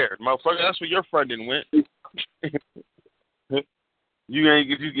 Healthcare, motherfucker, that's where your funding went. Then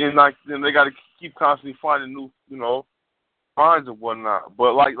they gotta keep constantly finding new, finds and whatnot.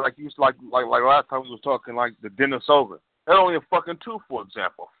 But like last time we was talking, like the Denisovan. That's only a fucking tooth, for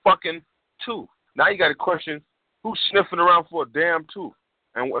example. Fucking tooth. Now you got to question who's sniffing around for a damn tooth,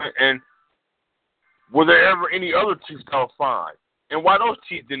 and were there ever any other teeth that were fine, and why those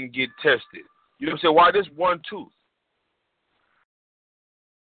teeth didn't get tested? You know what I'm saying? Why this one tooth?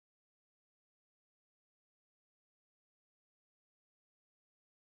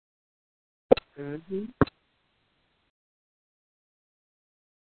 Mm-hmm.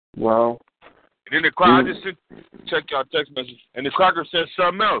 Wow. And then the cracker, I just check y'all text message, and the cracker said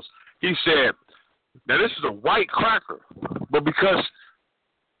something else. He said, now this is a white cracker. But because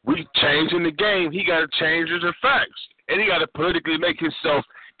we changing the game, he got to change his facts. And he got to politically make himself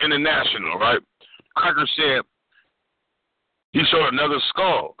international, right? Cracker said, he showed another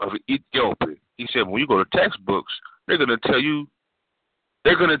skull of Ethiopia. He said, when you go to textbooks, they're going to tell you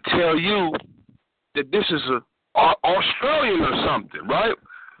that this is a Australian or something, right?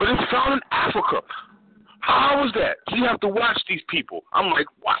 But it's found in Africa. How is that? You have to watch these people. I'm like,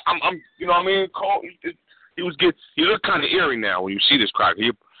 what? I'm you know what I mean? He looked kind of eerie now when you see this cracker.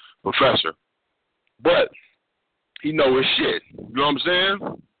 He's a professor, but he know his shit. You know what I'm saying?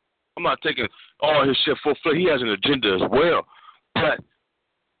 I'm not taking all his shit full flip. He has an agenda as well, but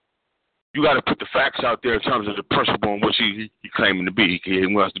you got to put the facts out there in terms of the principle in which he claiming to be. He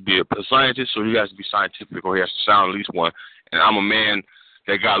wants to be a scientist, so he has to be scientific, or he has to sound at least one. And I'm a man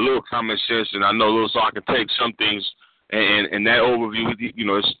that got a little common sense, and I know a little, so I can take some things and that overview. You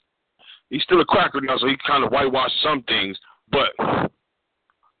know, he's still a cracker now, so he kind of whitewashed some things. But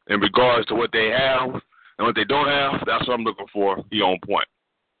in regards to what they have and what they don't have, that's what I'm looking for. He on point.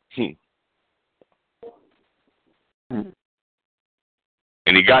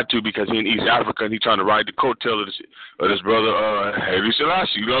 And he got to, because he in East Africa and he trying to ride the coattail of this brother Haile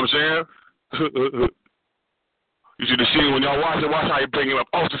Selassie. You know what I'm saying? You should have seen when y'all watch how he bring him up.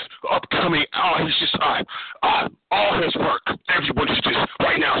 Oh, this upcoming. Oh, he's just all his work. Everyone should just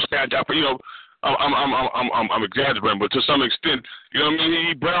right now stand up. You know, I'm exaggerating, but to some extent, you know what I mean.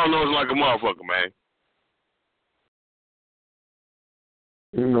 He brown nose like a motherfucker, man.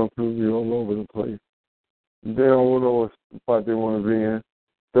 You know, people be all over the place. They don't know what spot they want to be in.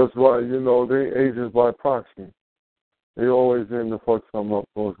 That's why, you know, they agents by proxy. They always end to fuck something up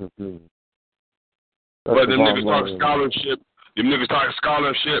for confusion. But them niggas talk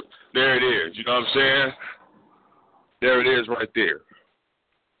scholarship. There it is. You know what I'm saying? There it is right there.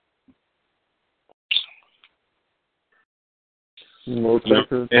 You know,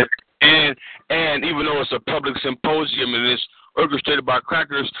 Texas. And even though it's a public symposium and it's orchestrated by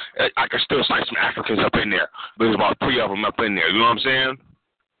crackers, I can still cite some Africans up in there. There's about 3 of them up in there. You know what I'm saying?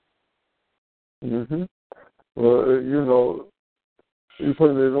 Mhm. Well, you know, you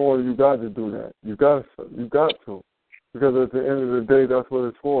put it in order. You got to do that. You got to, because at the end of the day, that's what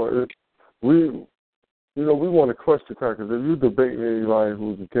it's for. We want to crush the crackers. If you debate anybody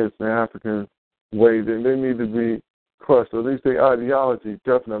who's against the African way, then they need to be crushed. Or at least their ideology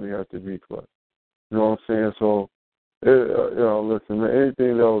definitely has to be crushed. You know what I'm saying? So, listen, man,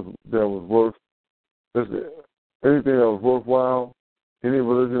 anything that was worthwhile, any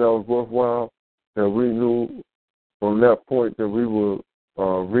religion that was worthwhile, that we knew from that point that we were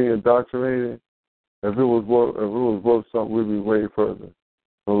re-indoctrinated, if it was worth something, we'd be way further.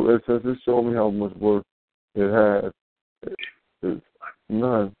 So it showed me how much worth it has. It's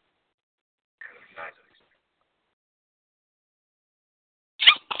none.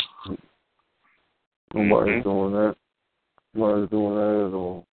 Nobody's doing that. Nobody's doing that at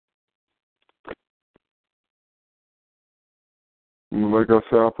all. Like I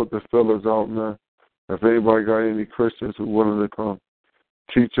said, I put the fellas out, man. If anybody got any Christians who willing to come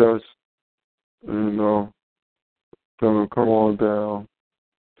teach us, you know, tell them come on down,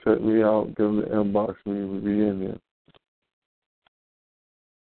 check me out, give them the inbox, we will be in there.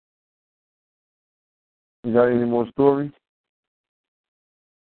 You got any more stories?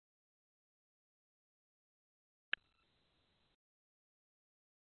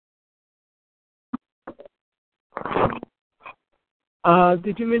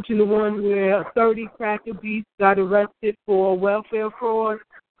 Did you mention the one where 30 cracker beasts got arrested for welfare fraud?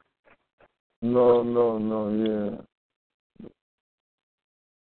 No, yeah.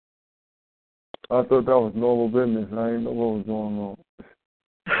 I thought that was normal business. I didn't know what was going on.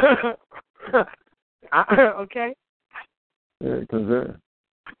 Okay. Yeah, because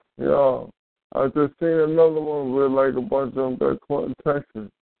I just seen another one where like a bunch of them got caught in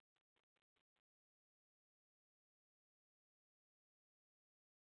Texas.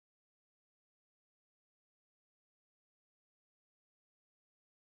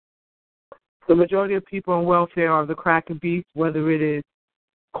 The majority of people on welfare are the cracker beasts, whether it is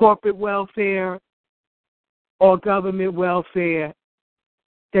corporate welfare or government welfare,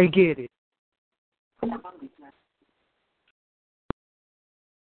 they get it.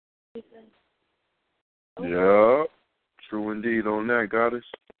 Yeah, true indeed on that, Goddess.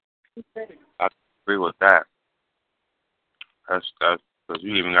 I agree with that. That's because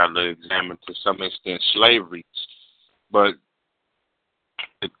you even got to examine to some extent slavery, but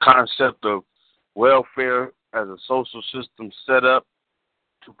the concept of welfare as a social system set up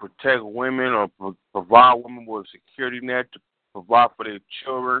to protect women or provide women with a security net to provide for their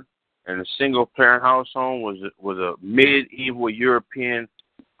children and a single-parent house home was a medieval European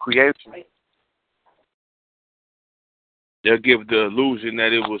creation. They'll give the illusion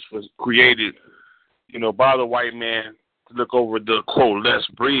that it was created, by the white man to look over the quote less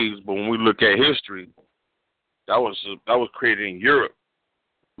breeds. But when we look at history, that was created in Europe.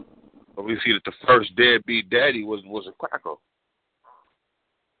 But we see that the first deadbeat daddy was a cracker.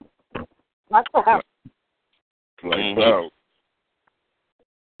 Like that. Like that.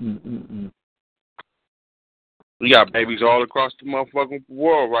 We got babies all across the motherfucking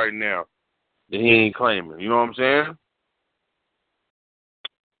world right now that he ain't claiming. You know what I'm saying?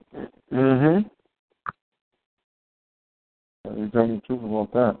 Mm-hmm. You tell me the truth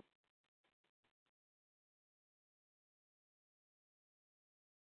about that.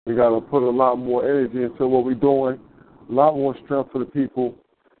 We got to put a lot more energy into what we're doing, a lot more strength for the people.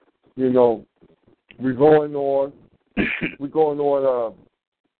 We're going on,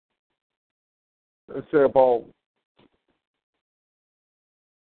 let's say about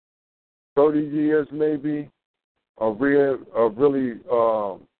 30 years maybe, of really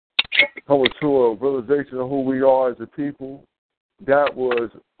coming to a realization of who we are as a people. That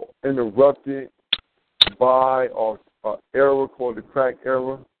was interrupted by an era called the crack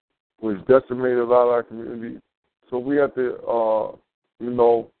era, which decimated a lot of our community. So we have to,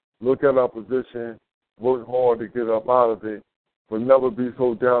 look at our position, work hard to get up out of it, but never be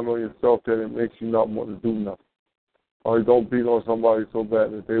so down on yourself that it makes you not want to do nothing. Or you don't beat on somebody so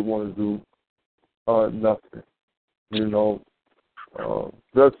bad that they want to do nothing.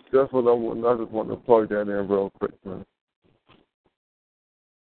 That's what I just want to plug that in real quick, man.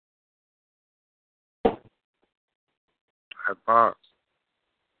 High five.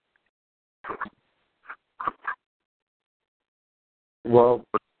 Well,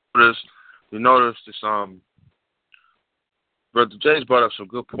 you notice this. Brother James brought up some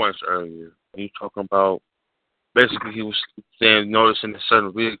good points earlier. He was talking about basically he was saying noticing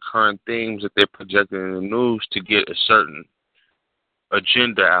certain recurring themes that they're projecting in the news to get a certain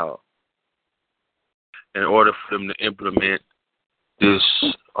agenda out in order for them to implement this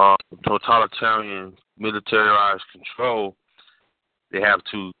totalitarian militarized control. They have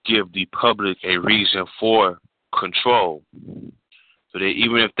to give the public a reason for control. So that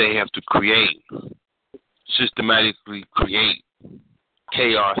even if they have to systematically create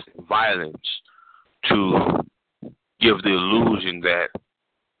chaos and violence to give the illusion that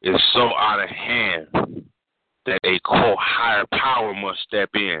it's so out of hand that a quote higher power must step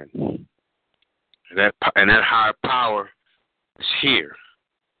in. And that higher power is here.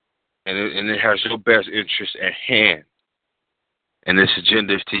 And it has your best interest at hand. And this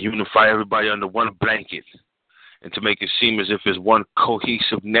agenda is to unify everybody under one blanket and to make it seem as if it's one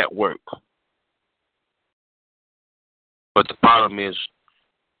cohesive network. But the problem is,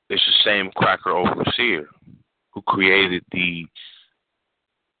 it's the same cracker overseer who created the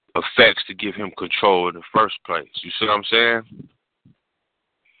effects to give him control in the first place. You see what I'm saying?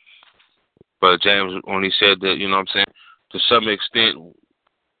 But James, when he said that, to some extent,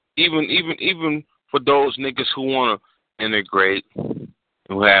 even for those niggas who want to integrate,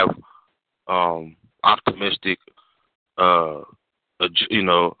 who have optimistic,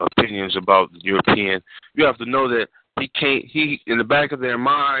 opinions about the European, you have to know that he in the back of their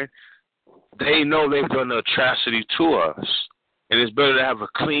mind, they know they've done an atrocity to us. And it's better to have a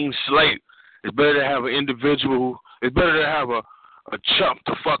clean slate. It's better to have an individual. It's better to have a chump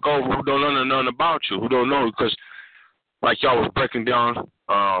to fuck over who don't know nothing about you, who don't know, because like y'all was breaking down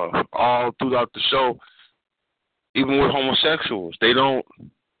all throughout the show, even with homosexuals, they don't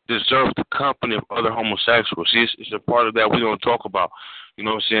deserve the company of other homosexuals. See, it's a part of that we don't talk about. You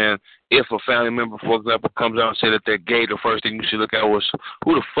know what I'm saying? If a family member, for example, comes out and says that they're gay, the first thing you should look at was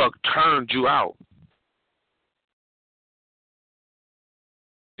who the fuck turned you out.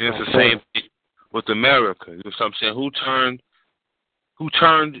 And it's the same thing with America. You know what I'm saying? Who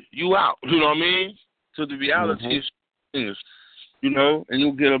turned you out? You know what I mean? So the reality is, and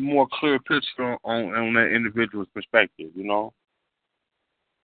you'll get a more clear picture on that individual's perspective,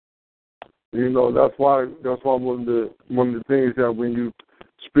 That's why one of the things that when you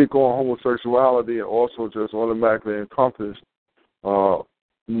speak on homosexuality, it also just automatically encompasses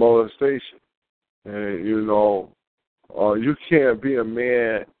molestation. And you can't be a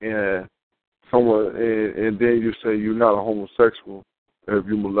man and someone and then you say you're not a homosexual if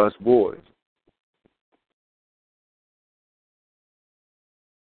you molest boys.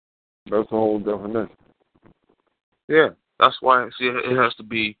 That's a whole definition. Yeah, that's why. See, it has to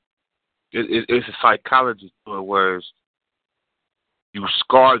be. It's a psychology to it, whereas you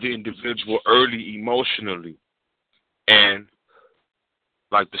scar the individual early emotionally, and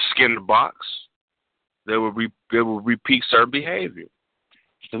like the Skinner box. They will repeat certain behavior.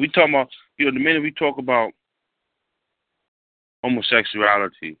 So we talking about, the minute we talk about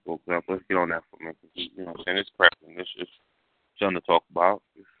homosexuality, for example, let's get on that for a minute. You know what I'm saying? It's prevalent. It's just something to talk about.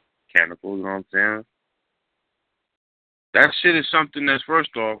 It's mechanical, you know what I'm saying? That shit is something that's,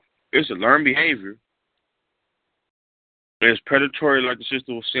 first off, it's a learned behavior. It's predatory, like the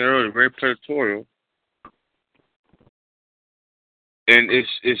sister was saying earlier, very predatory. And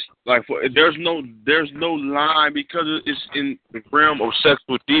it's like there's no line because it's in the realm of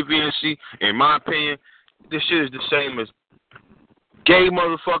sexual deviancy. In my opinion, this shit is the same as gay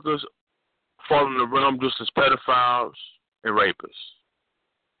motherfuckers fall in the realm just as pedophiles and rapists.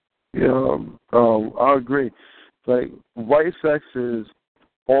 Yeah, I agree. Like white sex is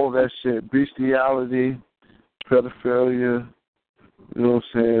all that shit, bestiality, pedophilia. You know what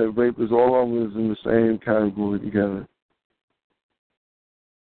I'm saying? Rape is all of them is in the same category together.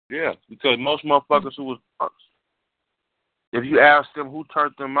 Yeah, because most motherfuckers who was punks, if you ask them who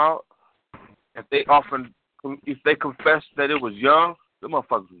turned them out, if they confessed that it was young, the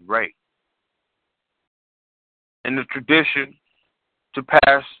motherfuckers was raped. And the tradition to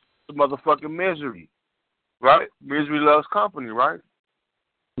pass the motherfucking misery, right? Misery loves company, right?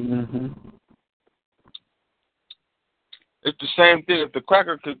 Mm-hmm. It's the same thing. If the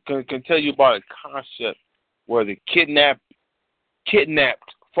cracker can tell you about a concept where the kidnapped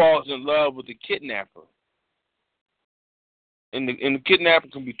falls in love with the kidnapper, and the kidnapper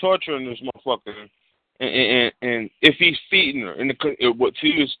can be torturing this motherfucker, and if he's feeding her, and he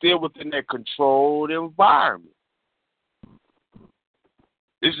is still within that controlled environment.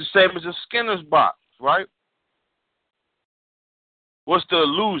 It's the same as a Skinner's box, right? What's the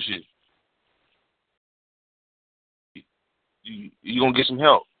illusion? You're going to get some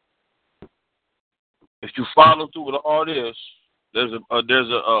help. If you follow through with all this, there's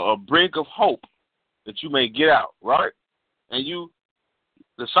a brink of hope that you may get out, right? And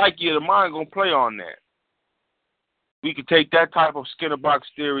the psyche of the mind going to play on that. We can take that type of Skinner box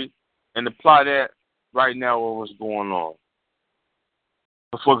theory and apply that right now with what's going on.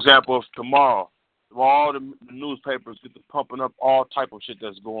 For example, if tomorrow, if all the newspapers get to pumping up all type of shit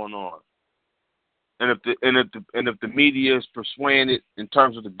that's going on, and if the media is persuaded in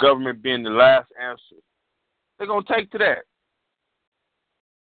terms of the government being the last answer, they're gonna take to that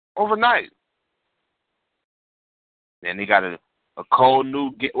overnight. Then they got a cold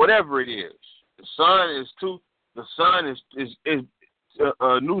new whatever it is. The sun is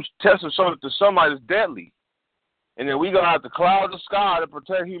new tests show that the sunlight is deadly. And then we gonna have to cloud the sky to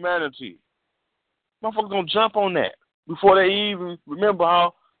protect humanity. Motherfuckers gonna jump on that before they even remember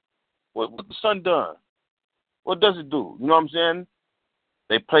what the sun done. What does it do? You know what I'm saying?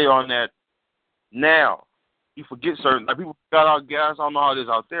 They play on that now. You forget certain people got our gas. I don't know how it is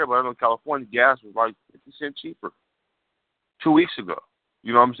out there, but I know California gas was like 50 cents cheaper 2 weeks ago.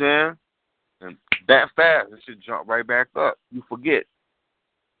 You know what I'm saying? And that fast, it should jump right back up. You forget.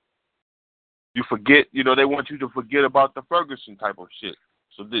 They want you to forget about the Ferguson type of shit.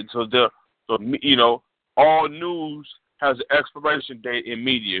 So all news has an expiration date in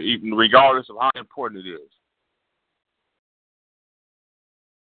media, even regardless of how important it is.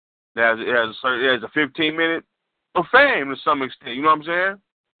 It has a 15-minute of fame to some extent. You know what I'm saying?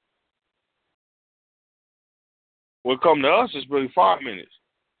 When it comes to us, it's really 5 minutes.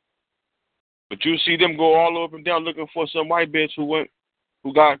 But you see them go all up and down looking for some white bitch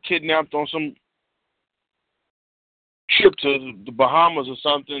who got kidnapped on some trip to the Bahamas or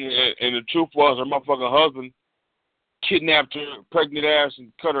something, and the truth was her motherfucking husband kidnapped her pregnant ass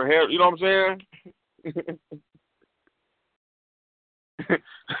and cut her hair. You know what I'm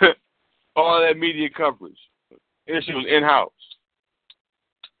saying? All that media coverage. And she was in-house.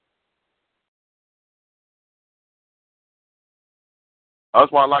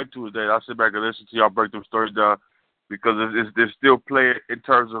 That's why I like Tuesday. I sit back and listen to y'all break them stories down because they're still playing in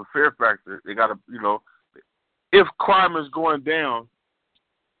terms of fear factor. They got to, if crime is going down,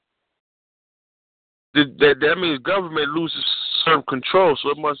 that means government loses certain control. So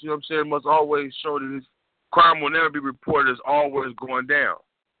it must, it must always show that this crime will never be reported as always going down.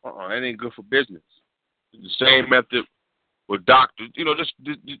 That ain't good for business. The same method with doctors.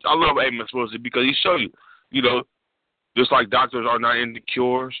 I love Amos Wilson because he show you, just like doctors are not in the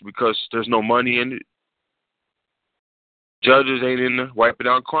cures because there's no money in it. Judges ain't in there wiping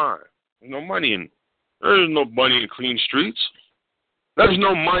out crime. There's no money in it. There's no money in clean streets. There's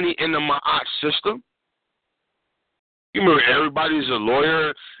no money in the Ma'at system. You remember everybody's a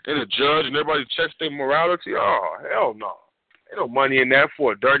lawyer and a judge and everybody checks their morality? Oh, hell no. Ain't no money in that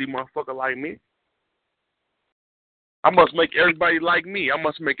for a dirty motherfucker like me. I must make everybody like me. I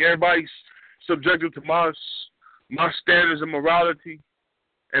must make everybody subjected to my standards of morality.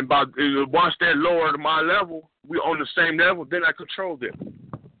 And by once they're lower to my level, we on the same level, then I control them.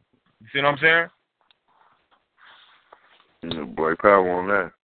 You see what I'm saying? Yeah, boy, power on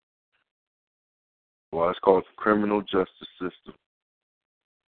that. Well, it's called the criminal justice system.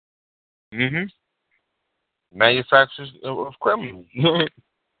 Manufacturers of criminals.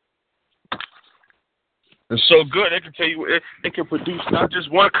 It's so good, they can tell you, it can produce not just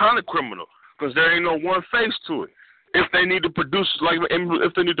one kind of criminal, because there ain't no one face to it. If they need to produce,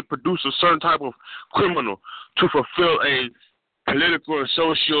 a certain type of criminal to fulfill a political and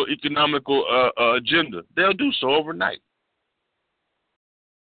socio-economical agenda, they'll do so overnight.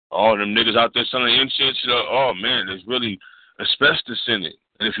 All them niggas out there selling incense, oh man, there's really asbestos in it.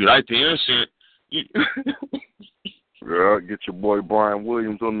 And if you like the incense, Girl, get your boy Brian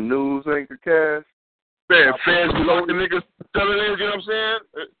Williams on the news anchor cast. Man, fans be like the niggas telling it, you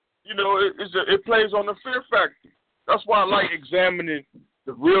know what I'm saying? It plays on the fear factor. That's why I like examining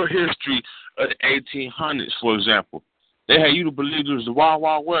the real history of the 1800s, for example. They had you to believe it was the Wild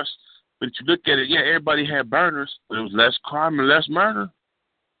Wild West, but if you look at it, yeah, everybody had burners, but it was less crime and less murder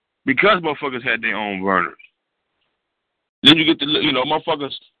because motherfuckers had their own burners. Then you get the,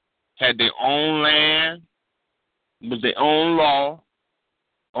 motherfuckers had their own land, with their own law,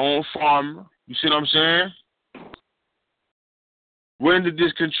 own farmer. You see what I'm saying? When did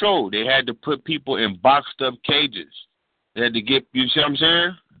this control? They had to put people in boxed up cages. They had to get, you see what I'm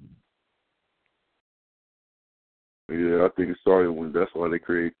saying? Yeah, I think it started when that's why they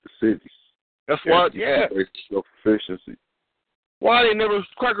created the cities. That's why, yeah. Self-efficiency. Why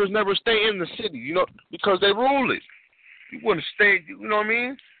crackers never stay in the city, because they rule it. You wouldn't stay, you know what I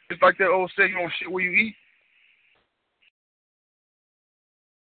mean? It's like that old saying, you don't shit where you eat.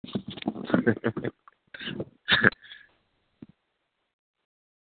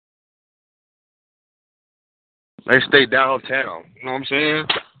 They stay downtown, you know what I'm saying?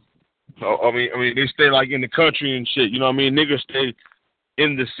 I mean, they stay like in the country and shit, you know what I mean? Niggas stay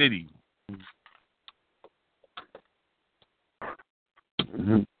in the city.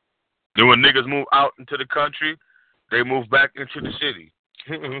 Then when niggas move out into the country, they move back into the city.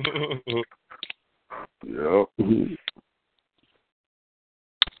 Yep.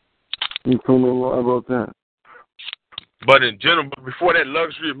 You told me a lot about that. But in general, before that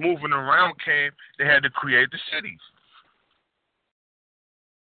luxury of moving around came, they had to create the cities.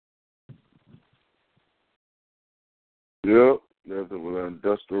 Yep. That's the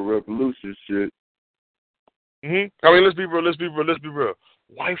Industrial Revolution shit. I mean, let's be real.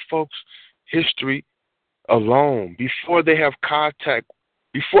 White folks' history alone, before they have contact,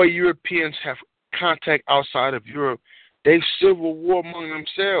 before Europeans have contact outside of Europe, they've civil war among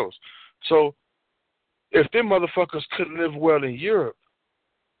themselves. So if them motherfuckers couldn't live well in Europe,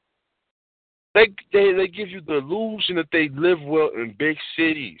 they give you the illusion that they live well in big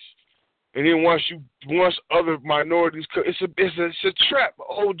cities. And then once other minorities, it's a trap, an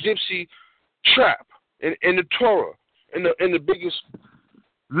old gypsy trap in the Torah, in the biggest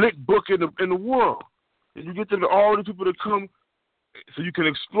lit book in the world. And you get them all the people to come so you can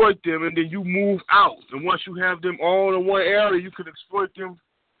exploit them, and then you move out. And once you have them all in one area, you can exploit them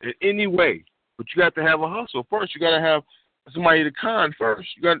in any way. But you got to have a hustle first. You got to have somebody to con first.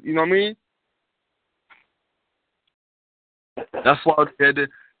 You know what I mean? That's why they had to,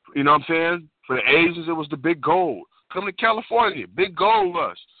 you know what I'm saying? For the Asians, it was the big gold. Come to California, big gold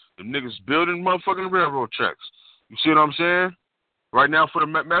rush. The niggas building motherfucking railroad tracks. You see what I'm saying? Right now for the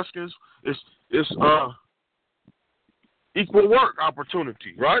Mexicans, it's equal work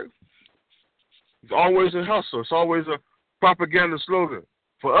opportunity, right? It's always a hustle. It's always a propaganda slogan.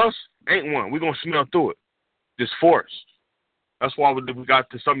 For us, ain't one. We're going to smell through it. Just force. That's why we got,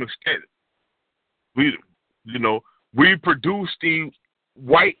 to some extent, we produce the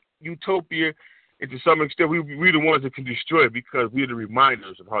white utopia, and to some extent, we the ones that can destroy it because we're the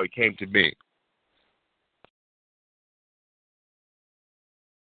reminders of how it came to be.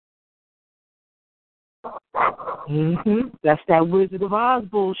 That's that Wizard of Oz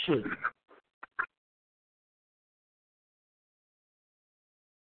bullshit.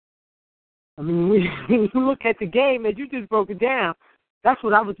 I mean, when you look at the game as you just broke it down, that's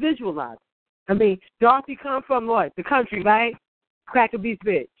what I was visualizing. I mean, Dorothy come from what? The country, right? Cracker Beach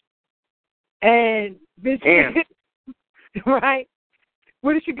bitch. And bitch, right?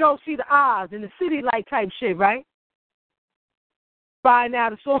 Where did she go see the Oz in the city like type shit, right? Find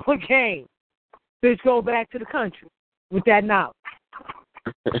out it's all a game. Bitch, go back to the country with that knowledge.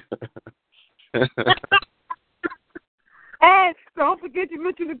 And don't forget you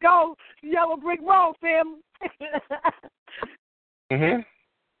mentioned the gold, Yellow Brick Road, family.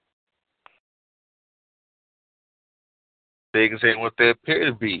 They can say what they appear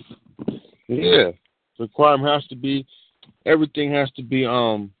to be. Yeah. The crime has to be, everything has to be,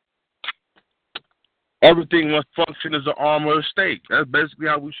 everything must function as an arm of the state. That's basically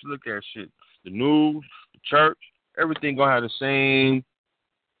how we should look at shit. The news, the church, everything gonna have the same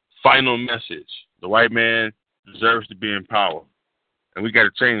final message. The white man deserves to be in power. And we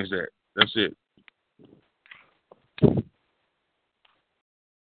gotta change that. That's it.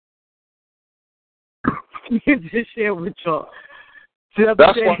 You just share with y'all. The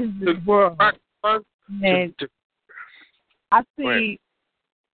other day in this world. And I see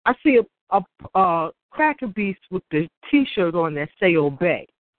a cracker beast with the T-shirt on that say "Obey."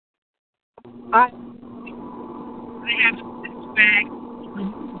 They have this bag.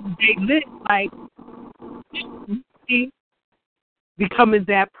 They lit like becoming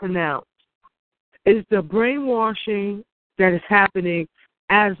that pronounced. It's the brainwashing that is happening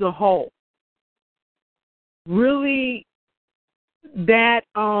as a whole. Really, that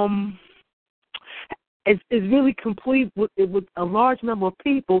is really complete with a large number of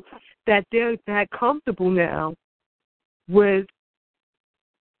people that they're that comfortable now with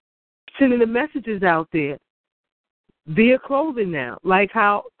sending the messages out there via clothing now, like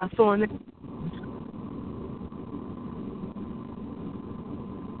how I saw in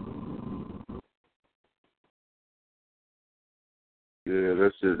Yeah,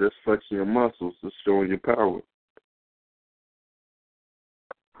 that's it. That's flexing your muscles. That's showing your power.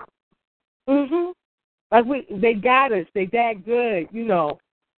 Like they got us. They that good, you know.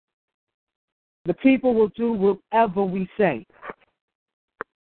 The people will do whatever we say.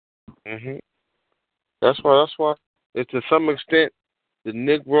 That's why. To some extent, the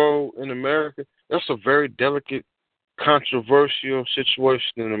Negro in America. That's a very delicate, controversial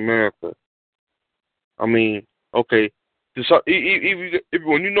situation in America. I mean, okay. So, if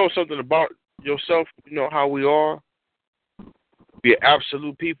when you know something about yourself, you know how we are. Be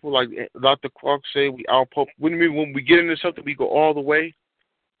absolute people, like Dr. Clark said. We outpost. When we get into something, we go all the way,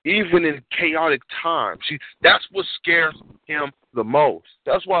 even in chaotic times. See, that's what scares him the most.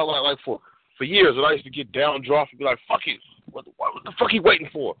 That's why, like for years, when I used to get downdropped and be like, "Fuck it, what the fuck he waiting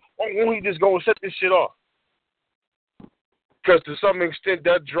for? Why won't he just go and set this shit off?" Because to some extent,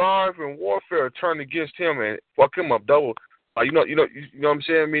 that drive and warfare turned against him and fuck him up double. You know what I'm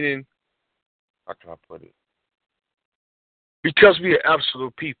saying? Meaning, how can I put it? Because we are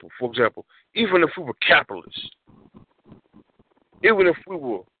absolute people. For example, even if we were capitalists, even if we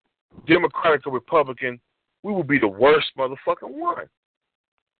were Democratic or Republican, we would be the worst motherfucking one.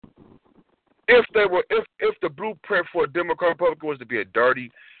 If the blueprint for a Democrat Republican was to be a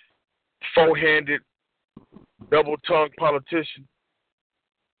dirty, four-handed, double-tongued politician,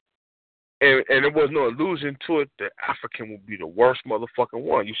 and there was no illusion to it, the African would be the worst motherfucking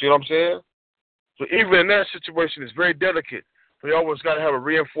one. You see what I'm saying? So even in that situation, it's very delicate. So you always got to have a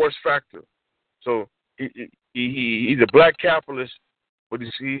reinforced factor. So he's a black capitalist, but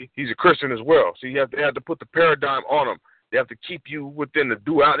he's a Christian as well. So they have to put the paradigm on him. They have to keep you within the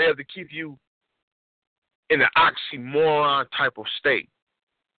duality. They have to keep you in an oxymoron type of state.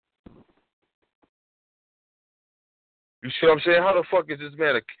 You see what I'm saying? How the fuck is this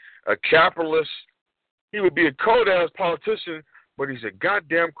man a capitalist? He would be a cold-ass politician, but he's a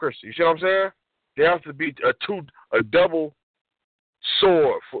goddamn Christian. You see what I'm saying? There has to be a double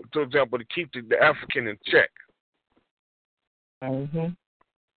sword, for example, to keep the African in check.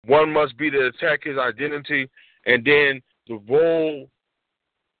 One must be to attack his identity, and then the role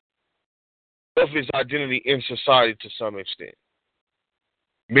of his identity in society to some extent.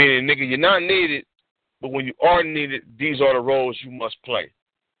 Meaning, nigga, you're not needed, but when you are needed, these are the roles you must play.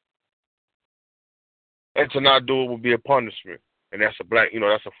 And to not do it would be a punishment. And that's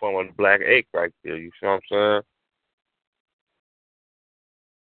that's a form of black ache right there. You see what I'm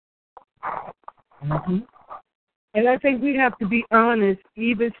saying? And I think we have to be honest,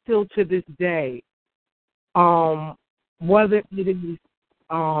 even still to this day, whether it is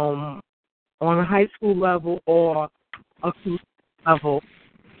on a high school level or a school level,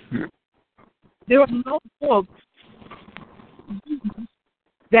 there are no books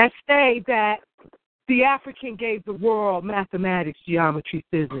that say that the African gave the world mathematics, geometry,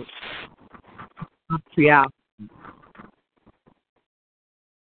 physics, reality.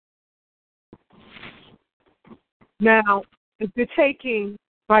 Now, if you're taking,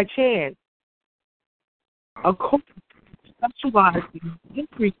 by chance, a course specializing in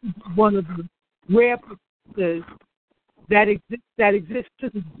history, one of the rare practices that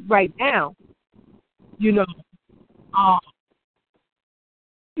exists right now,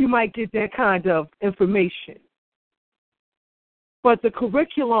 you might get that kind of information. But the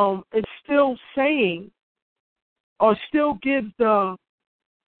curriculum is still saying, or still gives the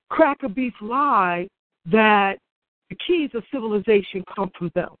cracker beef lie that the keys of civilization come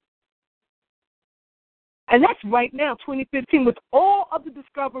from them. And that's right now, 2015, with all of the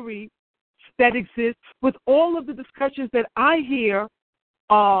discoveries that exist, with all of the discussions that I hear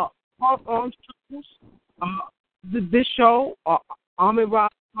on this show, Ahmed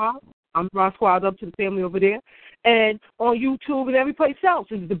Ross Squad, up to the family over there, and on YouTube and every place else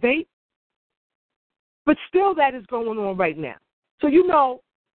in the debate. But still that is going on right now. So,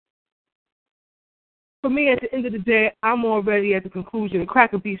 for me, at the end of the day, I'm already at the conclusion that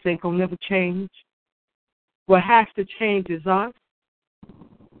cracker beef ain't going to never change. What has to change is us.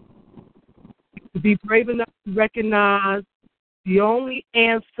 To be brave enough to recognize the only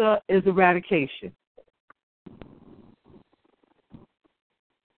answer is eradication.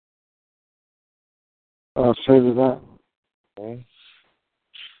 I'll say to that.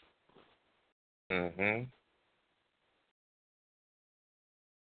 Mm-hmm.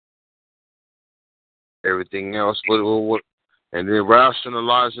 Everything else, what, and then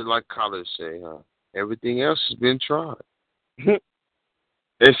rationalize it like college say, huh? Everything else has been tried.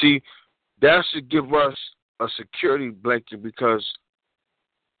 And see, that should give us a security blanket because,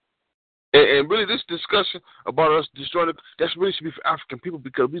 and really this discussion about us destroying, that's really should be for African people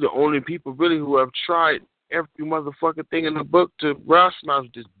because we're the only people really who have tried every motherfucking thing in the book to rationalize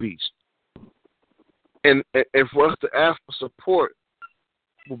this beast. And for us to ask for support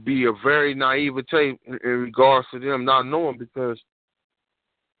would be a very naivete in regards to them not knowing because,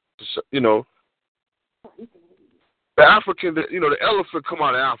 the African, the elephant come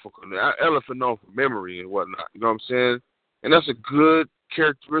out of Africa. The elephant known for memory and whatnot. You know what I'm saying? And that's a good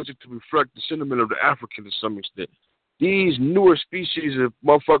characteristic to reflect the sentiment of the African to some extent. These newer species of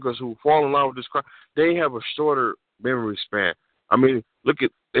motherfuckers who fall in line with this crime, they have a shorter memory span. I mean,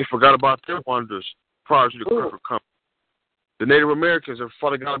 they forgot about their wonders prior to the Cripple coming. The Native Americans have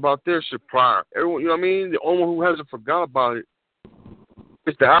forgot about their shit prior. Everyone, you know what I mean? The only one who hasn't forgot about it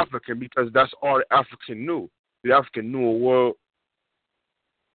is the African because that's all the African knew. The African knew a world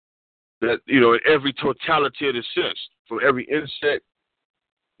that, in every totality of the sense, from every insect,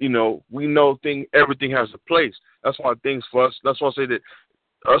 we know everything has a place. That's why things for us, that's why I say that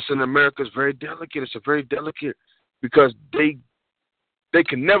us in America is very delicate. It's a very delicate because they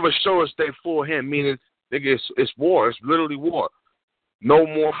can never show us their full hand, meaning it's war. It's literally war. No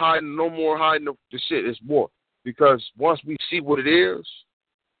more hiding the shit. It's war. Because once we see what it is,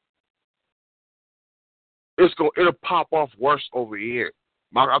 it'll pop off worse over here.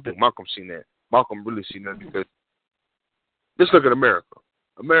 I think Malcolm seen that. Malcolm really seen that because just look at America.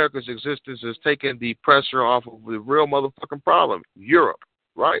 America's existence is taking the pressure off of the real motherfucking problem, Europe,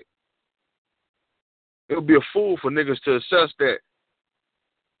 right? It would be a fool for niggas to assess that.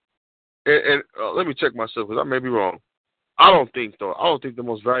 And let me check myself because I may be wrong. I don't think the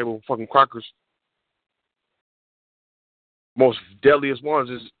most valuable fucking crackers, most deadliest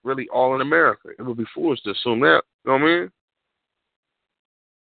ones is really all in America. It would be foolish to assume that. You know what I mean?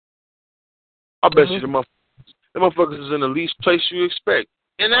 I bet you the motherfuckers is in the least place you expect.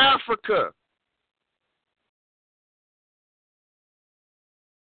 In Africa.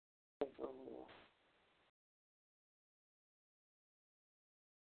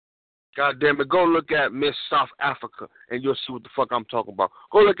 God damn it, go look at Miss South Africa and you'll see what the fuck I'm talking about.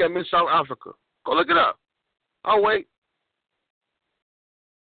 Go look at Miss South Africa. Go look it up. I'll wait.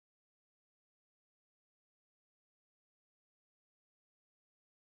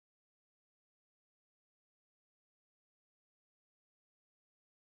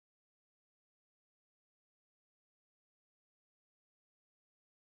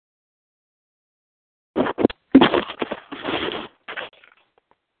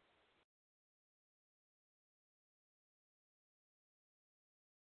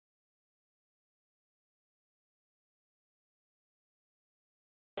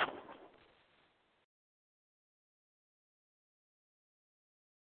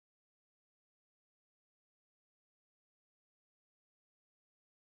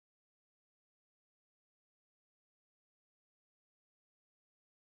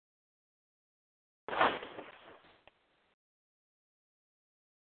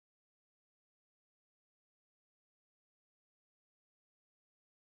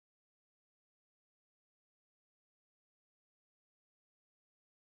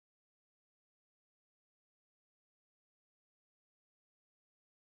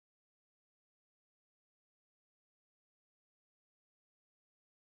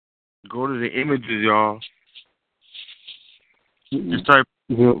 Go to the images, y'all. Just type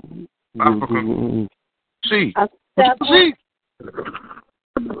Yep. Africa. See. See.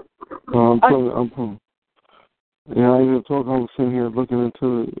 I'm pulling. Yeah, I even talk. I was sitting here looking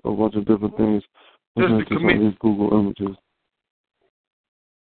into a bunch of different things. Looking into some of these Google images.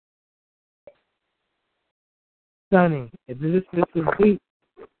 Stunning. This is deep.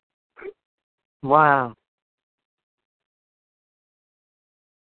 Wow.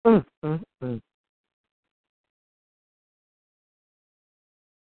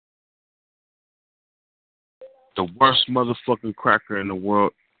 The worst motherfucking cracker in the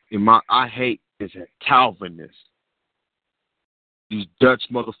world, I hate, is a Calvinist. These Dutch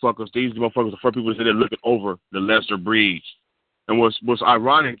motherfuckers, these motherfuckers, the first people that say they're looking over the lesser breeds. And what's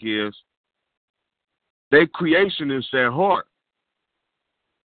ironic is their creation is their heart.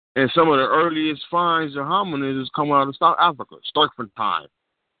 And some of the earliest finds of hominids is coming out of South Africa, Sturkfontein,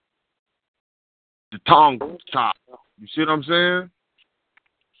 the Tong Chop. You see what I'm saying?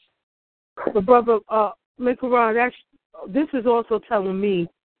 But brother, Mikaran, this is also telling me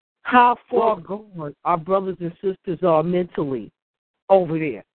how far gone our brothers and sisters are mentally over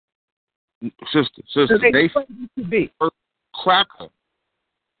there. Sister, they to be cracker.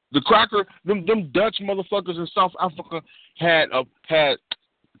 The cracker, them Dutch motherfuckers in South Africa had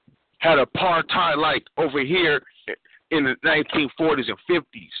apartheid like over here in the 1940s and 50s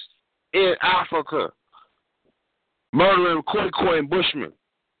in Africa, murdering Khoikhoi and Bushmen.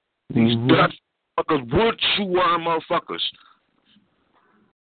 These Dutch motherfuckers, wood chew worm motherfuckers.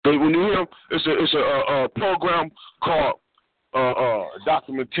 But when you hear them, it's a program called a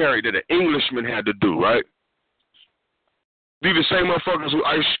documentary that an Englishman had to do, right? These the same motherfuckers who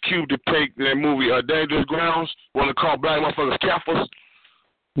Ice Cube depict in that movie Dangerous Grounds, want to call black motherfuckers Kaffers.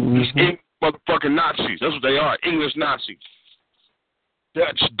 These English motherfucking Nazis. That's what they are, English Nazis.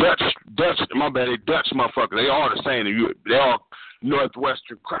 Dutch, my bad, they Dutch motherfuckers. They all the same. They all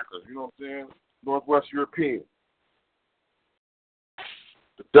Northwestern crackers, you know what I'm saying? Northwest European.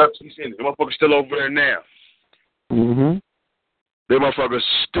 The Dutch, you see, the motherfuckers still over there now. Mm-hmm. They motherfuckers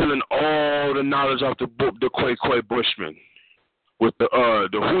stealing all the knowledge off the Khoikhoi Bushmen with the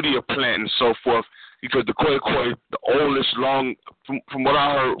Hoodia plant and so forth, because the Khoikhoi, the oldest from what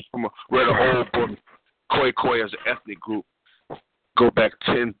I heard from read an old book, Khoikhoi as an ethnic group go back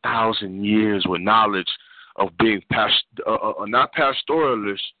 10,000 years with knowledge of being not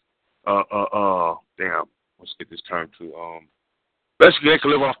pastoralists. Let's get this term to basically they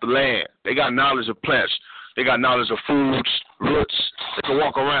can live off the land. They got knowledge of plants. They got knowledge of foods, roots. They can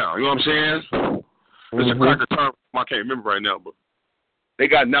walk around. You know what I'm saying? There's a cracker term I can't remember right now, but they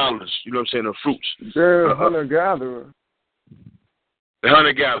got knowledge. You know what I'm saying? Of fruits. They're a hunter-gatherer. The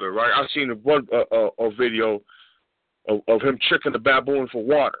hunter-gatherer, right? I've seen a video of him tricking the baboon for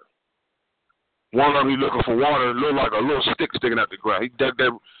water. One of them, he looking for water, looked like a little stick sticking out the ground. He dug it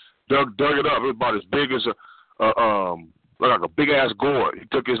up. It was about as big as like a big ass gourd. He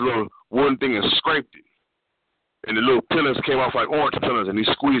took his little wooden thing and scraped it, and the little pillars came off like orange pillars, and he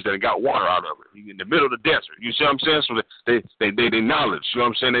squeezed it and got water out of it. He in the middle of the desert. You see what I'm saying? So they knowledge. You know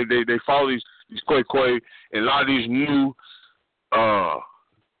what I'm saying? They follow these Khoikhoi and a lot of these new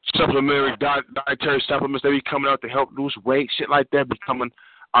supplementary dietary supplements. They be coming out to help lose weight, shit like that. Be coming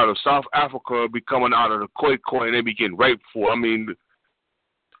out of South Africa, be coming out of the Khoikhoi, and they be getting raped for. I mean,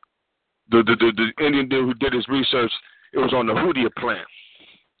 the Indian dude who did his research, it was on the Hoodia plant,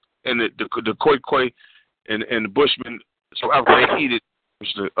 and the Khoikhoi and the Bushmen, so after they eat it,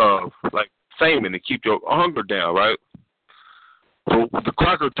 like famine to keep your hunger down, right? So the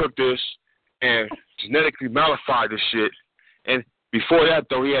cracker took this and genetically modified this shit, and before that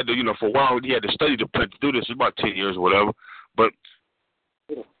though, he had to, for a while he had to study the plant to do this. It's about 10 years or whatever, but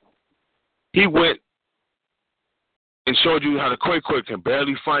he went and showed you how the Khoikhoi can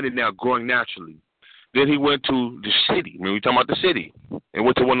barely find it now growing naturally. Then he went to the city. I mean, we're talking about the city. And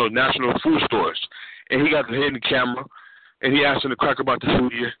went to one of those national food stores. And he got the hidden camera. And he asked him the cracker about the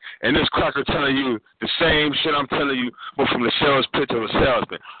Hoodia. And this cracker telling you the same shit I'm telling you, but from the sales pitch of a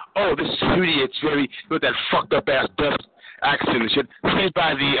salesman. Oh, this is Hoodia. It's very, with that fucked up ass Dutch accent and shit. Raised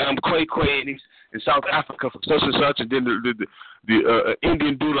by the Khoikhoi in South Africa for such and such. And then the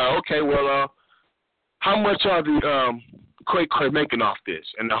Indian dude like, okay, well, how much are the Khoikhoi making off this?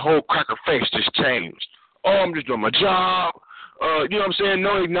 And the whole cracker face just changed. Oh, I'm just doing my job. You know what I'm saying?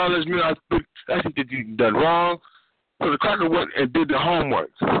 No acknowledgement. I think that you done wrong. So the cracker went and did the homework.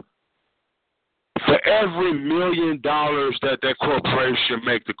 For every $1 million that corporation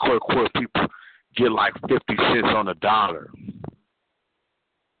make, the Khoikhoi people get like 50 cents on the dollar.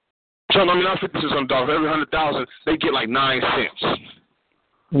 So, I mean, not 50 cents on the dollar. For every 100,000, they get like 9 cents.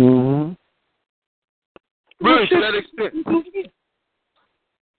 Mm-hmm. Really, to that extent.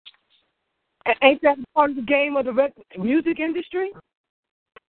 Ain't that part of the game of the music industry?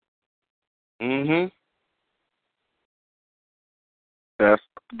 That's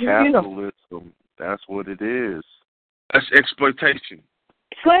capitalism. You know, That's what it is. That's exploitation.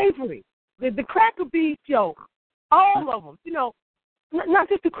 Slavery. The cracker beats, yo, all of them. You know, not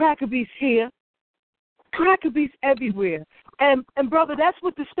just the cracker beats here. Cracker beats everywhere. And brother, that's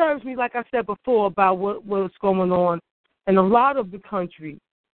what disturbs me, like I said before, about what's going on in a lot of the country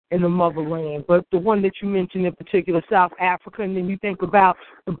in the motherland. But the one that you mentioned in particular, South Africa, and then you think about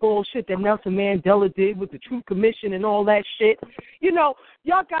the bullshit that Nelson Mandela did with the Truth Commission and all that shit. You know,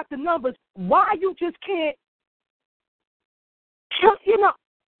 y'all got the numbers. Why you just can't, you know,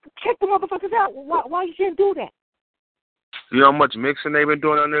 kick the motherfuckers out? Why you can't do that? You know how much mixing they've been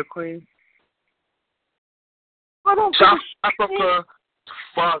doing on their Queen? South Africa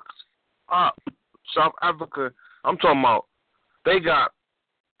fucked up. South Africa, I'm talking about, they got,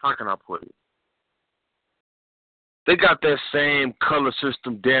 how can I put it? They got that same color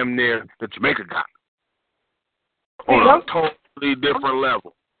system damn near that Jamaica got. On a totally different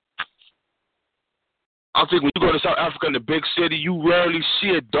level. I think when you go to South Africa in the big city, you rarely see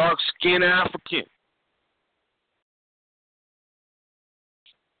a dark-skinned African.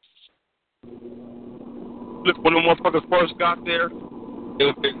 Look, when the motherfuckers first got there,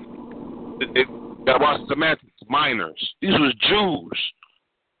 they got to watch the semantics. Miners. These was Jews.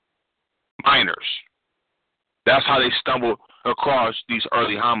 Miners. That's how they stumbled across these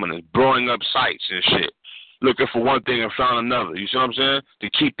early hominids, blowing up sites and shit, looking for one thing and found another. You see what I'm saying? To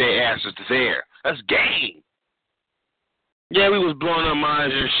keep their asses there. That's game. Yeah, we was blowing up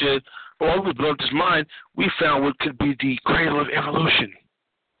mines and shit, but while we was blowing up this mine, we found what could be the cradle of evolution.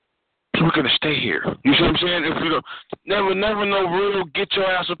 So we're gonna stay here. You see what I'm saying? If we don't, never know real, get your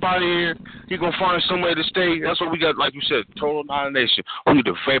ass up out of here. You're gonna find somewhere to stay. That's what we got, like you said, total annihilation. We need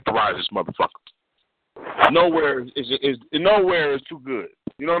to vaporize this motherfucker. Nowhere is too good.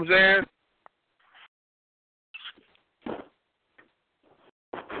 You know what I'm saying?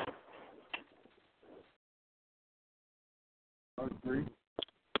 I agree.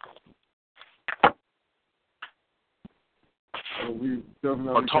 We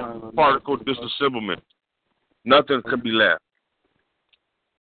definitely particle disassemblement. Nothing can be left.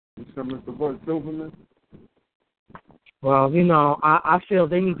 Well, you know, I feel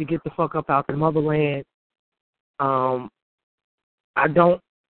they need to get the fuck up out the motherland. I don't,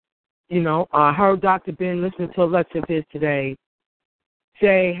 you know, I heard Dr. Ben listening to a lecture of his today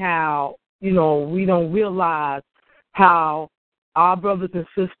say how, you know, we don't realize how our brothers and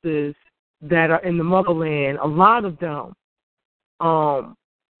sisters that are in the motherland, a lot of them,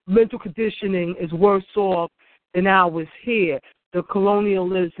 mental conditioning is worse off than ours here. The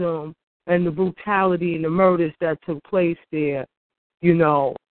colonialism and the brutality and the murders that took place there, you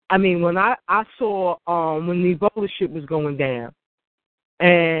know. I mean, when I saw when the Ebola shit was going down,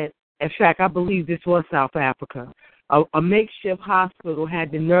 and in fact, I believe this was South Africa, a makeshift hospital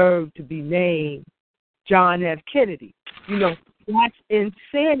had the nerve to be named John F. Kennedy. You know, that's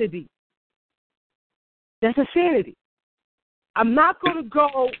insanity. That's insanity. I'm not going to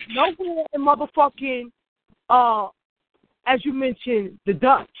go nowhere in motherfucking, as you mentioned, the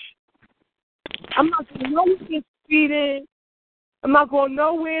Dutch. I'm not going nowhere in Sweden. I'm not going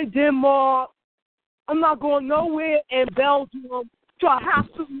nowhere in Denmark. I'm not going nowhere in Belgium to a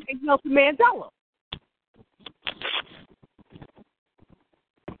hospital named Nelson Mandela.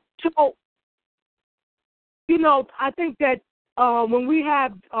 So, you know, I think that when we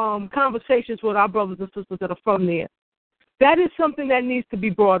have conversations with our brothers and sisters that are from there, that is something that needs to be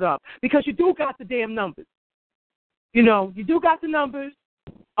brought up because you do got the damn numbers. You know, you do got the numbers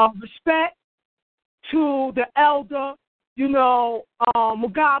of respect to the elder, you know,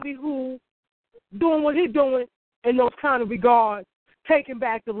 Mugabe, who doing what he's doing in those kind of regards, taking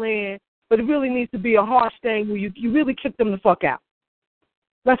back the land, but it really needs to be a harsh thing where you really kick them the fuck out.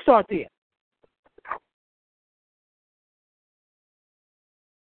 Let's start there.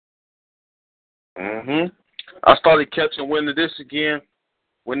 I started catching wind of this again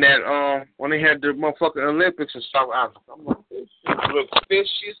when they had the motherfucking Olympics in South Africa. I'm like, this shit looks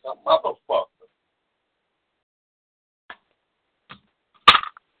fishy as a motherfucker.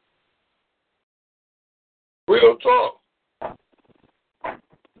 Real talk.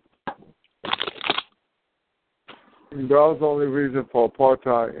 That was the only reason for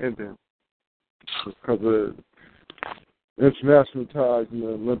apartheid ending, because of international ties in the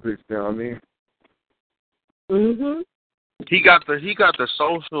Olympics. You know what I mean? Mhm. He got the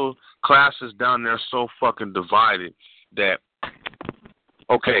social classes down there so fucking divided that,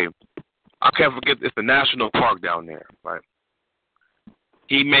 okay, I can't forget it's the national park down there, right?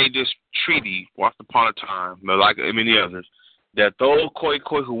 he made this treaty once upon a time, like many others, that those Khoi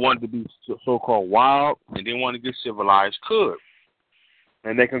who wanted to be so-called wild and didn't want to get civilized could.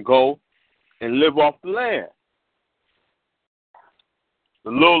 And they can go and live off the land.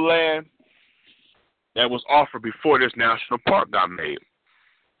 The little land that was offered before this national park got made.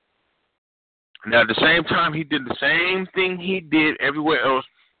 Now, at the same time, he did the same thing he did everywhere else.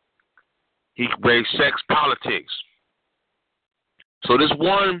 He raised sex politics. So this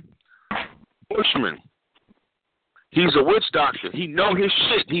one Bushman, he's a witch doctor. He know his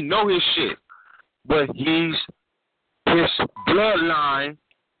shit. But his bloodline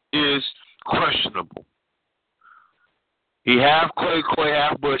is questionable. He half Khoi,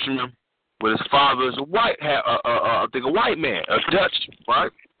 half Bushman, but his father is a white man, a Dutch,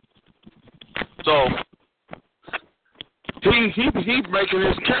 right? So he's making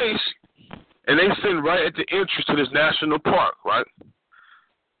his case, and they sitting right at the entrance to this national park, right?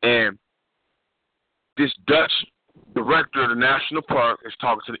 And this Dutch director of the national park is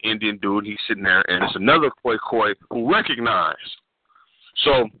talking to the Indian dude. He's sitting there, and it's another Khoi who recognized.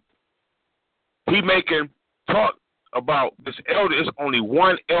 So he making talk about this elder. There's only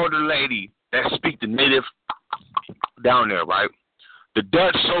one elder lady that speak the native down there, right? The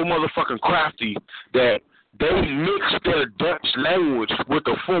Dutch so motherfucking crafty that they mix their Dutch language with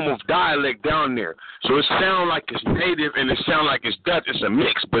a form of dialect down there. So it sounds like it's native and it sounds like it's Dutch. It's a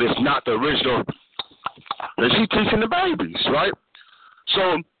mix, but it's not the original. And she's teaching the babies, right?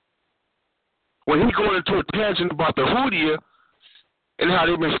 So when he going into a tangent about the Houdia and how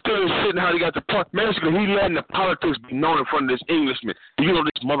they've been stealing shit and how they got the park, basically he letting the politics be known in front of this Englishman. Do you know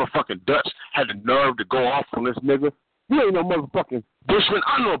this motherfucking Dutch had the nerve to go off on this nigga? You ain't no motherfucking Bushman.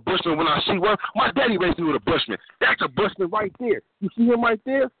 I know a Bushman when I see one. My daddy raised me with a Bushman. That's a Bushman right there. You see him right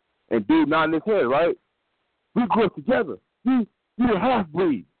there? And dude nodding his head, right? We grew up together. You a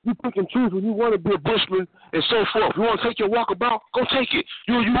half-breed. You pick and choose when you want to be a Bushman and so forth. You want to take your walkabout? Go take it.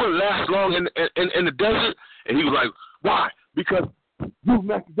 You wouldn't last long in the desert. And he was like, why? Because you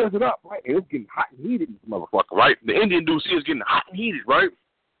messed the desert up, right? And it's getting hot and heated, this motherfucker, right? The Indian dude see it's getting hot and heated, right?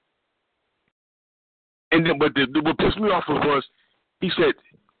 And then, but what pissed me off was he said,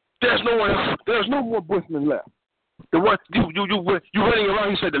 "There's no one else. There's no more Bushmen left." The one you running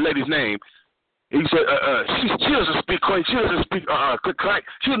around. He said the lady's name. He said, "She doesn't speak Khoi. She doesn't speak Khoi.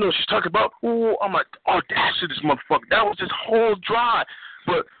 She doesn't know what she's talking about." Oh, I'm like, audacity, this motherfucker. That was his whole drive.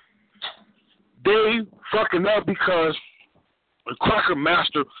 But they fucking up because the cracker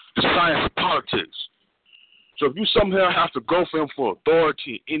mastered the science of politics. So if you somehow have to go for him for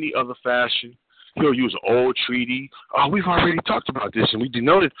authority in any other fashion, he'll use an old treaty. We've already talked about this, and we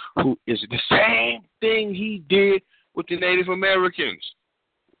denoted who is the same thing he did with the Native Americans.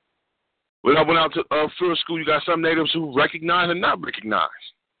 When I went out to field school, you got some natives who recognize and not recognize.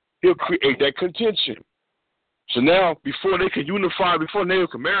 He'll create that contention. So now, before they can unify, before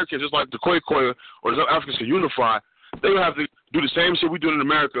Native Americans, just like the Khoi or the Africans can unify, they will have to do the same shit we do in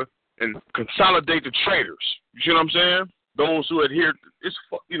America and consolidate the traitors. You see what I'm saying? Those who adhere, this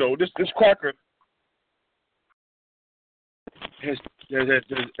cracker has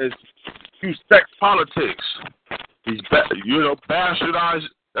used sex politics. He's bastardized.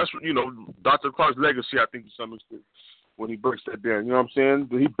 That's what, Dr. Clark's legacy, I think, to some extent, when he breaks that down. You know what I'm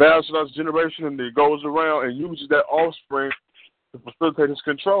saying? He bastardizes his generation and he goes around and uses that offspring to facilitate his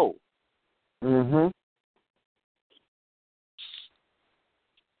control. Mm-hmm.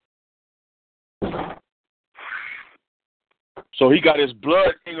 So he got his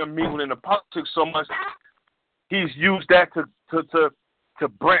blood intermingled in the politics so much, he's used that to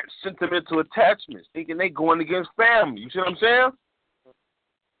branch sentimental attachments, thinking they going against family. You see what I'm saying?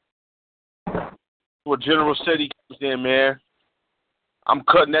 What General said, he was in, man, I'm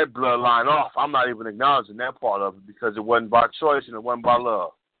cutting that bloodline off. I'm not even acknowledging that part of it because it wasn't by choice and it wasn't by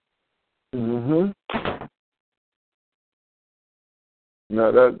love. Mm-hmm.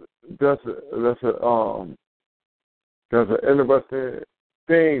 Now that's an interesting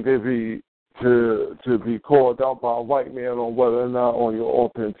thing to be called out by a white man on whether or not on your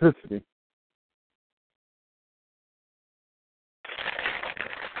authenticity.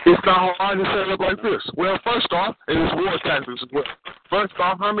 It's not hard to set it up like this. Well, first off, it is war tactics. First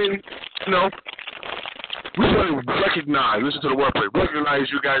off, I mean, we really recognize, listen to the wordplay, recognize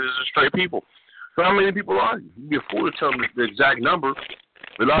you guys as a straight people. So how many people are you? You'd be a fool to tell me the exact number.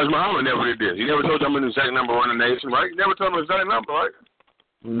 Elijah Muhammad never did this. He never told them an exact number on the nation, right? He never told them an exact number, right?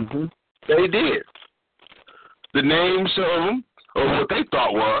 Mm-hmm. They did. The names of them, or what they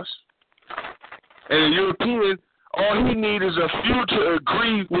thought was. And the European, all he needs is a few to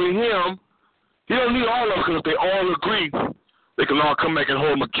agree with him. He don't need all of them because if they all agree, they can all come back and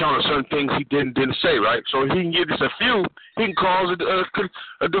hold him accountable of certain things he didn't say, right? So if he can get just a few, he can cause a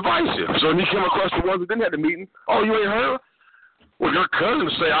divisive. So if he came across the ones that didn't have the meeting, oh, you ain't heard? Well, your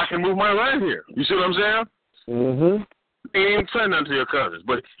cousins say I can move my land here. You see what I'm saying? Mm-hmm. He ain't even saying nothing to your cousins,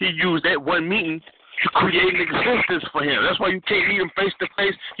 but he used that one meeting to create an existence for him. That's why you can't meet him face to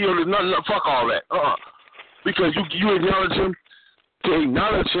face. He don't do nothing. Fuck all that. Because you acknowledge him. To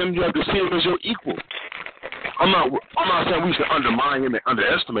acknowledge him, you have to see him as your equal. I'm not saying we should undermine him and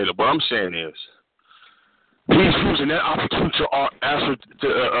underestimate him. What I'm saying is he's using that opportunity to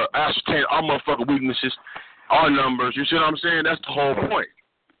ascertain our motherfucking weaknesses, our numbers. You see what I'm saying? That's the whole point.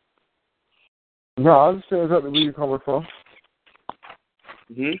 No, I understand exactly where you're coming from.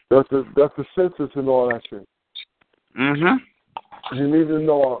 Mm-hmm. That's the census and all that shit. Mm-hmm. He needs to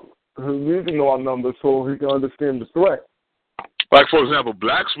know our numbers so he can understand the threat. Like, for example,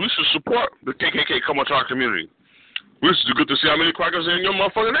 blacks, we should support the KKK come to our community. We should good to see how many crackers in your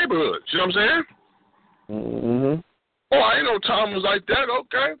motherfucking neighborhood. See what I'm saying? Mm-hmm. Oh, I ain't no time was like that.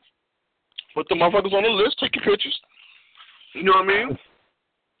 Okay. Put the motherfuckers on the list. Take your pictures. You know what I mean?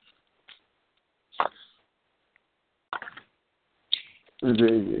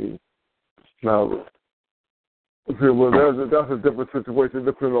 Now, well, that's a different situation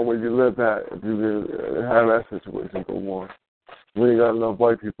depending on where you live at. If you have that situation go on, we ain't got enough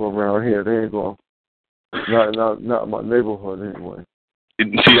white people around here. They ain't going. Not in my neighborhood anyway.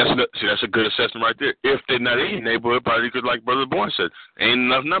 See, that's a good assessment right there. If they're not in your neighborhood, probably because, like Brother Bourne said, ain't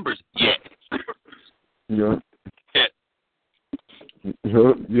enough numbers yet. Yeah. Yet.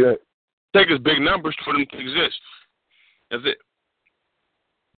 Yeah. Take as big numbers for them to exist. That's it.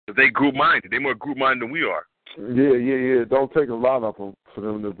 If they group-minded, they're more group-minded than we are. Yeah. Don't take a lot of them for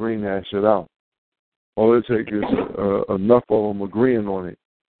them to bring that shit out. All it takes is enough of them agreeing on it,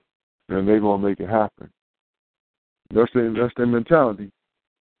 and they're gonna make it happen. That's their mentality.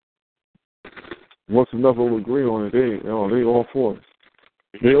 Once enough of them agree on it, they all for it.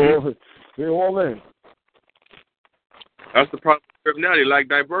 They all in. That's the problem now. They like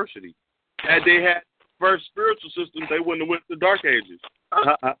diversity. Had they had first spiritual systems, they wouldn't have went to the Dark Ages.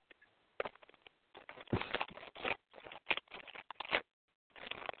 To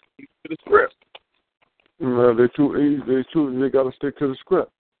the script. They're too easy. They got to stick to the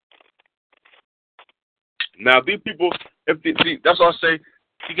script. Now, these people, that's what I say,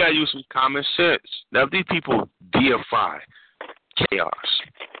 you got to use some common sense. Now, if these people deify chaos,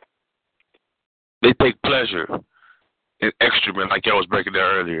 they take pleasure in excrement, like y'all was breaking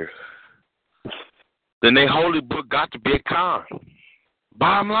down earlier, then their holy book got to be a con.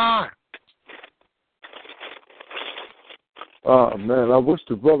 Bottom line. Oh, man, I wish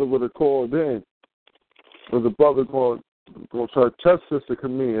the brother would have called in. But the brother going to try to test Sister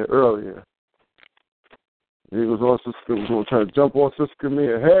Camille earlier. He was going to try to jump on Sister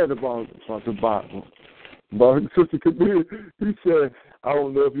Camille head about the Bible. But Sister Camille, he said, I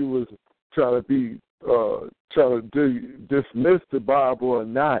don't know if he was trying to dismiss the Bible or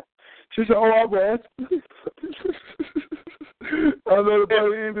not. She said, I read. I know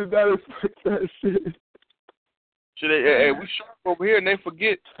everybody ended that expect that shit. Hey, we sharp over here and they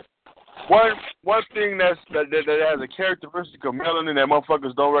forget one thing that has a characteristic of melanin that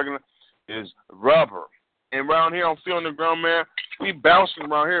motherfuckers don't recognize is rubber. And around here on Feel on the Ground, man, we bouncing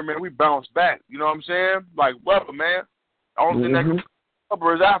around here, man. We bounce back. You know what I'm saying? Like rubber, man. The only thing that can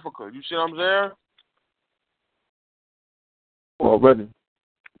rubber is Africa. You see what I'm saying? Already.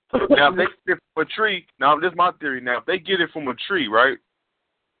 Now, if they get it from a tree, now this is my theory now. If they get it from a tree, right?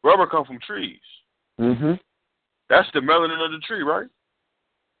 Rubber comes from trees. Mm-hmm. That's the melanin of the tree, right?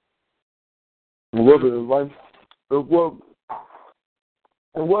 Rubber is life. It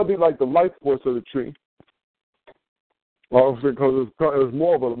will be like the life force of the tree. Because it's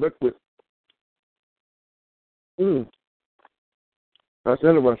more of a liquid. That's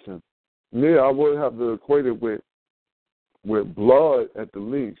interesting. Yeah, I would have to equate it with blood at the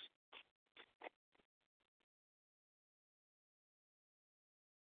least.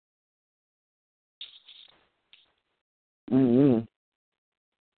 Mm-hmm.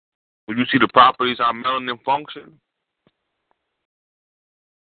 When you see the properties how melanin function?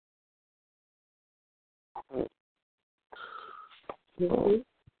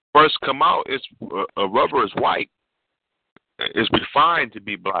 First come out, it's rubber is white. It's refined to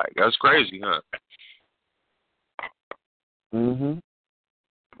be black. That's crazy, huh? Mm-hmm.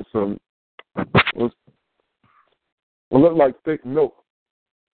 So it look like thick milk.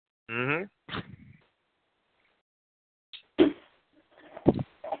 Mm-hmm.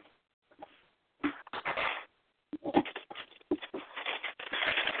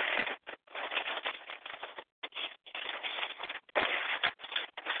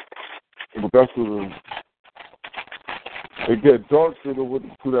 that's what it get dark through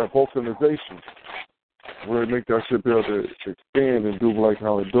that vulcanization, where it make that shit be able to expand and do like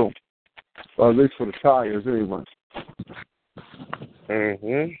how it do. At least for the tires, anyway.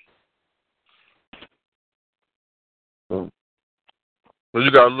 So. Well,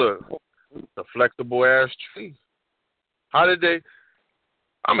 you gotta look. The flexible ass tree. How did they?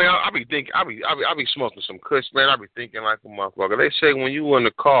 I mean, I be thinking, I be smoking some kush, man. I be thinking like a motherfucker. They say when you in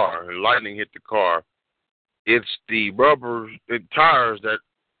the car and lightning hit the car, it's the tires that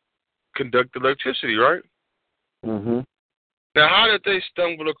conduct electricity, right? Mhm. Now, how did they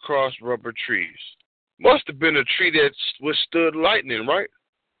stumble across rubber trees? Must have been a tree that withstood lightning, right?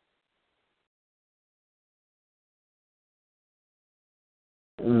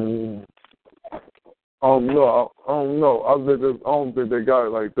 I don't know. I don't think they got it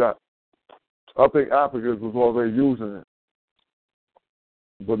like that. I think Africans was already using it,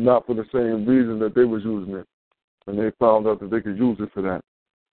 but not for the same reason that they was using it, and they found out that they could use it for that.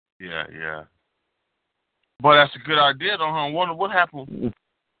 Yeah. But that's a good idea, though, huh? What happened?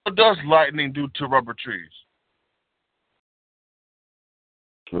 What does lightning do to rubber trees?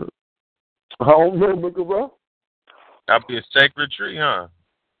 I don't know, Miguel. That'd be a sacred tree, huh?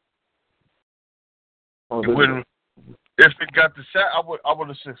 Oh, if it got the sap, I would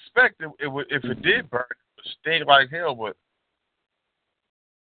have suspected it would. If it did burn, it would stink like hell. But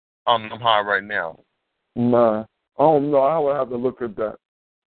I'm high right now. Nah, I don't know. I would have to look at that.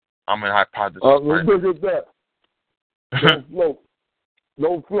 I'm in hypothesis. Look at that.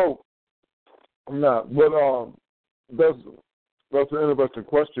 Don't float. I'm not. But that's an interesting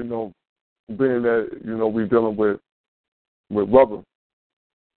question, though, being that we're dealing with rubber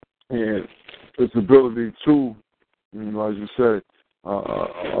and its ability to, as you said,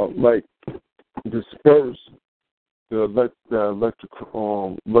 like disperse the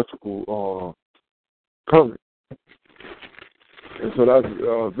electrical current. And so that's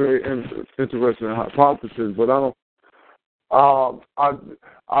a very interesting hypothesis. But I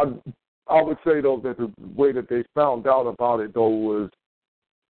would say though that the way that they found out about it though was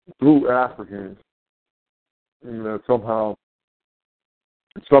through Africans. Somehow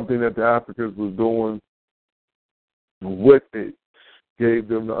something that the Africans was doing with it gave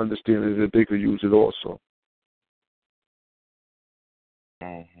them the understanding that they could use it also.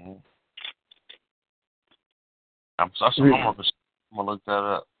 Mm-hmm. I'm gonna look that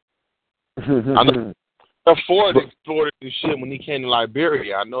up. I know Ford explored this shit when he came to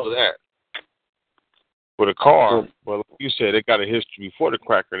Liberia. I know that. For the car, but like you said, it got a history before the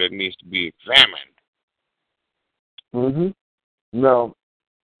cracker that needs to be examined. Now,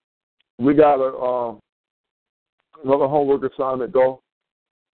 we got another homework assignment, though,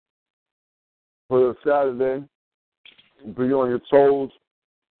 for Saturday. Be on your toes.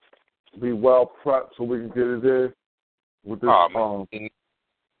 Be well prepped so we can get it in. With this, don't need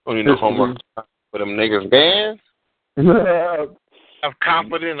no homework for them niggas, man. I'm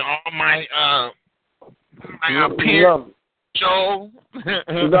confident in all my peers. Joe.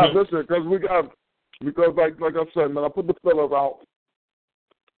 Listen, because like I said, man, I put the filler out.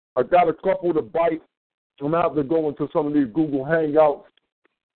 I got a couple to bite. I'm gonna have to go into some of these Google Hangouts.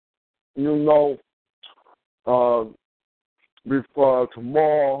 Before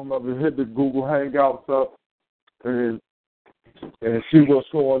tomorrow, I'm gonna hit the Google Hangouts up and see what's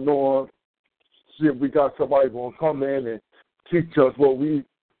going on. See if we got somebody gonna come in and teach us what we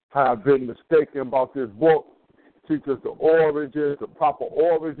have been mistaken about this book. Teach us the origins, the proper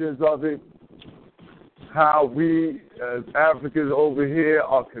origins of it. How we as Africans over here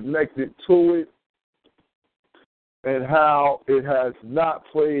are connected to it, and how it has not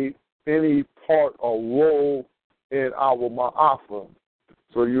played any part or role in our Ma'afa.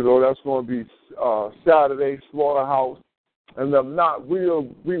 So, that's going to be Saturday, Slaughterhouse. And if not, we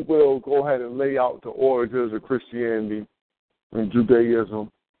will go ahead and lay out the origins of Christianity and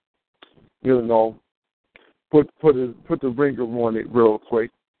Judaism. Put the ringer on it real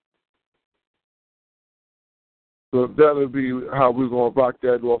quick. So that'll be how we're going to rock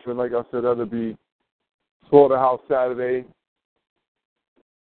that off. And like I said, that'll be Slaughterhouse Saturday.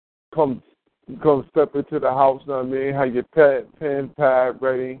 Come step into the house, you know what I mean? Have your pen, pad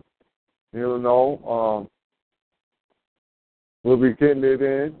ready. We'll be getting it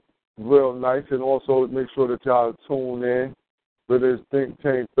in real nice. And also make sure that y'all tune in for this Think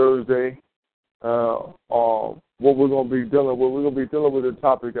Tank Thursday. What we're going to be dealing with. We're going to be dealing with the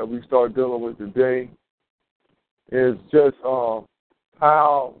topic that we start dealing with today. Is just how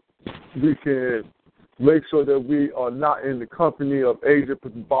we can make sure that we are not in the company of agent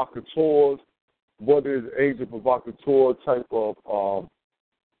provocateurs. What is agent provocateur type of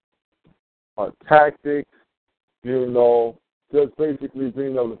tactics, just basically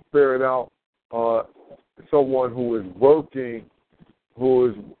being able to ferret out someone who is working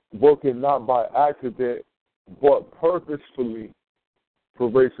not by accident, but purposefully for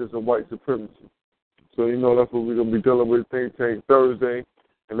racism and white supremacy. So, that's what we're going to be dealing with Think Tank Thursday,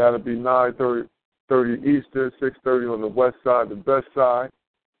 and that'll be 9:30 Eastern, 6:30 on the west side, the best side.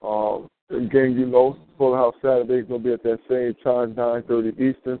 Again, Full House Saturday is going to be at that same time, 9:30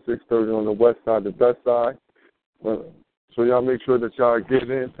 Eastern, 6:30 on the west side, the best side. So y'all make sure that y'all get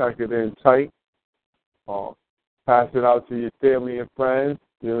in, pack it in tight. Pass it out to your family and friends.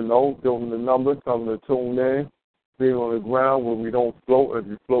 Give them the number, tell them to tune in. Being on the ground where we don't float. If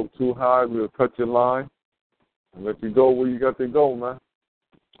you float too high, we'll cut your line and let you go where you got to go, man.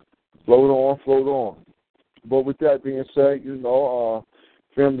 Float on. But with that being said,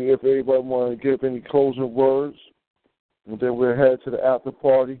 family, if anybody want to give any closing words, and then we'll head to the after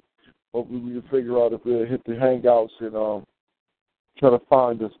party. Hopefully we can figure out if we'll hit the hangouts and try to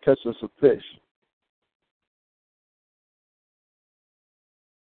find us, catch us a fish.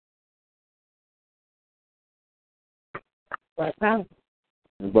 Black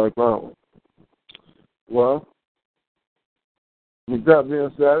Power. Well, with that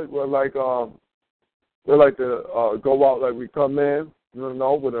being said, we'd like to go out like we come in,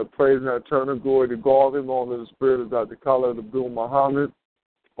 with a praise and a turn of glory to God, in honor of the spirit of Dr. Khalid Abdul Muhammad.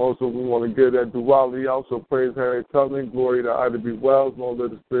 Also, we want to give that duality out, so praise Harry Tubman, glory to Ida B. Wells, in honor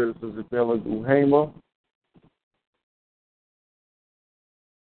of the spirit of Sister Pamela Duhama.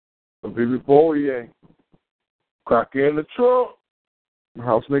 Bibi Boye, crack in the trunk,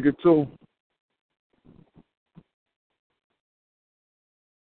 house nigga too.